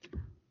them.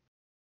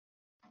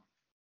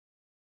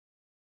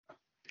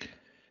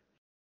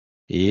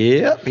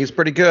 Yep, he's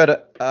pretty good.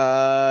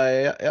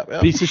 Yep.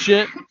 Piece of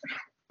shit?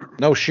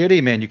 No,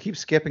 Shitty, man. You keep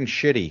skipping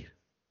Shitty.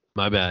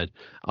 My bad.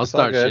 I'll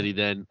start Shitty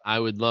then. I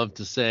would love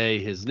to say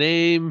his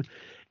name,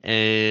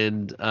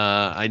 and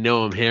I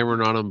know I'm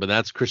hammering on him, but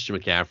that's Christian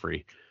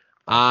McCaffrey.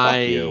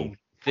 I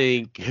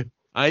think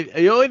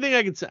the only thing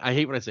I can say, I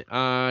hate when I say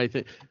I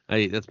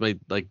think that's my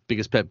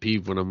biggest pet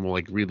peeve when I'm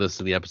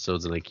re-listening the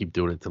episodes, and I keep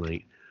doing it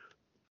tonight.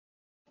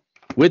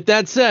 With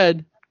that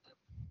said,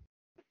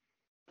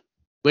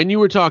 when you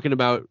were talking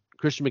about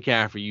Christian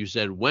McCaffrey, you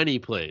said when he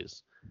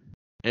plays,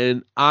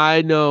 and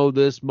I know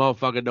this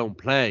motherfucker don't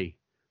play.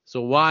 So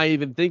why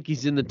even think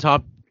he's in the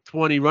top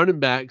 20 running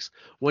backs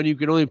when you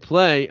can only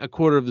play a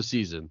quarter of the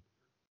season?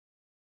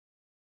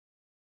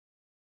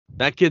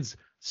 That kid's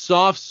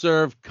soft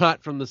serve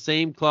cut from the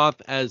same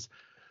cloth as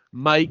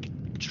Mike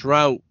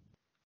Trout.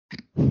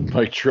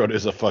 Mike Trout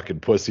is a fucking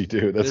pussy,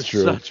 dude. That's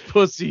true. Such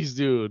pussies,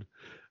 dude.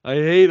 I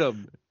hate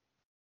him.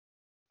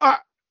 All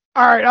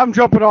right, I'm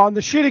jumping on. The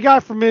shitty guy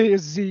for me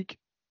is Zeke.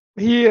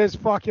 He is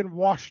fucking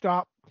washed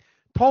up.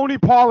 Tony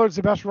Pollard's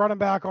the best running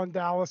back on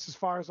Dallas as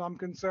far as I'm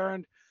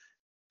concerned.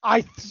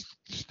 I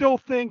still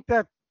think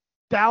that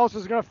Dallas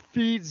is going to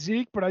feed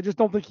Zeke, but I just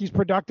don't think he's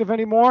productive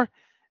anymore.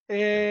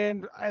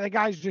 And the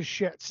guy's just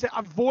shit.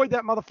 Avoid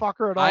that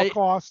motherfucker at all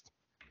costs.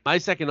 My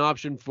second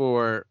option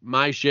for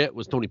my shit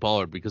was Tony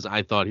Pollard because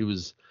I thought he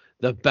was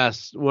the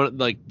best,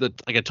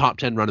 a top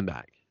 10 running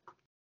back.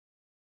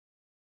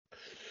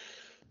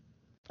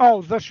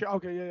 Oh, the shit.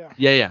 Okay,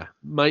 yeah.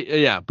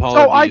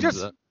 Pollard.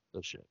 So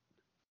the shit.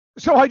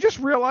 So I just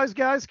realized,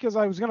 guys, because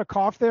I was going to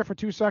cough there for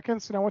 2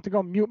 seconds, and I went to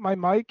go mute my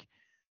mic.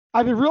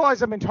 I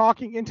realized I've been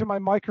talking into my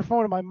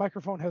microphone, and my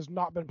microphone has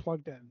not been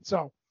plugged in.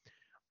 So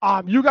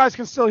You guys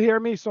can still hear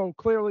me, so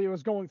clearly it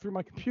was going through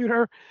my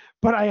computer,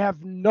 but I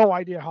have no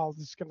idea how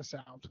this is going to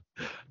sound.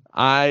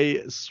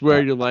 I swear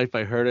to your life,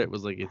 I heard it. It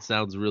was like, it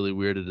sounds really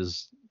weird at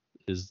his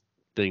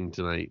thing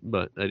tonight,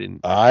 but I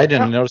didn't. I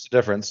didn't notice the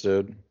difference,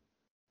 dude.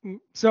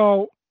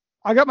 So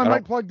I got my All mic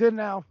right. plugged in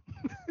now.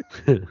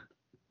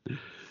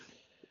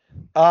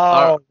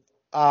 Oh,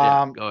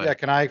 go ahead. yeah.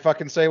 Can I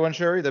fucking say one,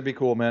 Sherry? That'd be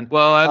cool, man.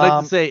 Well, I'd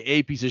like to say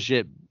a piece of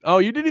shit. Oh,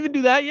 you didn't even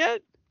do that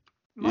yet?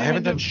 I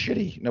haven't done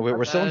shitty. No,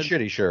 we're still in bad.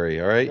 shitty,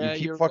 Sherry. All right, Yeah, you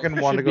keep you're- fucking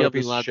you wanting to should go be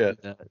to piece of allowed to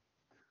shit. do that.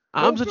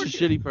 I'm Well, such a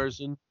shitty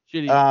person.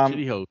 Shitty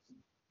Um, host.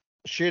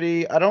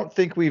 Shitty. I don't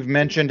think we've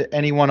mentioned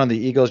anyone on the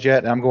Eagles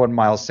yet, and I'm going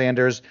Miles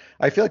Sanders.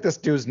 I feel like this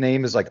dude's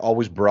name is like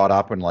always brought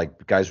up when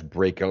like guys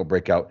break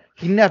out.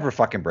 He never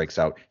fucking breaks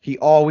out. He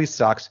always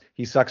sucks.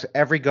 He sucks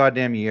every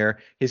goddamn year.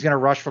 He's gonna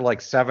rush for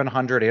like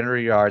 700, 800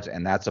 yards,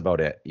 and that's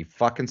about it. He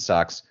fucking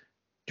sucks.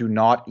 Do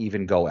not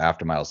even go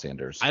after Miles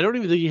Sanders. I don't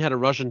even think he had a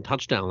Russian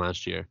touchdown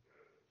last year.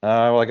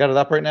 Well, I got it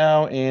up right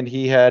now, and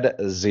he had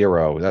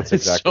 0. That's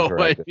exactly So,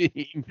 correct. I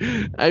mean,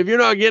 if you're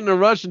not getting a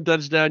Russian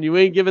touchdown, you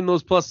ain't giving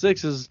those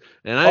 +6s,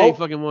 and I ain't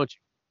fucking want you.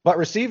 But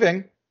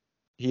receiving,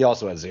 he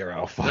also had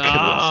 0. Fucking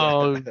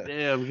Oh,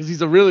 damn, because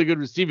he's a really good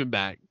receiving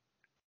back.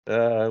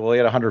 well, he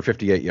had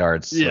 158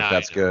 yards. So Yeah, if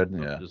that's I know.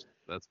 good. Yeah.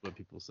 That's what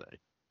people say.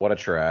 What a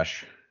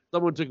trash.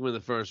 Someone took him in the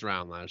first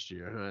round last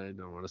year. I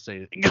don't want to say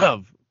anything.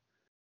 Gov.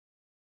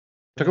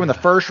 Took him in the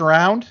first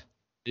round.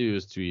 It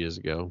was 2 years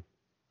ago.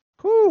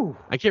 Whew.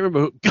 I can't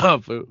remember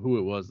who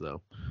it was,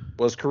 though.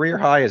 Well, his career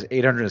high is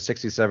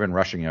 867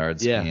 rushing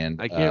yards. Yeah,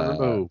 and I can't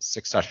remember who.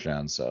 6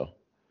 touchdowns. So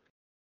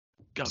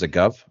Gov. is it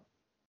Gov?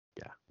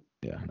 Yeah.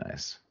 Yeah,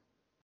 nice.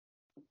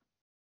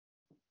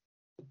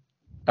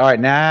 All right,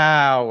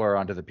 now we're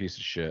onto the piece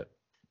of shit.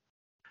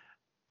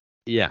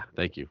 Yeah,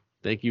 thank you.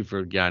 Thank you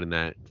for guiding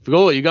that.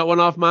 Figola, you got one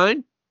off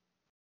mine?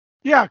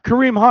 Yeah,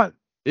 Kareem Hunt.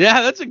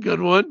 Yeah, that's a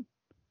good one.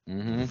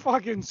 Mm-hmm.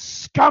 Fucking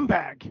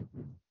scumbag.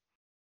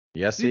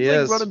 Yes, Seems he like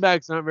is. running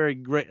backs aren't very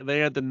great.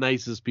 They aren't the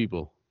nicest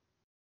people.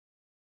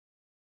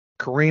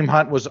 Kareem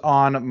Hunt was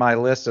on my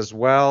list as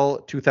well.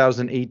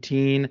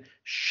 2018,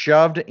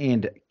 shoved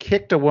and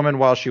kicked a woman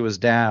while she was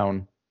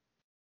down.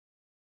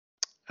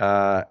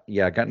 Yeah,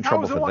 got in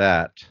trouble was the for one-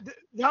 that.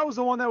 That was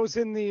the one that was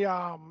in the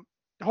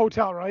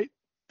hotel, right?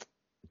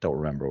 Don't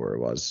remember where it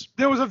was.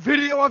 There was a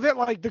video of it,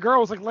 like the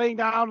girl was like laying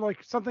down,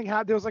 like something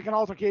had, there was like an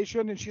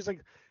altercation, and she's like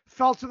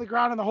fell to the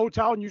ground in the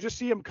hotel, and you just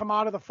see him come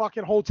out of the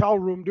fucking hotel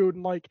room, dude,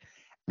 and like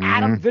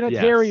Adam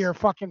Vinatieri, Yes. your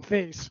fucking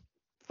face.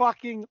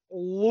 Fucking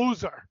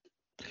loser.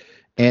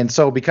 And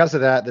so because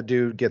of that, the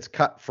dude gets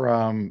cut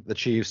from the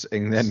Chiefs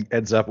and then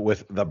ends up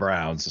with the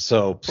Browns.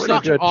 So pretty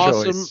Such good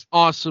choice.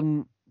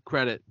 awesome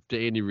credit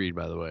to Andy Reid,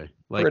 by the way.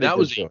 Like Pretty that good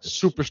was a choice.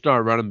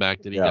 superstar running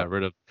back that he Yeah. got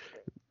rid of,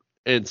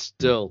 and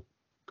still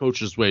coached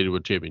his way to a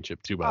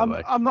championship too. By the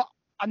way, I'm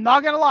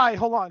not gonna lie.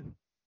 Hold on.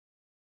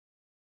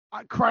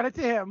 Credit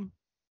to him.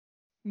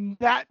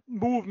 That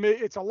move,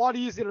 it's a lot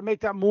easier to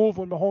make that move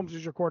when Mahomes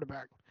is your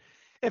quarterback.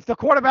 If the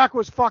quarterback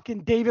was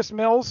fucking Davis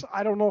Mills,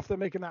 I don't know if they're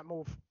making that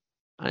move.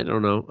 I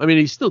don't know. I mean,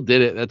 he still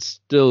did it. That's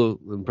still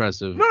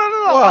impressive. No.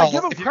 I Well,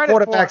 give him if your credit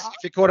for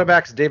it.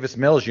 quarterback's Davis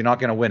Mills, you're not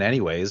going to win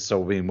anyways.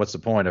 So I mean, what's the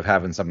point of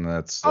having something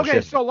that's Okay,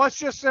 shit? so let's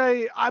just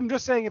say, I'm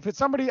just saying, if it's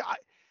somebody,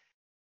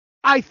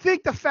 I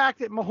think the fact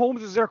that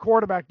Mahomes is their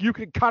quarterback, you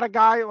could cut a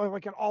guy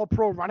like an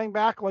all-pro running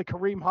back like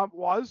Kareem Hunt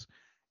was,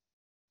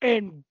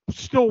 and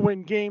still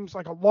win games,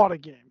 like a lot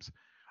of games.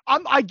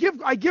 I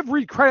give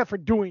Reed credit for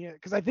doing it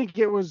because I think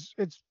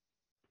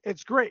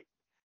it's great.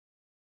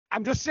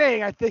 I'm just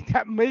saying, I think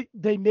that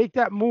they make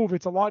that move.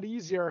 It's a lot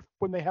easier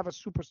when they have a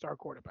superstar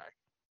quarterback.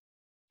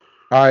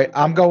 All right,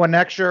 I'm going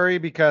next, Shuri,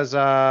 because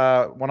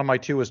one of my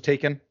 2 was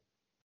taken.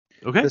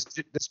 Okay.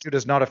 This dude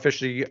is not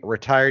officially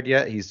retired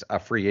yet. He's a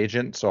free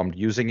agent, so I'm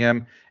using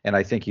him, and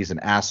I think he's an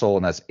asshole,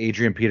 and that's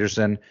Adrian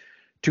Peterson.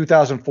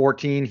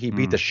 2014, he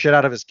beat the shit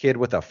out of his kid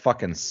with a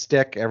fucking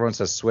stick. Everyone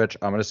says switch.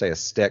 I'm going to say a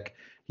stick.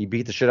 He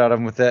beat the shit out of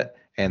him with it,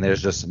 and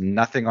there's just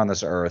nothing on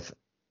this earth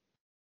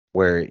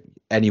where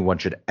anyone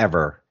should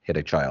ever hit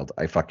a child.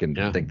 I fucking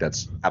think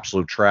that's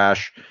absolute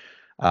trash.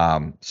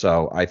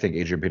 So I think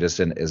Adrian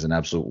Peterson is an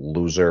absolute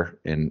loser,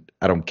 and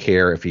I don't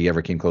care if he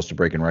ever came close to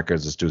breaking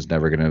records. This dude's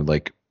never going to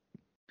like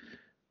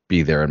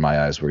be there in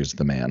my eyes where he's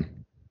the man.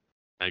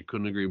 I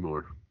couldn't agree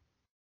more.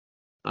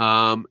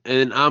 And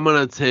I'm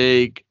gonna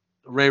take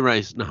Ray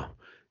Rice. No,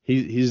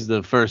 he's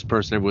the first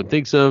person everyone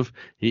thinks of.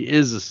 He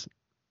is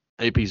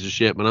a piece of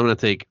shit, but I'm gonna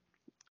take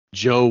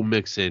Joe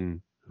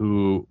Mixon,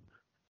 who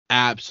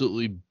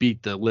absolutely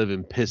beat the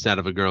living piss out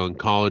of a girl in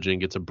college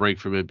and gets a break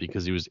from it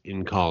because he was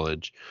in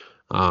college.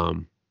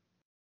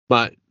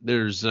 But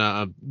there's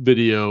a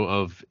video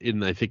of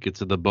I think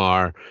it's at the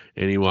bar,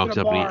 and he walks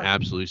up and he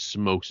absolutely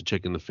smokes a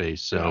chick in the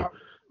face. So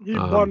He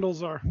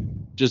bundles her.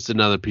 just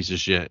another piece of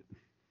shit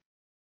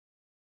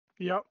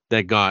Yep.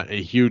 that got a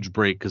huge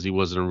break because he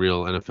wasn't a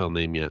real NFL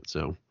name yet.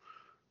 So,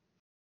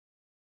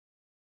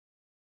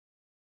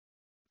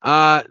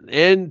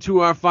 and to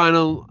our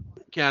final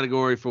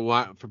category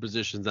for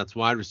positions, that's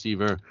wide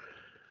receiver.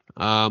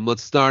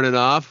 Let's start it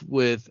off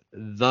with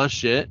the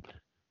shit.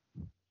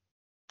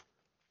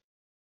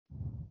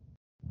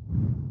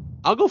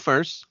 I'll go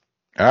first.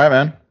 All right,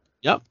 man.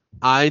 Yep.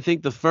 I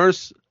think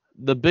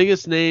the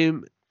biggest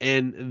name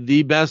and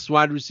the best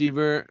wide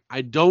receiver,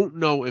 I don't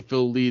know if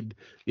he'll lead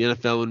the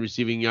NFL in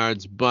receiving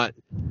yards, but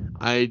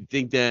I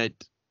think that,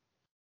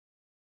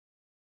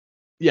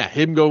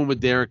 him going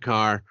with Derek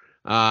Carr.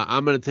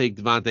 I'm going to take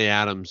Davante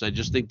Adams. I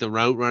just think the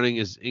route running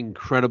is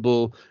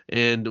incredible,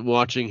 and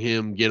watching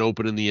him get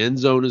open in the end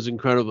zone is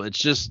incredible. It's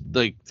just,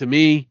 like, to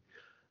me,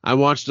 I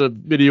watched a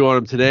video on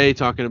him today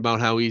talking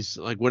about how he's,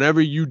 like, whatever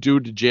you do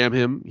to jam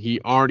him,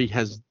 he already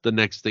has the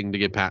next thing to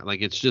get past.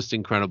 Like, it's just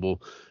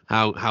incredible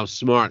how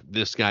smart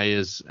this guy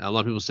is. A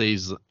lot of people say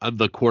he's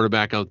the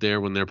quarterback out there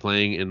when they're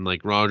playing, and,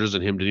 like, Rodgers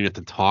and him didn't even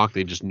have to talk.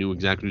 They just knew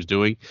exactly what he was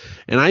doing.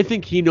 And I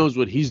think he knows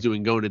what he's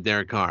doing going to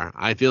Derek Carr.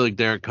 I feel like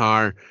Derek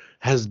Carr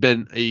has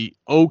been a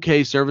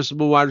okay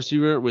serviceable wide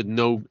receiver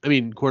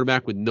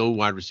quarterback with no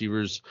wide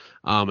receivers.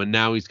 And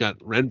now he's got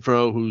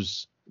Renfro,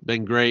 who's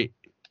been great,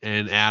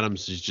 and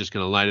Adams is just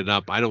going to light it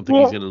up. I don't think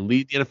he's going to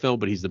lead the NFL,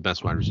 but he's the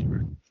best wide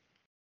receiver.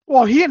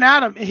 Well, he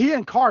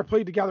and Carr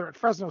played together at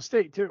Fresno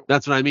State too.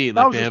 That's what I mean.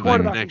 That Like, was they his have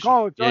quarterback in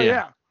college.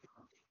 Yeah.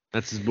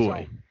 That's his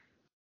boy.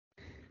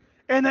 So,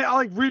 and I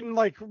like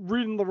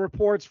reading the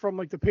reports from,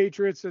 like, the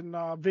Patriots and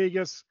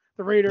Vegas,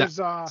 the Raiders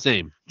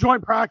Same.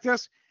 joint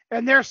practice,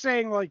 and they're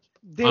saying, like,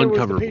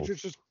 the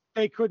Patriots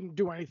they couldn't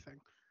do anything.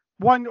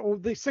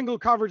 The single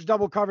coverage,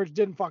 double coverage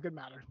didn't fucking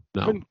matter.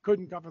 No.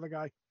 Couldn't cover the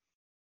guy.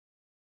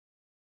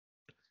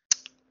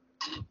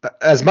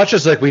 As much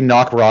as, like, we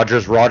knock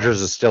Rodgers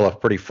is still a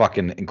pretty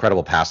fucking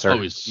incredible passer.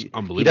 Oh, he's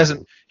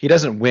unbelievable. He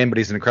doesn't win, but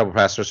he's an incredible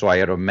passer. So I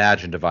had to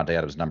imagine Davante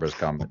Adams' numbers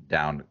come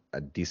down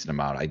a decent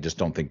amount. I just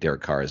don't think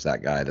Derek Carr is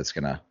that guy that's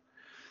gonna.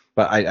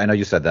 But I know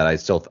you said that. I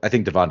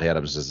think Davante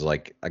Adams is,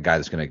 like, a guy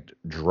that's gonna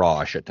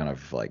draw a shit ton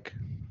of, like,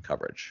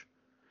 coverage.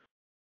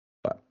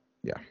 But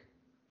yeah,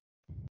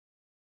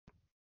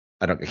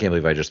 I can't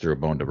believe I just threw a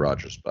bone to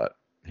Rodgers, but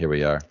here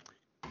we are.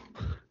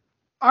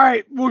 All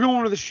right, we're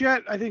going to the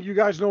shit. I think you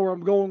guys know where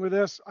I'm going with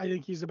this. I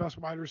think he's the best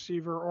wide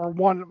receiver, or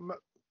one.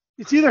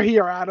 It's either he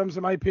or Adams,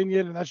 in my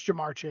opinion, and that's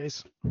Jamar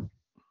Chase.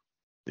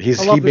 He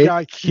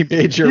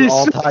made your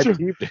all-time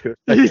team, dude.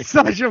 He's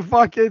such a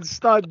fucking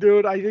stud,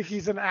 dude. I think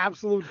he's an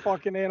absolute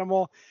fucking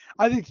animal.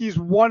 I think he's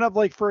one of,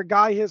 like, for a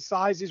guy his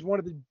size, he's one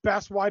of the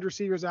best wide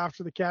receivers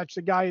after the catch.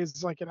 The guy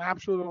is, like, an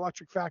absolute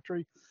electric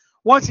factory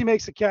once he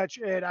makes the catch,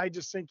 and I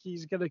just think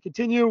he's going to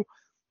continue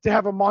to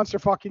have a monster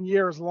fucking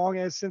year as long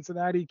as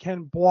Cincinnati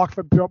can block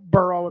for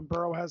Burrow, and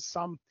Burrow has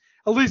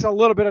at least a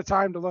little bit of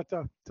time to let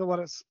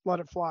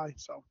it fly.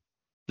 So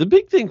the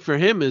big thing for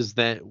him is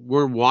that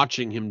we're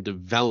watching him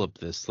develop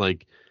this.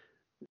 Like,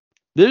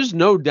 there's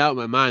no doubt in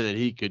my mind that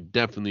he could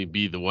definitely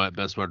be the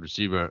best wide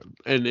receiver.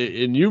 And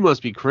you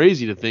must be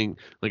crazy to think,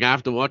 like,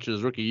 after watching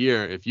his rookie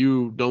year, if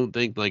you don't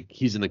think, like,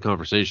 he's in the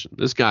conversation.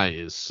 This guy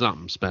is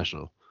something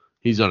special.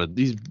 He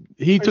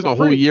took a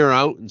whole year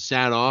out and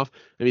sat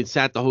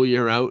the whole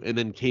year out, and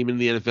then came into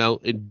the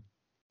NFL and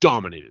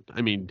dominated.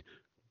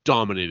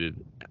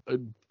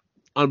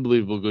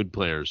 Unbelievable good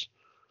players.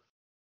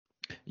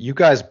 You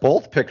guys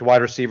both picked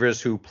wide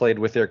receivers who played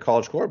with their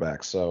college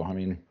quarterbacks. So,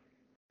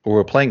 who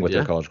were playing with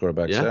their college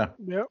quarterbacks. Yeah.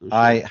 Yep.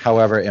 I,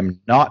 however,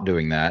 am not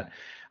doing that.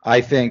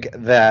 I think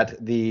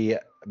that the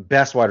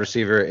best wide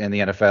receiver in the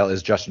NFL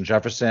is Justin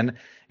Jefferson.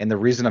 And the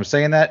reason I'm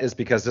saying that is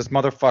because this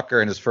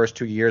motherfucker in his first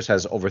 2 years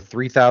has over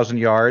 3,000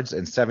 yards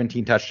and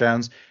 17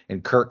 touchdowns,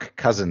 and Kirk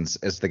Cousins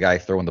is the guy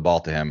throwing the ball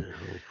to him.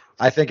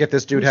 I think if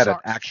this dude had an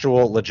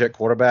actual legit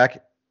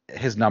quarterback,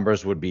 his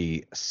numbers would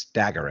be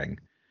staggering.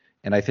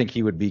 And I think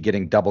he would be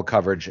getting double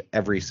coverage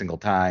every single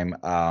time.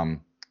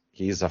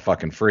 He's a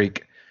fucking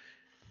freak.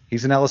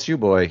 He's an LSU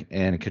boy.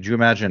 And could you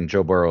imagine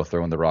Joe Burrow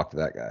throwing the rock to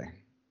that guy?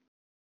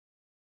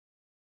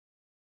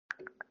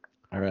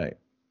 All right.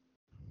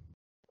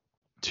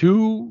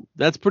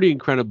 That's pretty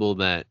incredible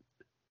that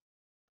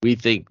we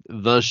think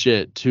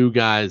two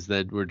guys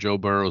that were Joe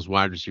Burrow's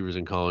wide receivers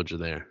in college are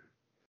there.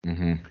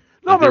 Mm-hmm.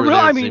 No, but really,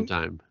 at the same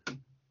time.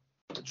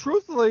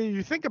 Truthfully,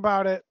 you think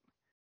about it,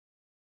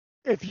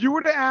 if you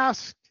were to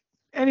ask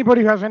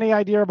anybody who has any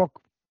idea about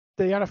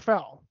the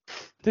NFL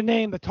to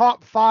name the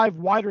top 5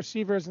 wide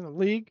receivers in the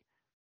league,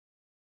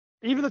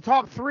 even the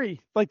top 3,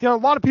 like, there are a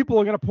lot of people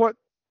who are going to put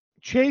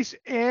Chase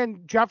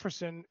and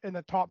Jefferson in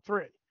the top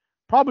 3.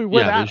 Probably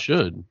with Adams. They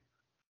should.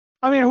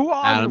 Who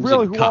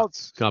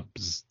else?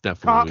 Cup's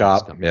definitely.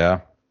 Cup,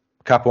 yeah.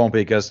 Cup won't be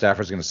because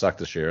Stafford's going to suck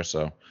this year,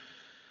 so.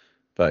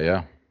 But,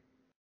 yeah.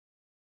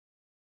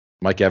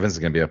 Mike Evans is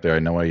going to be up there. I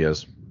know what he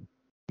is.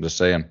 I'm just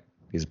saying.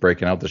 He's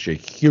breaking out this year.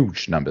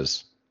 Huge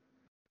numbers.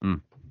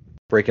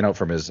 Breaking out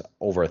from his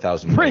over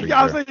 1,000.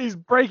 I was like, he's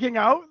breaking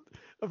out?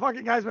 The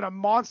fucking guy's been a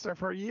monster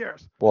for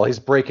years. Well, he's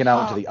breaking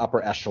out into the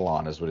upper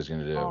echelon is what he's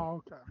going to do.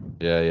 Oh,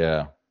 okay.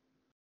 Yeah.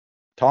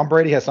 Tom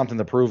Brady has something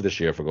to prove this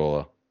year for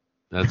Gola.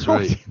 That's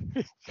right.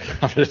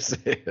 I'm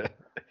just saying.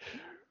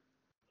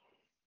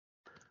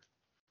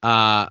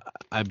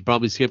 I'm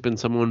probably skipping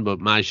someone, but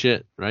my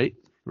shit, right?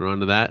 We're on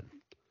to that.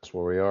 That's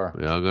where we are.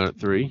 We all got it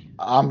 3.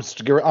 I'm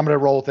gonna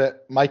roll with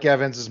it. Mike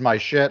Evans is my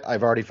shit.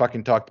 I've already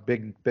fucking talked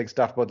big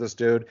stuff about this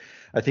dude.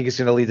 I think he's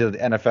gonna lead the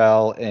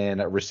NFL in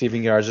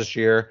receiving yards this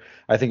year.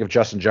 I think if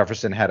Justin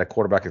Jefferson had a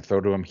quarterback to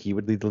throw to him, he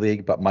would lead the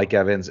league. But Mike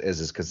Evans is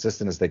as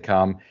consistent as they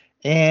come,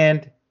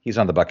 and he's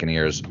on the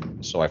Buccaneers,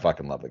 so I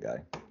fucking love the guy.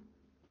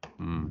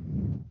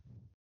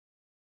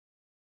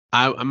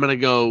 I'm going to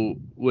go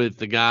with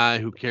the guy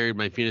who carried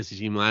my fantasy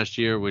team last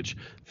year, which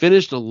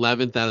finished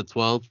 11th out of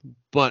 12,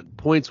 but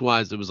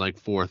points-wise, it was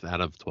like 4th out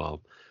of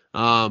 12.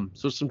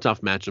 So some tough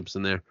matchups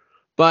in there.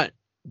 But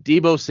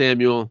Deebo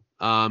Samuel,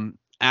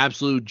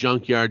 absolute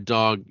junkyard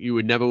dog. You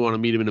would never want to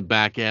meet him in a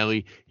back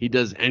alley. He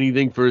does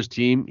anything for his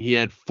team. He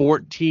had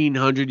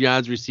 1,400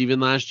 yards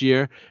receiving last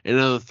year and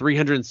another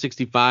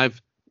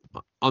 365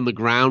 on the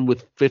ground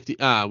with 8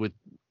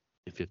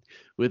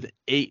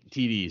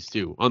 TDs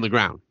too on the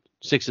ground.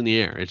 6 in the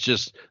air. It's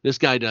just this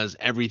guy does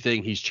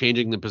everything. He's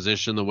changing the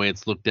position the way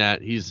it's looked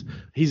at. He's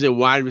a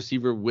wide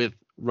receiver with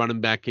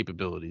running back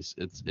capabilities.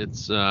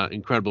 It's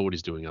incredible what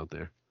he's doing out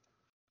there.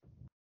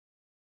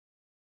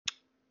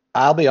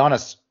 I'll be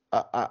honest.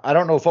 I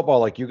don't know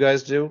football like you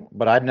guys do,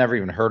 but I'd never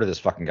even heard of this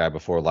fucking guy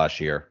before last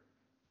year,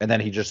 and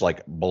then he just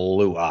like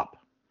blew up,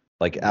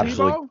 like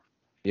absolutely. Deebo?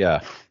 Yeah.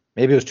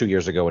 Maybe it was 2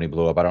 years ago when he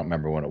blew up. I don't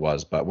remember when it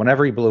was, but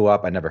whenever he blew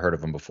up, I never heard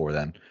of him before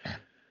then.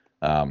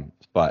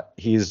 But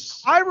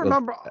I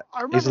remember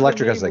he's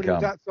electric as they when he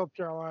was come. at South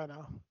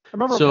Carolina. I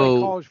remember So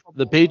playing college football.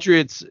 the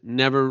Patriots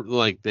never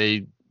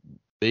they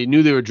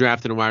knew they were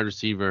drafting a wide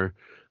receiver.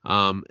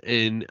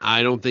 And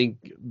I don't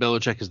think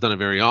Belichick has done it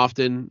very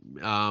often.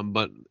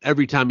 But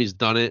every time he's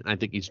done it, I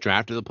think he's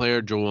drafted the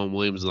player. Joel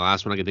Williams is the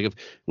last one I can think of.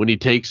 When he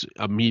takes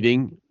a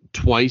meeting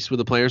twice with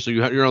a player, so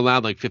you're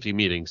allowed like 50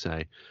 meetings,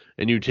 say,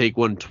 and you take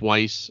one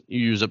twice, you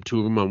use up 2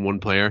 of them on one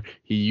player.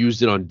 He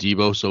used it on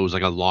Deebo, so it was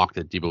like a lock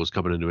that Deebo was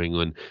coming to New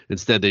England.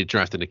 Instead, they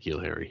drafted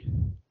N'Keal Harry.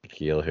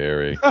 N'Keal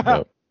Harry.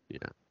 Yep. Yeah,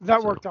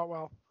 That worked out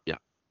well. Yeah,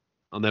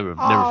 I'll never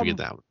forget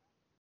that one.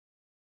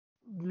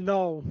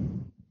 No.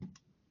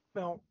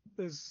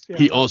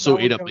 He also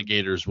that ate was up the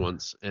Gators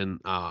once,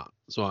 and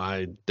so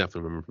I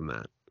definitely remember from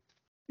that.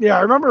 Yeah,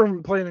 I remember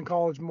him playing in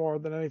college more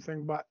than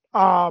anything, but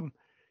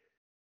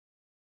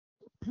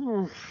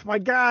my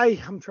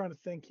guy, I'm trying to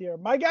think here.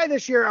 My guy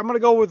this year, I'm going to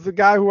go with the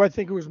guy who I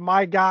think was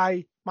my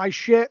guy, my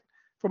shit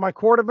for my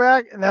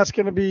quarterback, and that's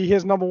going to be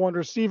his number 1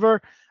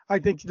 receiver. I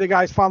think the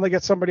guys finally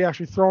get somebody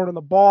actually throwing in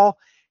the ball.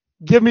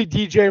 Give me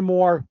DJ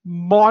Moore,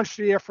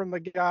 monster year from the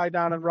guy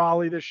down in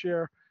Raleigh this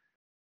year,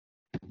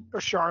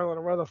 or Charlotte,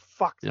 or where the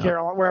fuck,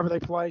 Carolina, wherever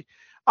they play.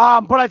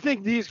 But I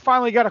think he's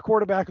finally got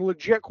a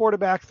legit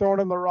quarterback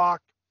throwing in the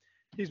rock.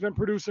 He's been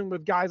producing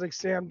with guys like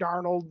Sam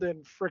Darnold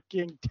and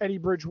freaking Teddy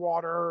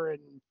Bridgewater.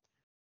 And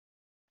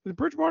did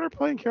Bridgewater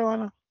play in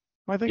Carolina?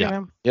 Am I thinking of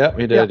him? Yep,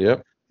 he did.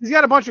 Yep. He's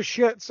got a bunch of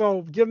shit.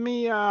 So give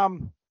me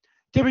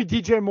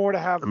DJ Moore to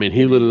have. I mean,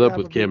 he lit it up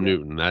with Cam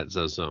Newton. That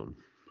says something.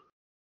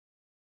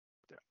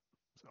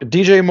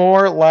 DJ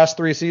Moore, last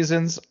 3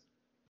 seasons,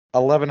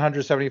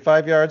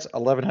 1,175 yards,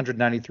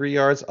 1,193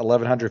 yards,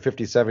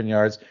 1,157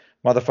 yards.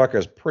 Motherfucker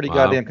is pretty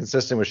goddamn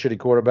consistent with shitty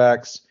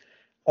quarterbacks.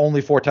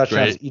 Only 4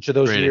 touchdowns each of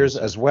those years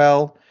as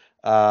well.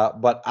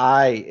 But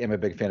I am a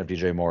big fan of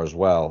DJ Moore as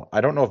well. I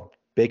don't know if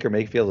Baker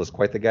Mayfield is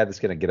quite the guy that's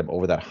going to get him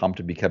over that hump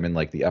to become in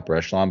like the upper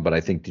echelon, but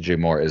I think DJ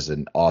Moore is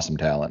an awesome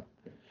talent.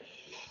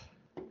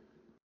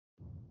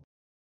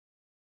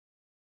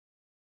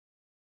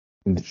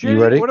 Shitty? You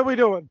ready? What are we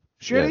doing?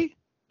 Shitty? Yeah.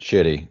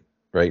 Shitty.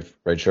 Right,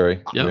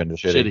 Sherry? Yeah,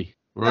 shitty.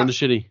 We're on the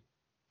shitty.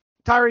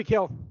 Tyreek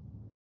Hill.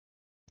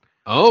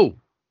 Oh.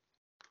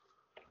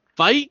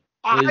 Fight?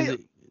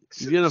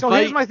 So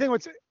here's my thing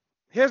with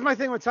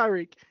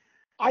Tyreek.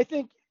 I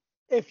think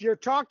if you're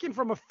talking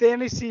from a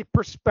fantasy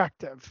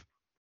perspective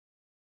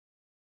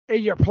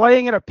and you're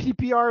playing in a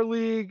PPR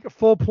league, a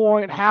full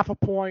point, half a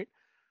point,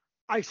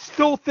 I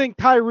still think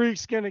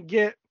Tyreek's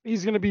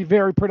he's going to be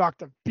very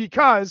productive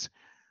because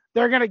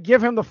they're going to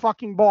give him the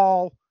fucking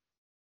ball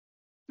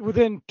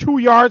within 2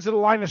 yards of the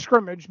line of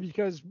scrimmage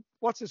because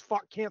what's his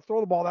fuck can't throw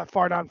the ball that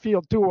far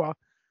downfield, Tua.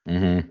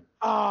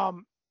 Mm-hmm.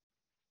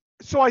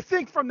 So I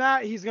think from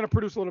that, he's going to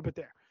produce a little bit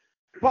there.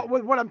 But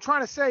what I'm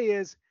trying to say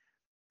is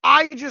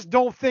I just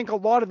don't think a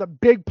lot of the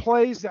big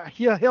plays that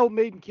Hill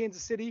made in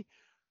Kansas City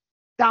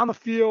down the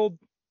field,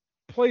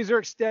 plays are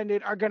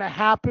extended, are going to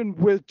happen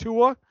with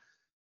Tua.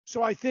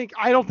 So I think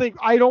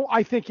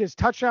his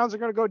touchdowns are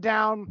going to go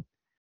down.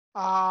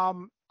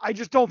 I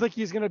just don't think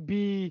he's going to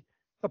be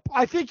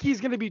I think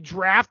he's going to be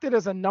drafted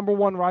as a number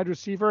 1 wide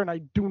receiver, and I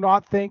do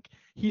not think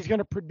he's going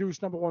to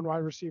produce number 1 wide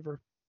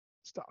receiver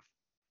stuff.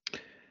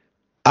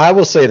 I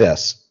will say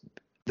this.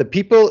 The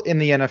people in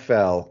the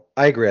NFL,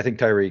 I agree. I think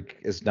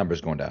Tyreek, his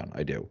numbers going down.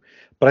 I do.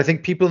 But I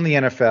think people in the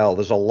NFL,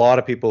 there's a lot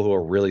of people who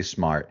are really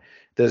smart.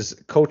 There's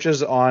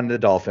coaches on the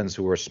Dolphins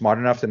who are smart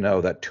enough to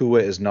know that Tua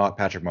is not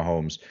Patrick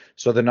Mahomes.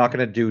 So they're not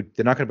going to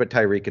put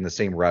Tyreek in the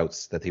same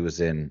routes that he was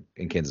in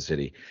Kansas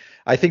City.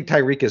 I think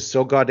Tyreek is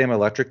so goddamn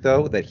electric,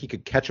 though, that he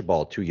could catch a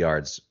ball 2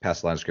 yards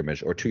past the line of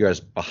scrimmage or 2 yards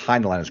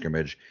behind the line of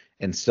scrimmage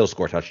and still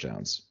score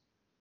touchdowns.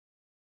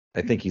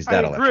 I think he's I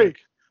that agree. electric.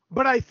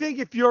 But I think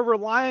if you're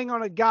relying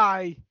on a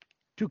guy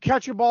to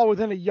catch a ball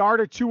within a yard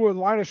or two of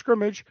the line of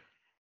scrimmage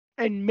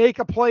and make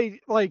a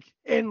play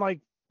and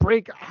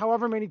break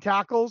however many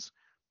tackles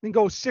and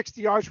go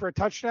 60 yards for a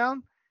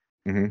touchdown,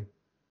 Mm-hmm.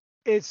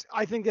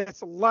 I think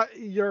that's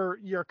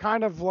you're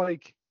kind of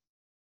like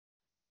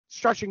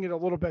stretching it a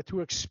little bit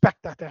to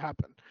expect that to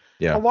happen.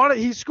 Yeah.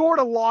 He scored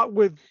a lot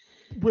with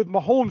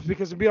Mahomes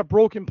because it'd be a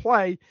broken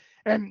play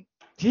and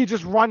he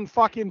just run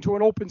fucking to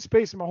an open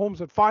space and Mahomes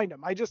would find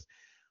him.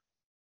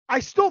 I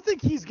still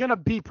think he's going to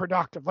be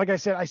productive. Like I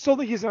said, I still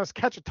think he's going to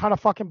catch a ton of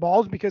fucking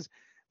balls because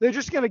they're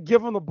just going to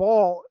give him the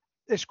ball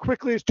as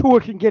quickly as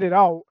Tua can get it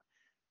out.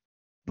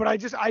 But I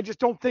just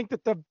don't think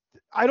that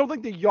I don't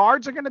think the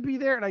yards are going to be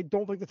there, and I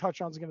don't think the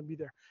touchdowns are going to be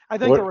there. I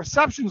think the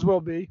receptions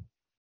will be.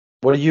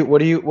 What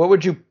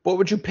would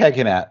you peg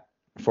him at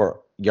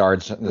for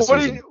yards this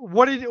season?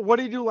 What did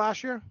he do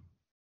last year?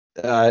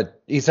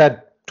 He's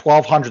had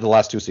 1,200 the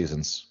last 2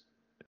 seasons.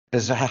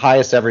 His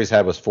highest ever he's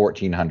had was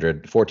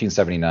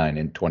 1,479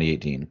 in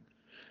 2018.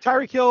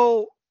 Tyreek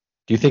Hill.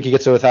 Do you think he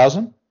gets to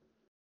 1,000?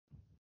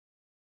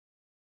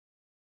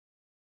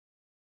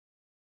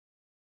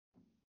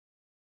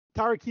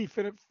 Tyreek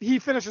he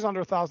finishes under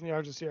 1,000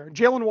 yards this year.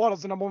 Jalen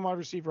Waddle's the number 1 wide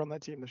receiver on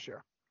that team this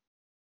year.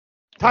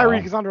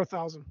 Tyreek is under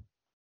 1,000.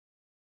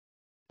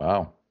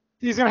 Wow.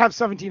 He's gonna have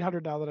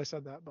 1,700 now that I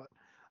said that, but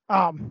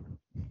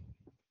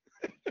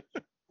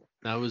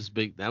That was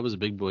big. That was a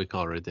big boy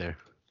call right there.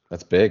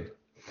 That's big.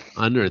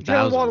 Under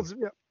 1,000.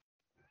 Yeah.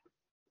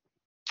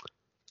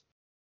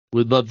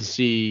 Would love to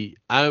see.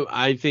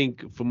 I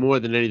think for more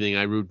than anything,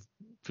 I root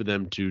for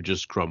them to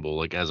just crumble,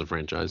 like as a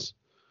franchise.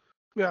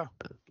 Yeah.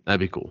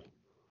 That'd be cool.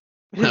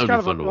 He's That would kind be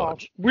of fun to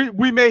watch.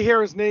 We may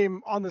hear his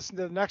name on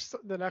the next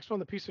one,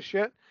 the piece of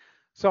shit.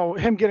 So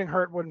him getting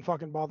hurt wouldn't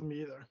fucking bother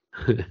me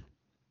either.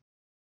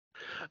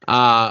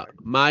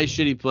 My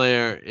shitty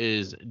player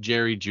is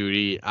Jerry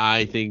Jeudy.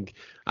 I think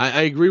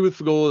I agree with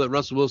Fagola that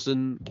Russell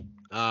Wilson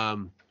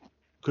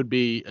could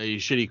be a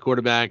shitty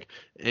quarterback,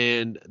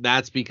 and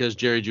that's because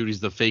Jerry Judy's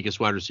the fakest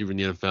wide receiver in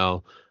the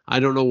NFL. I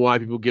don't know why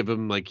people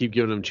keep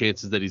giving him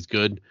chances that he's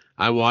good.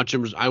 I watch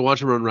him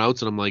run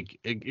routes, and I'm like,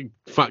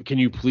 can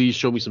you please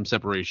show me some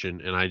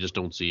separation? And I just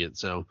don't see it.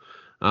 So,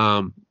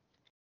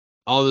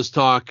 all this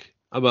talk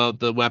about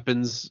the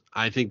weapons,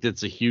 I think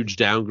that's a huge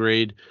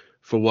downgrade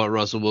for what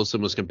Russell Wilson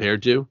was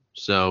compared to.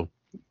 So,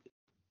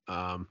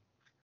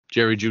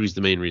 Jerry Judy's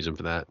the main reason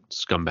for that.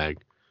 Scumbag.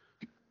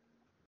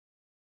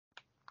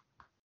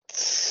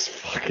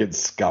 Fucking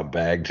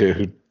scumbag,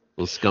 dude.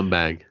 Well,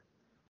 scumbag.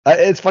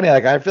 It's funny,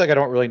 like I feel like I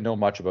don't really know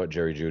much about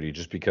Jerry Jeudy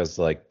just because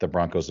like the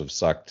Broncos have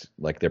sucked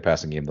like their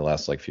passing game the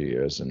last few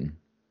years, and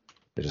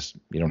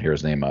you don't hear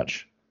his name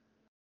much.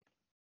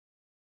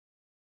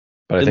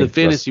 But in the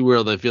fantasy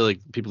world, I feel like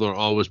people are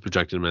always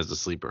projecting him as a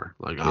sleeper.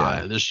 Like,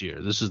 this year,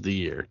 this is the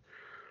year.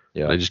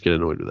 Yeah, I just get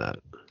annoyed with that.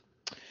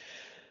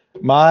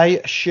 My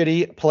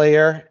shitty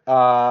player,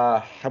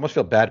 I almost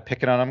feel bad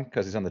picking on him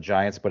because he's on the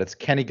Giants, but it's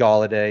Kenny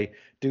Golladay.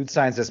 Dude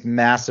signs this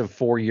massive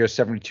 4-year,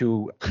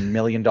 $72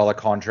 million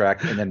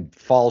contract and then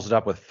follows it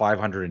up with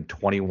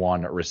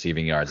 521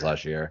 receiving yards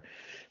last year.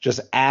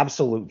 Just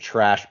absolute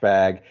trash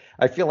bag.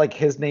 I feel like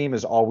his name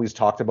is always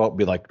talked about,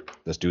 be like,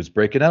 this dude's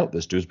breaking out.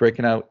 This dude's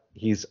breaking out.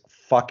 He's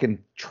fucking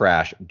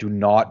trash. Do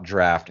not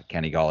draft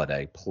Kenny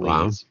Golladay, please.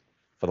 Wow.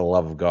 For the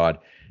love of God.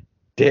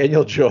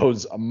 Daniel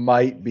Jones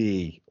might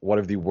be one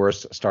of the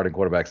worst starting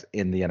quarterbacks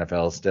in the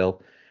NFL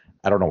still.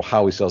 I don't know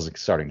how he still has a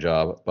starting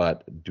job,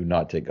 but do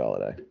not take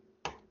Golladay.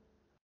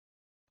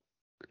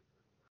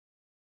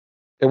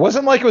 It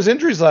wasn't like it was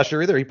injuries last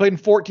year either. He played in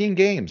 14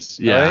 games.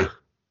 Yeah. Right?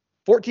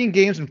 14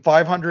 games and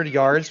 500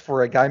 yards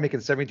for a guy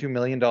making $72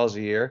 million a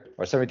year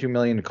or $72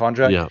 million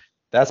contract. Yeah.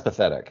 That's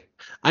pathetic.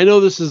 I know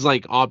this is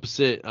like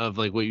opposite of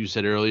like what you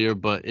said earlier,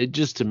 but it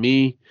just, to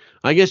me,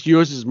 I guess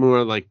yours is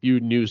more like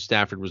you knew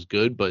Stafford was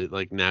good, but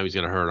like now he's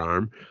got a hurt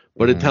arm.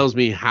 But it tells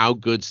me how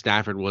good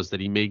Stafford was that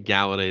he made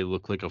Golladay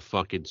look like a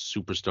fucking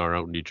superstar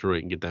out in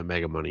Detroit and get that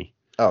mega money.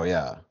 Oh,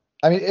 yeah.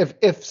 I mean,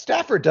 if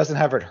Stafford doesn't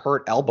have a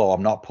hurt elbow,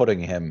 I'm not putting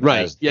him.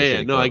 Right. As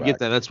Yeah. No, I get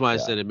that. That's why I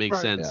said it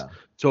makes sense. Yeah.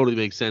 Totally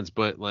makes sense.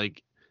 But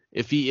like,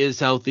 if he is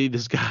healthy,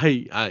 this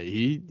guy,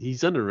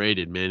 he's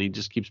underrated, man. He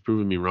just keeps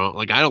proving me wrong.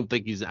 Like, I didn't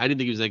think he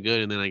was that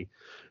good. And then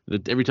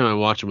every time I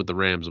watch him with the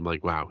Rams, I'm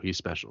like, wow, he's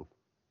special.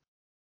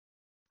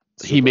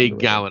 Super he made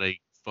Golladay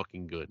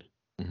fucking good.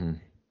 Mm-hmm.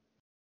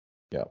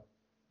 Yeah.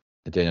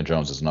 Daniel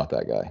Jones is not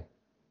that guy.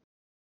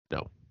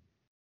 No.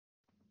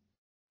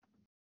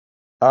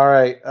 All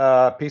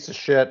right, piece of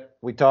shit.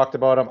 We talked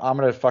about him. I'm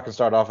gonna fucking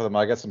start off with him.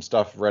 I got some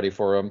stuff ready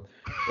for him.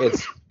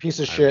 It's piece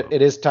of shit.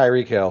 It is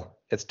Tyreek Hill.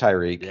 It's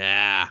Tyreek.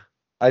 Yeah.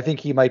 I think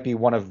he might be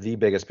one of the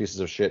biggest pieces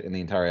of shit in the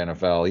entire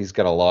NFL. He's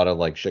got a lot of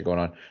like shit going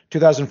on.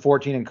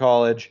 2014 in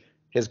college,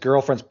 his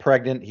girlfriend's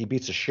pregnant. He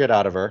beats the shit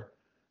out of her.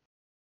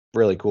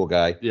 Really cool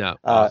guy. Yeah.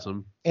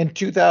 Awesome. In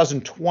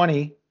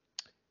 2020,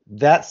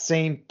 that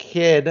same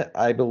kid,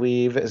 I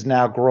believe, is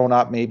now grown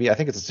up. Maybe I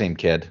think it's the same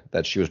kid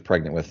that she was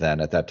pregnant with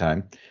then at that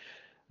time.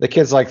 The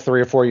kid's like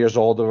 3 or 4 years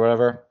old or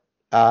whatever.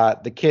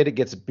 The kid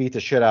gets beat the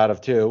shit out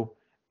of too.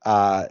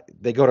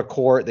 They go to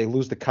court. They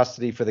lose the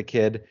custody for the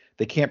kid.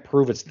 They can't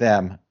prove it's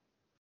them.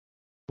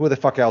 Who the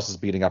fuck else is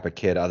beating up a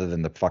kid other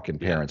than the fucking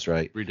parents,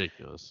 right?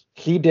 Ridiculous.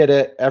 He did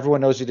it.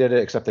 Everyone knows he did it,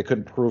 except they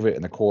couldn't prove it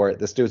in the court.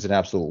 This dude's an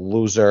absolute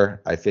loser.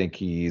 I think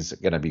he's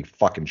gonna be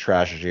fucking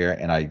trash this year.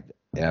 And I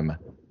am.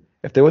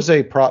 If there was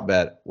a prop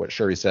bet, what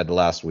Shuri said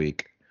last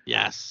week,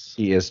 Yes.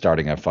 he is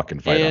starting a fucking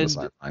fight on the And-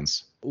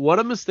 sidelines. What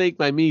a mistake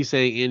by me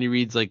saying Andy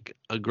Reid's like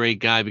a great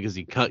guy because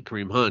he cut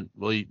Kareem Hunt.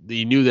 Well,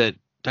 he knew that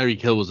Tyreek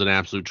Hill was an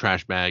absolute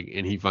trash bag,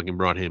 and he fucking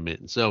brought him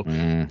in. So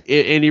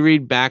Andy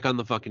Reid back on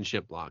the fucking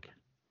shit block.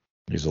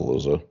 He's a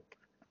loser.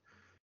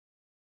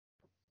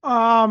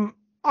 All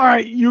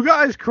right, you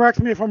guys correct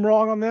me if I'm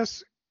wrong on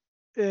this,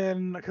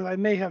 and because I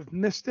may have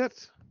missed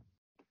it.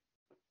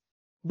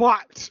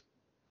 But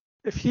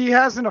if he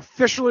hasn't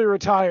officially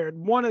retired,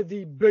 one of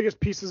the biggest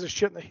pieces of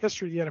shit in the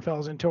history of the NFL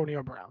is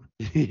Antonio Brown.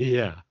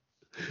 Yeah.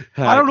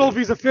 I don't know if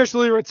he's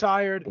officially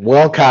retired.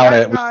 We'll count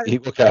it. That guy- He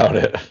will count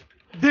it.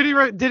 Did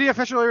he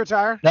officially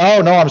retire? No,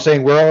 I'm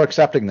saying we're all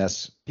accepting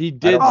this. He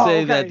did Oh, say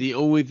okay. that the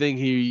only thing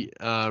he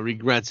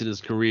regrets in his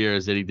career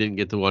is that he didn't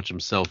get to watch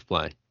himself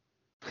play.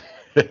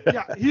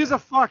 Yeah, he's a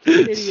fucking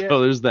idiot.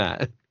 So there's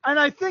that. And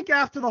I think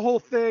after the whole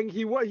thing,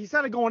 he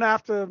started going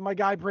after my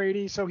guy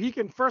Brady, so he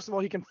can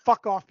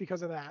fuck off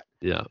because of that.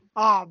 Yeah.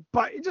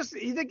 But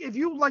if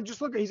you like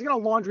just look, he's got a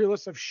laundry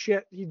list of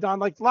shit he's done.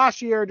 Like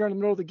last year during the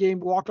middle of the game,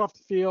 walked off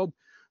the field,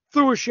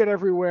 threw his shit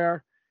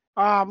everywhere.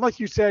 Like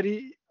you said,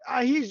 he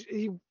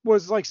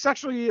was like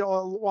sexually,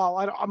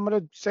 I'm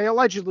gonna say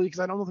allegedly because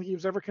I don't think he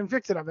was ever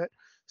convicted of it,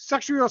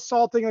 sexually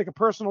assaulting like a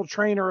personal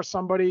trainer or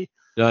somebody.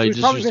 He he's just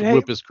probably used to been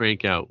whip his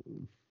crank out.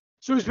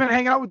 So he's been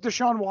hanging out with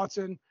Deshaun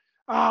Watson.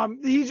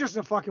 He's just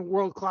a fucking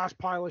world-class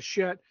pile of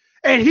shit.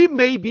 And he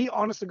may be,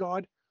 honest to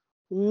God,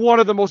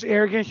 one of the most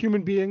arrogant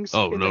human beings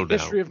in no the doubt.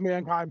 history of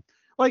mankind.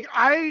 Like,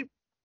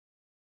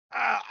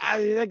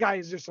 that guy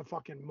is just a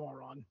fucking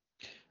moron.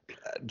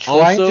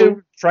 Trying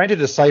to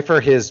decipher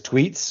his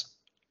tweets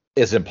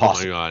is Oh my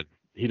impossible. God.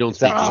 He don't It's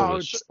speak absolutely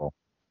English. impossible.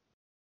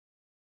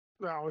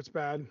 No, it's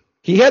bad.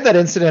 He had that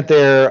incident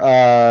there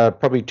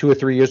probably 2 or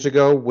 3 years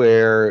ago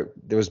where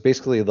there was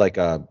basically like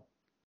a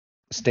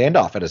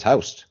standoff at his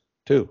house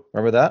too.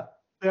 Remember that?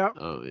 Yeah.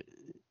 Oh,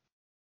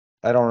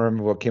 I don't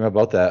remember what came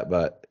about that,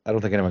 but I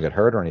don't think anyone got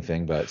hurt or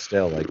anything. But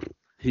still, like,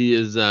 he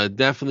is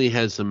definitely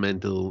has some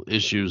mental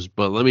issues,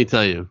 but let me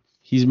tell you,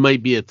 he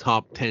might be a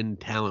top 10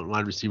 talent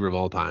wide receiver of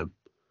all time.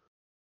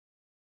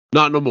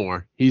 Not no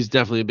more. He's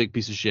definitely a big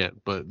piece of shit,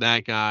 but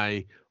that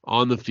guy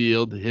on the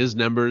field, his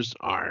numbers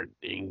are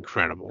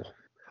incredible.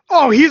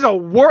 Oh, he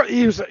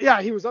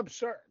was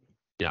absurd.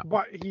 Yeah.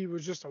 But he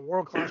was just a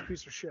world-class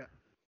piece of shit.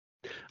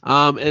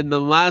 And the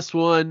last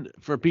one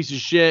for a piece of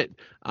shit,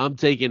 I'm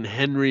taking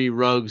Henry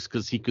Ruggs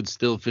because he could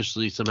still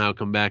officially somehow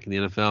come back in the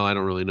NFL. I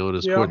don't really know what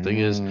his court thing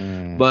is,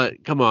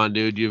 but come on,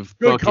 dude, you've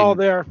Good fucking call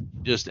there.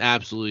 just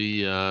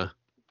absolutely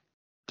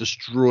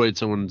destroyed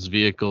someone's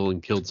vehicle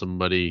and killed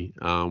somebody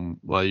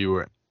while you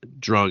were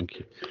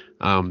drunk,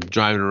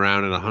 driving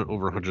around at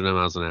over 100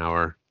 miles an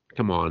hour.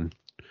 Come on.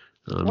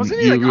 Wasn't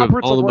he like have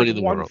upwards all of the money like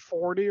in the world.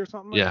 140 or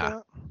something Yeah.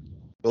 like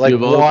that? like You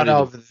have all the one money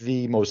of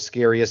the most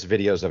scariest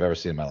videos I've ever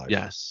seen in my life.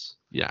 Yes.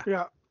 Yeah.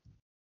 Yeah.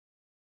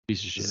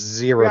 Piece of shit.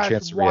 Zero Yeah,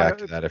 chance it's to react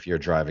to wild. that if you're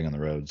driving on the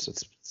roads.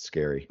 It's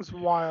scary. It's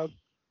wild.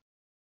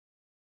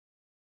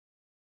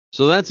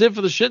 So that's it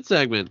for the shit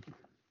segment.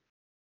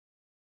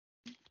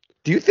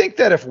 Do you think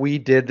that if we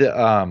did,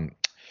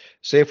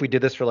 say if we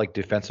did this for like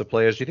defensive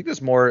players, do you think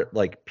there's more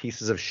like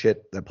pieces of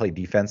shit that play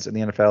defense in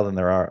the NFL than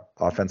there are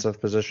offensive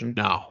position?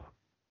 No.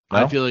 No?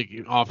 I feel like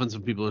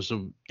offensive people are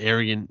so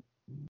arrogant.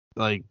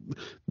 Like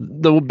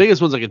the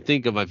biggest ones I can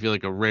think of, I feel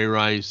like a Ray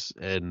Rice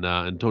and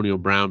Antonio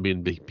Brown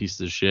being big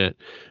pieces of shit.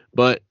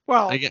 But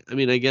Well, I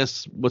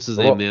guess what's his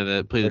Well, name there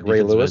that played Like the Ray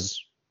defensive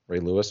Lewis. Ray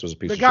Lewis was a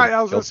piece the of guy shit.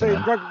 I was gonna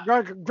Killed say,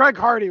 someone. Greg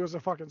Hardy was a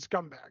fucking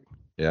scumbag.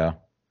 Yeah.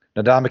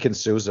 Ndamukong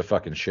Suh's a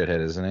fucking shithead,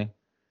 isn't he? end?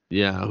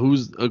 Yeah,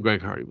 who's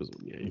Greg Hardy was?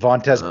 Yeah,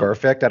 Vontez Oh.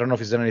 Perfect. I don't know if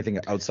he's done anything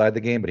outside the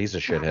game, but he's a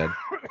shithead.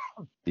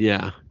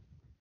 yeah.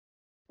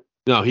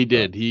 No, he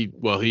did. He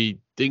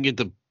didn't get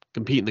to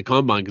compete in the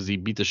combine because he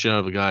beat the shit out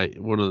of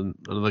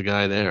another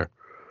guy there,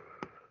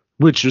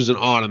 which was an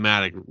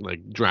automatic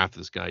like draft.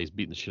 This guy, he's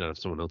beating the shit out of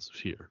someone else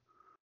this year.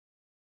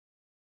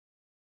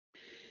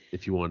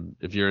 If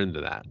you're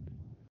into that.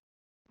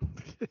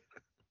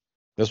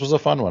 This was a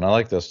fun one. I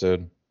like this,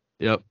 dude.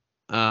 Yep.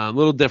 A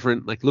little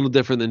different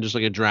than just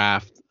like a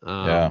draft,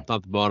 Yeah.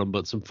 top to bottom,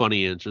 but some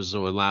funny answers.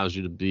 So it allows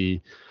you to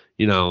be,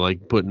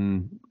 like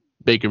putting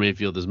Baker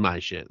Mayfield as my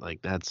shit.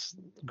 Like that's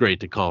great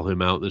to call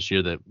him out this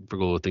year that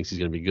Pergola thinks he's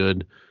going to be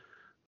good.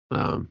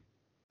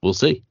 We'll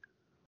see.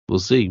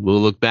 We'll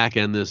look back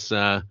on this.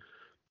 I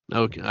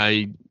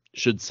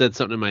should set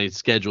something in my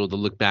schedule to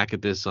look back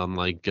at this on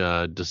like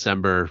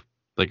December,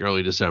 like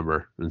early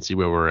December, and see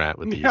where we're at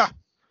with these. Yeah.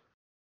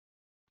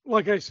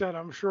 Like I said,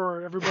 I'm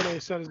sure everybody I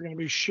said is gonna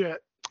be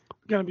shit.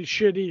 Gonna be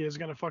shitty is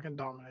gonna fucking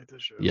dominate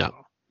this shit. Yeah.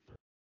 So.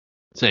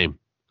 Same.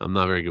 I'm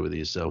not very good with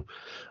these. So,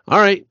 all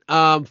right.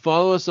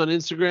 Follow us on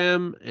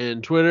Instagram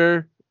and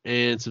Twitter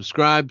and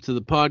subscribe to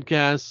the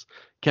podcast.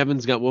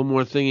 Kevin's got one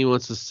more thing he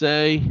wants to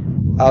say.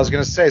 I was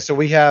going to say, so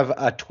we have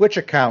a Twitch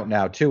account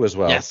now too as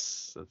well.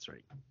 Yes, that's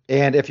right.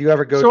 And if you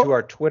ever go to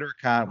our Twitter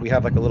account, we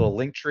have like a little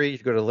link tree.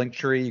 If you go to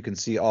Linktree, you can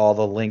see all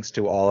the links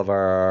to all of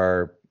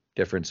our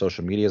different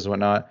social medias and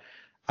whatnot.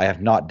 I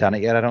have not done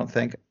it yet, I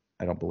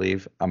don't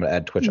believe. I'm going to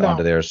add Twitch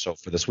onto there. So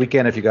for this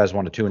weekend, if you guys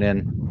want to tune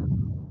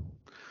in.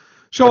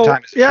 So, what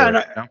time is it yeah.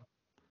 there, you know?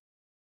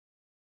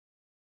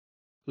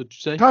 What'd you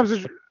say? Time is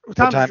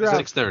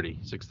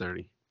 6:30.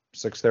 6:30.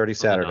 6:30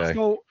 Saturday.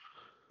 So,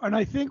 and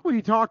I think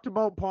we talked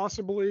about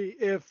possibly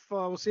if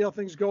we'll see how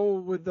things go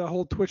with the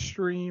whole Twitch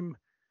stream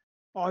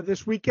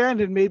this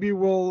weekend, and maybe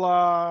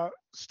we'll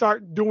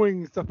start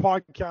doing the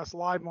podcast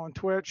live on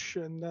Twitch.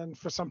 And then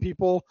for some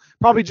people,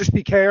 probably just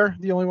be Care,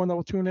 the only one that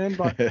will tune in,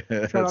 but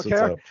try not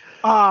Care.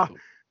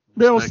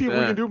 Then we'll see what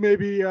we can do.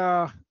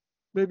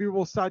 Maybe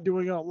we'll start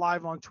doing it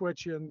live on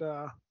Twitch and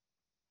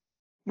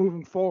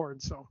moving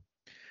forward. So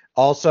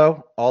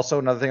also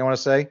another thing I want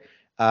to say.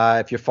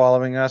 If you're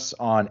following us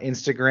on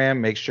Instagram,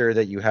 make sure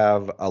that you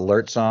have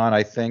alerts on,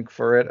 I think,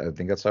 for it. I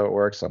think that's how it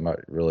works. I'm not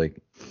really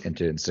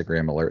into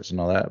Instagram alerts and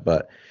all that.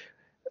 But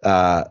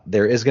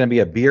there is going to be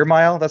a beer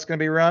mile that's going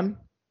to be run.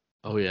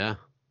 Oh, yeah.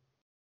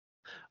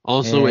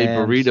 Also a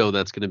burrito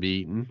that's going to be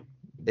eaten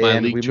by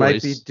and League we Choice.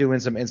 might be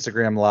doing some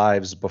Instagram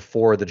lives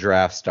before the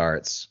draft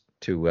starts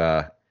to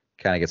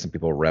kind of get some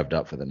people revved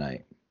up for the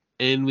night.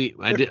 And might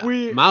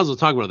as well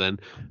talk about it then.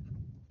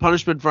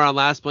 Punishment for our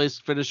last place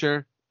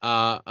finisher.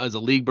 As a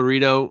league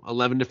burrito,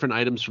 11 different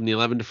items from the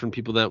 11 different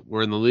people that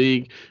were in the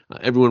league.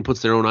 Everyone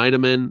puts their own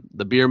item in,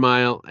 the beer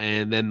mile,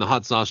 and then the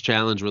hot sauce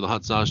challenge where the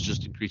hot sauce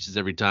just increases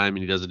every time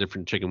and he does a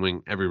different chicken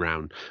wing every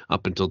round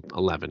up until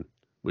 11,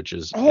 which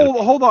is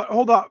hold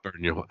up.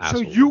 Burn your So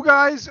asshole. you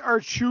guys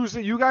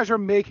are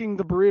making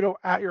the burrito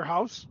at your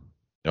house?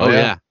 Oh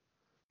yeah.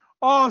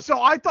 Oh,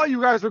 so I thought you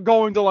guys were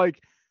going to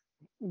like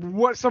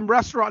some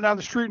restaurant down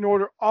the street and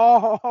order.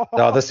 Oh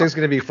No, this thing's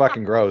gonna be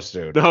fucking gross,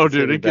 dude. No, It's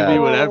dude, gonna it can be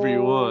whatever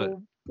you want.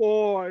 Oh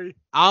boy.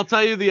 I'll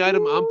tell you the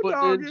item I'm putting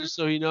in doggy. just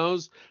so he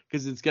knows,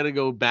 because it's gonna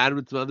go bad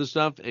with some other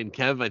stuff. And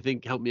Kev, I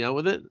think, helped me out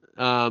with it.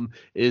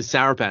 Is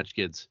Sour Patch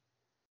Kids.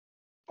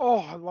 Oh,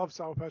 I love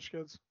Sour Patch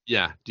Kids.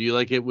 Yeah. Do you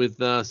like it with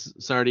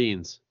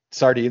sardines?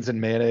 Sardines and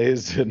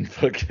mayonnaise and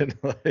fucking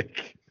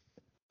like.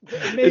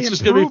 It's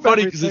just gonna be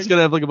funny because it's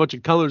gonna have like a bunch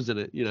of colors in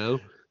it, you know.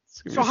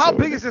 So how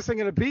big is this thing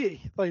gonna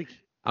be? Like.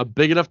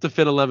 Big enough to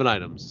fit 11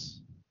 items.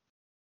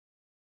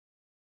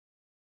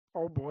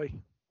 Oh boy.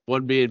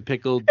 One being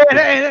pickled.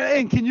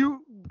 And can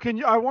you?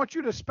 I want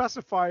you to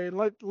specify and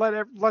let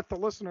the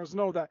listeners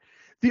know that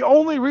the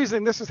only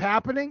reason this is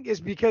happening is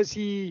because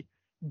he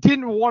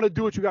didn't want to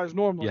do what you guys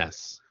normally.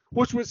 Yes.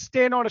 Which was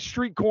stand on a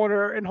street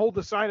corner and hold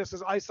the sign that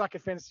says "I suck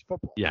at fantasy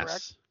football." Yes.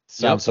 Correct?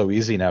 Sounds so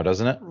easy now,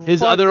 doesn't it? His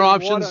Fucking other what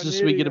options, an just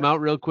so we get him idiot.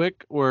 out real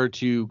quick, were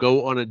to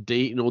go on a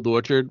date in Old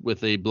Orchard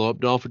with a blow-up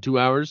doll for 2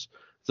 hours.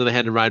 So they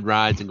had to ride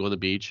rides and go on the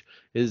beach.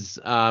 He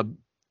had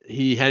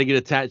to get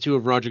a tattoo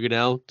of Roger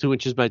Goodell, 2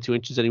 inches by 2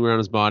 inches anywhere on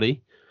his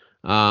body.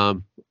 I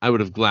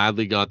would have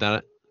gladly got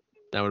that.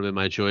 That would have been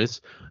my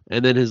choice.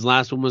 And then his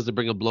last one was to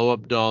bring a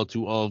blow-up doll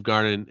to Olive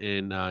Garden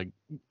and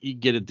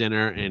get a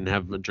dinner and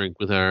have a drink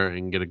with her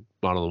and get a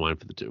bottle of wine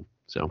for the two.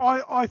 So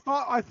I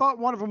thought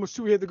one of them was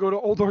too. He had to go to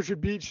Old Orchard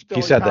Beach.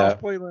 He said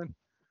that. Playland.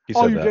 He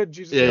Oh, said you that. did.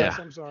 Jesus Yeah, Christ,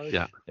 I'm sorry.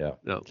 yeah. Yeah.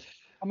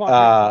 I'm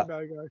not a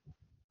bad guy.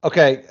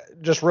 Okay,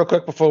 just real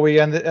quick before we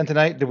end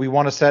tonight, do we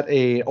want to set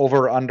a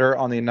over under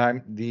on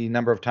the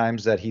number of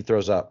times that he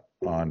throws up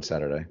on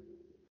Saturday?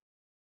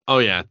 Oh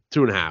yeah,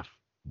 2.5.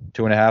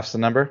 2.5's the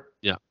number?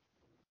 Yeah.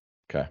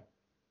 Okay.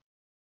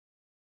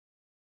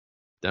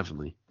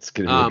 Definitely. It's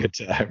gonna be a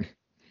good time.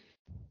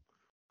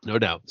 No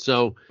doubt.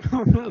 So,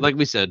 like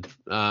we said,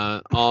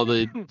 all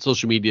the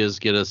social medias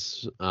get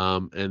us,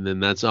 and then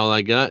that's all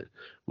I got.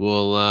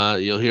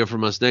 You'll hear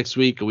from us next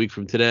week, a week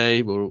from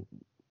today.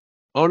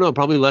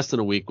 Probably less than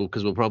a week,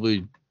 because we'll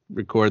probably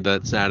record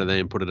that Saturday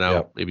and put it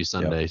out maybe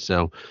Sunday.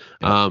 So,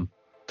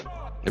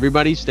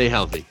 everybody stay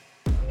healthy.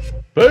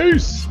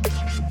 Peace.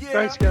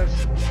 Thanks,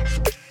 guys.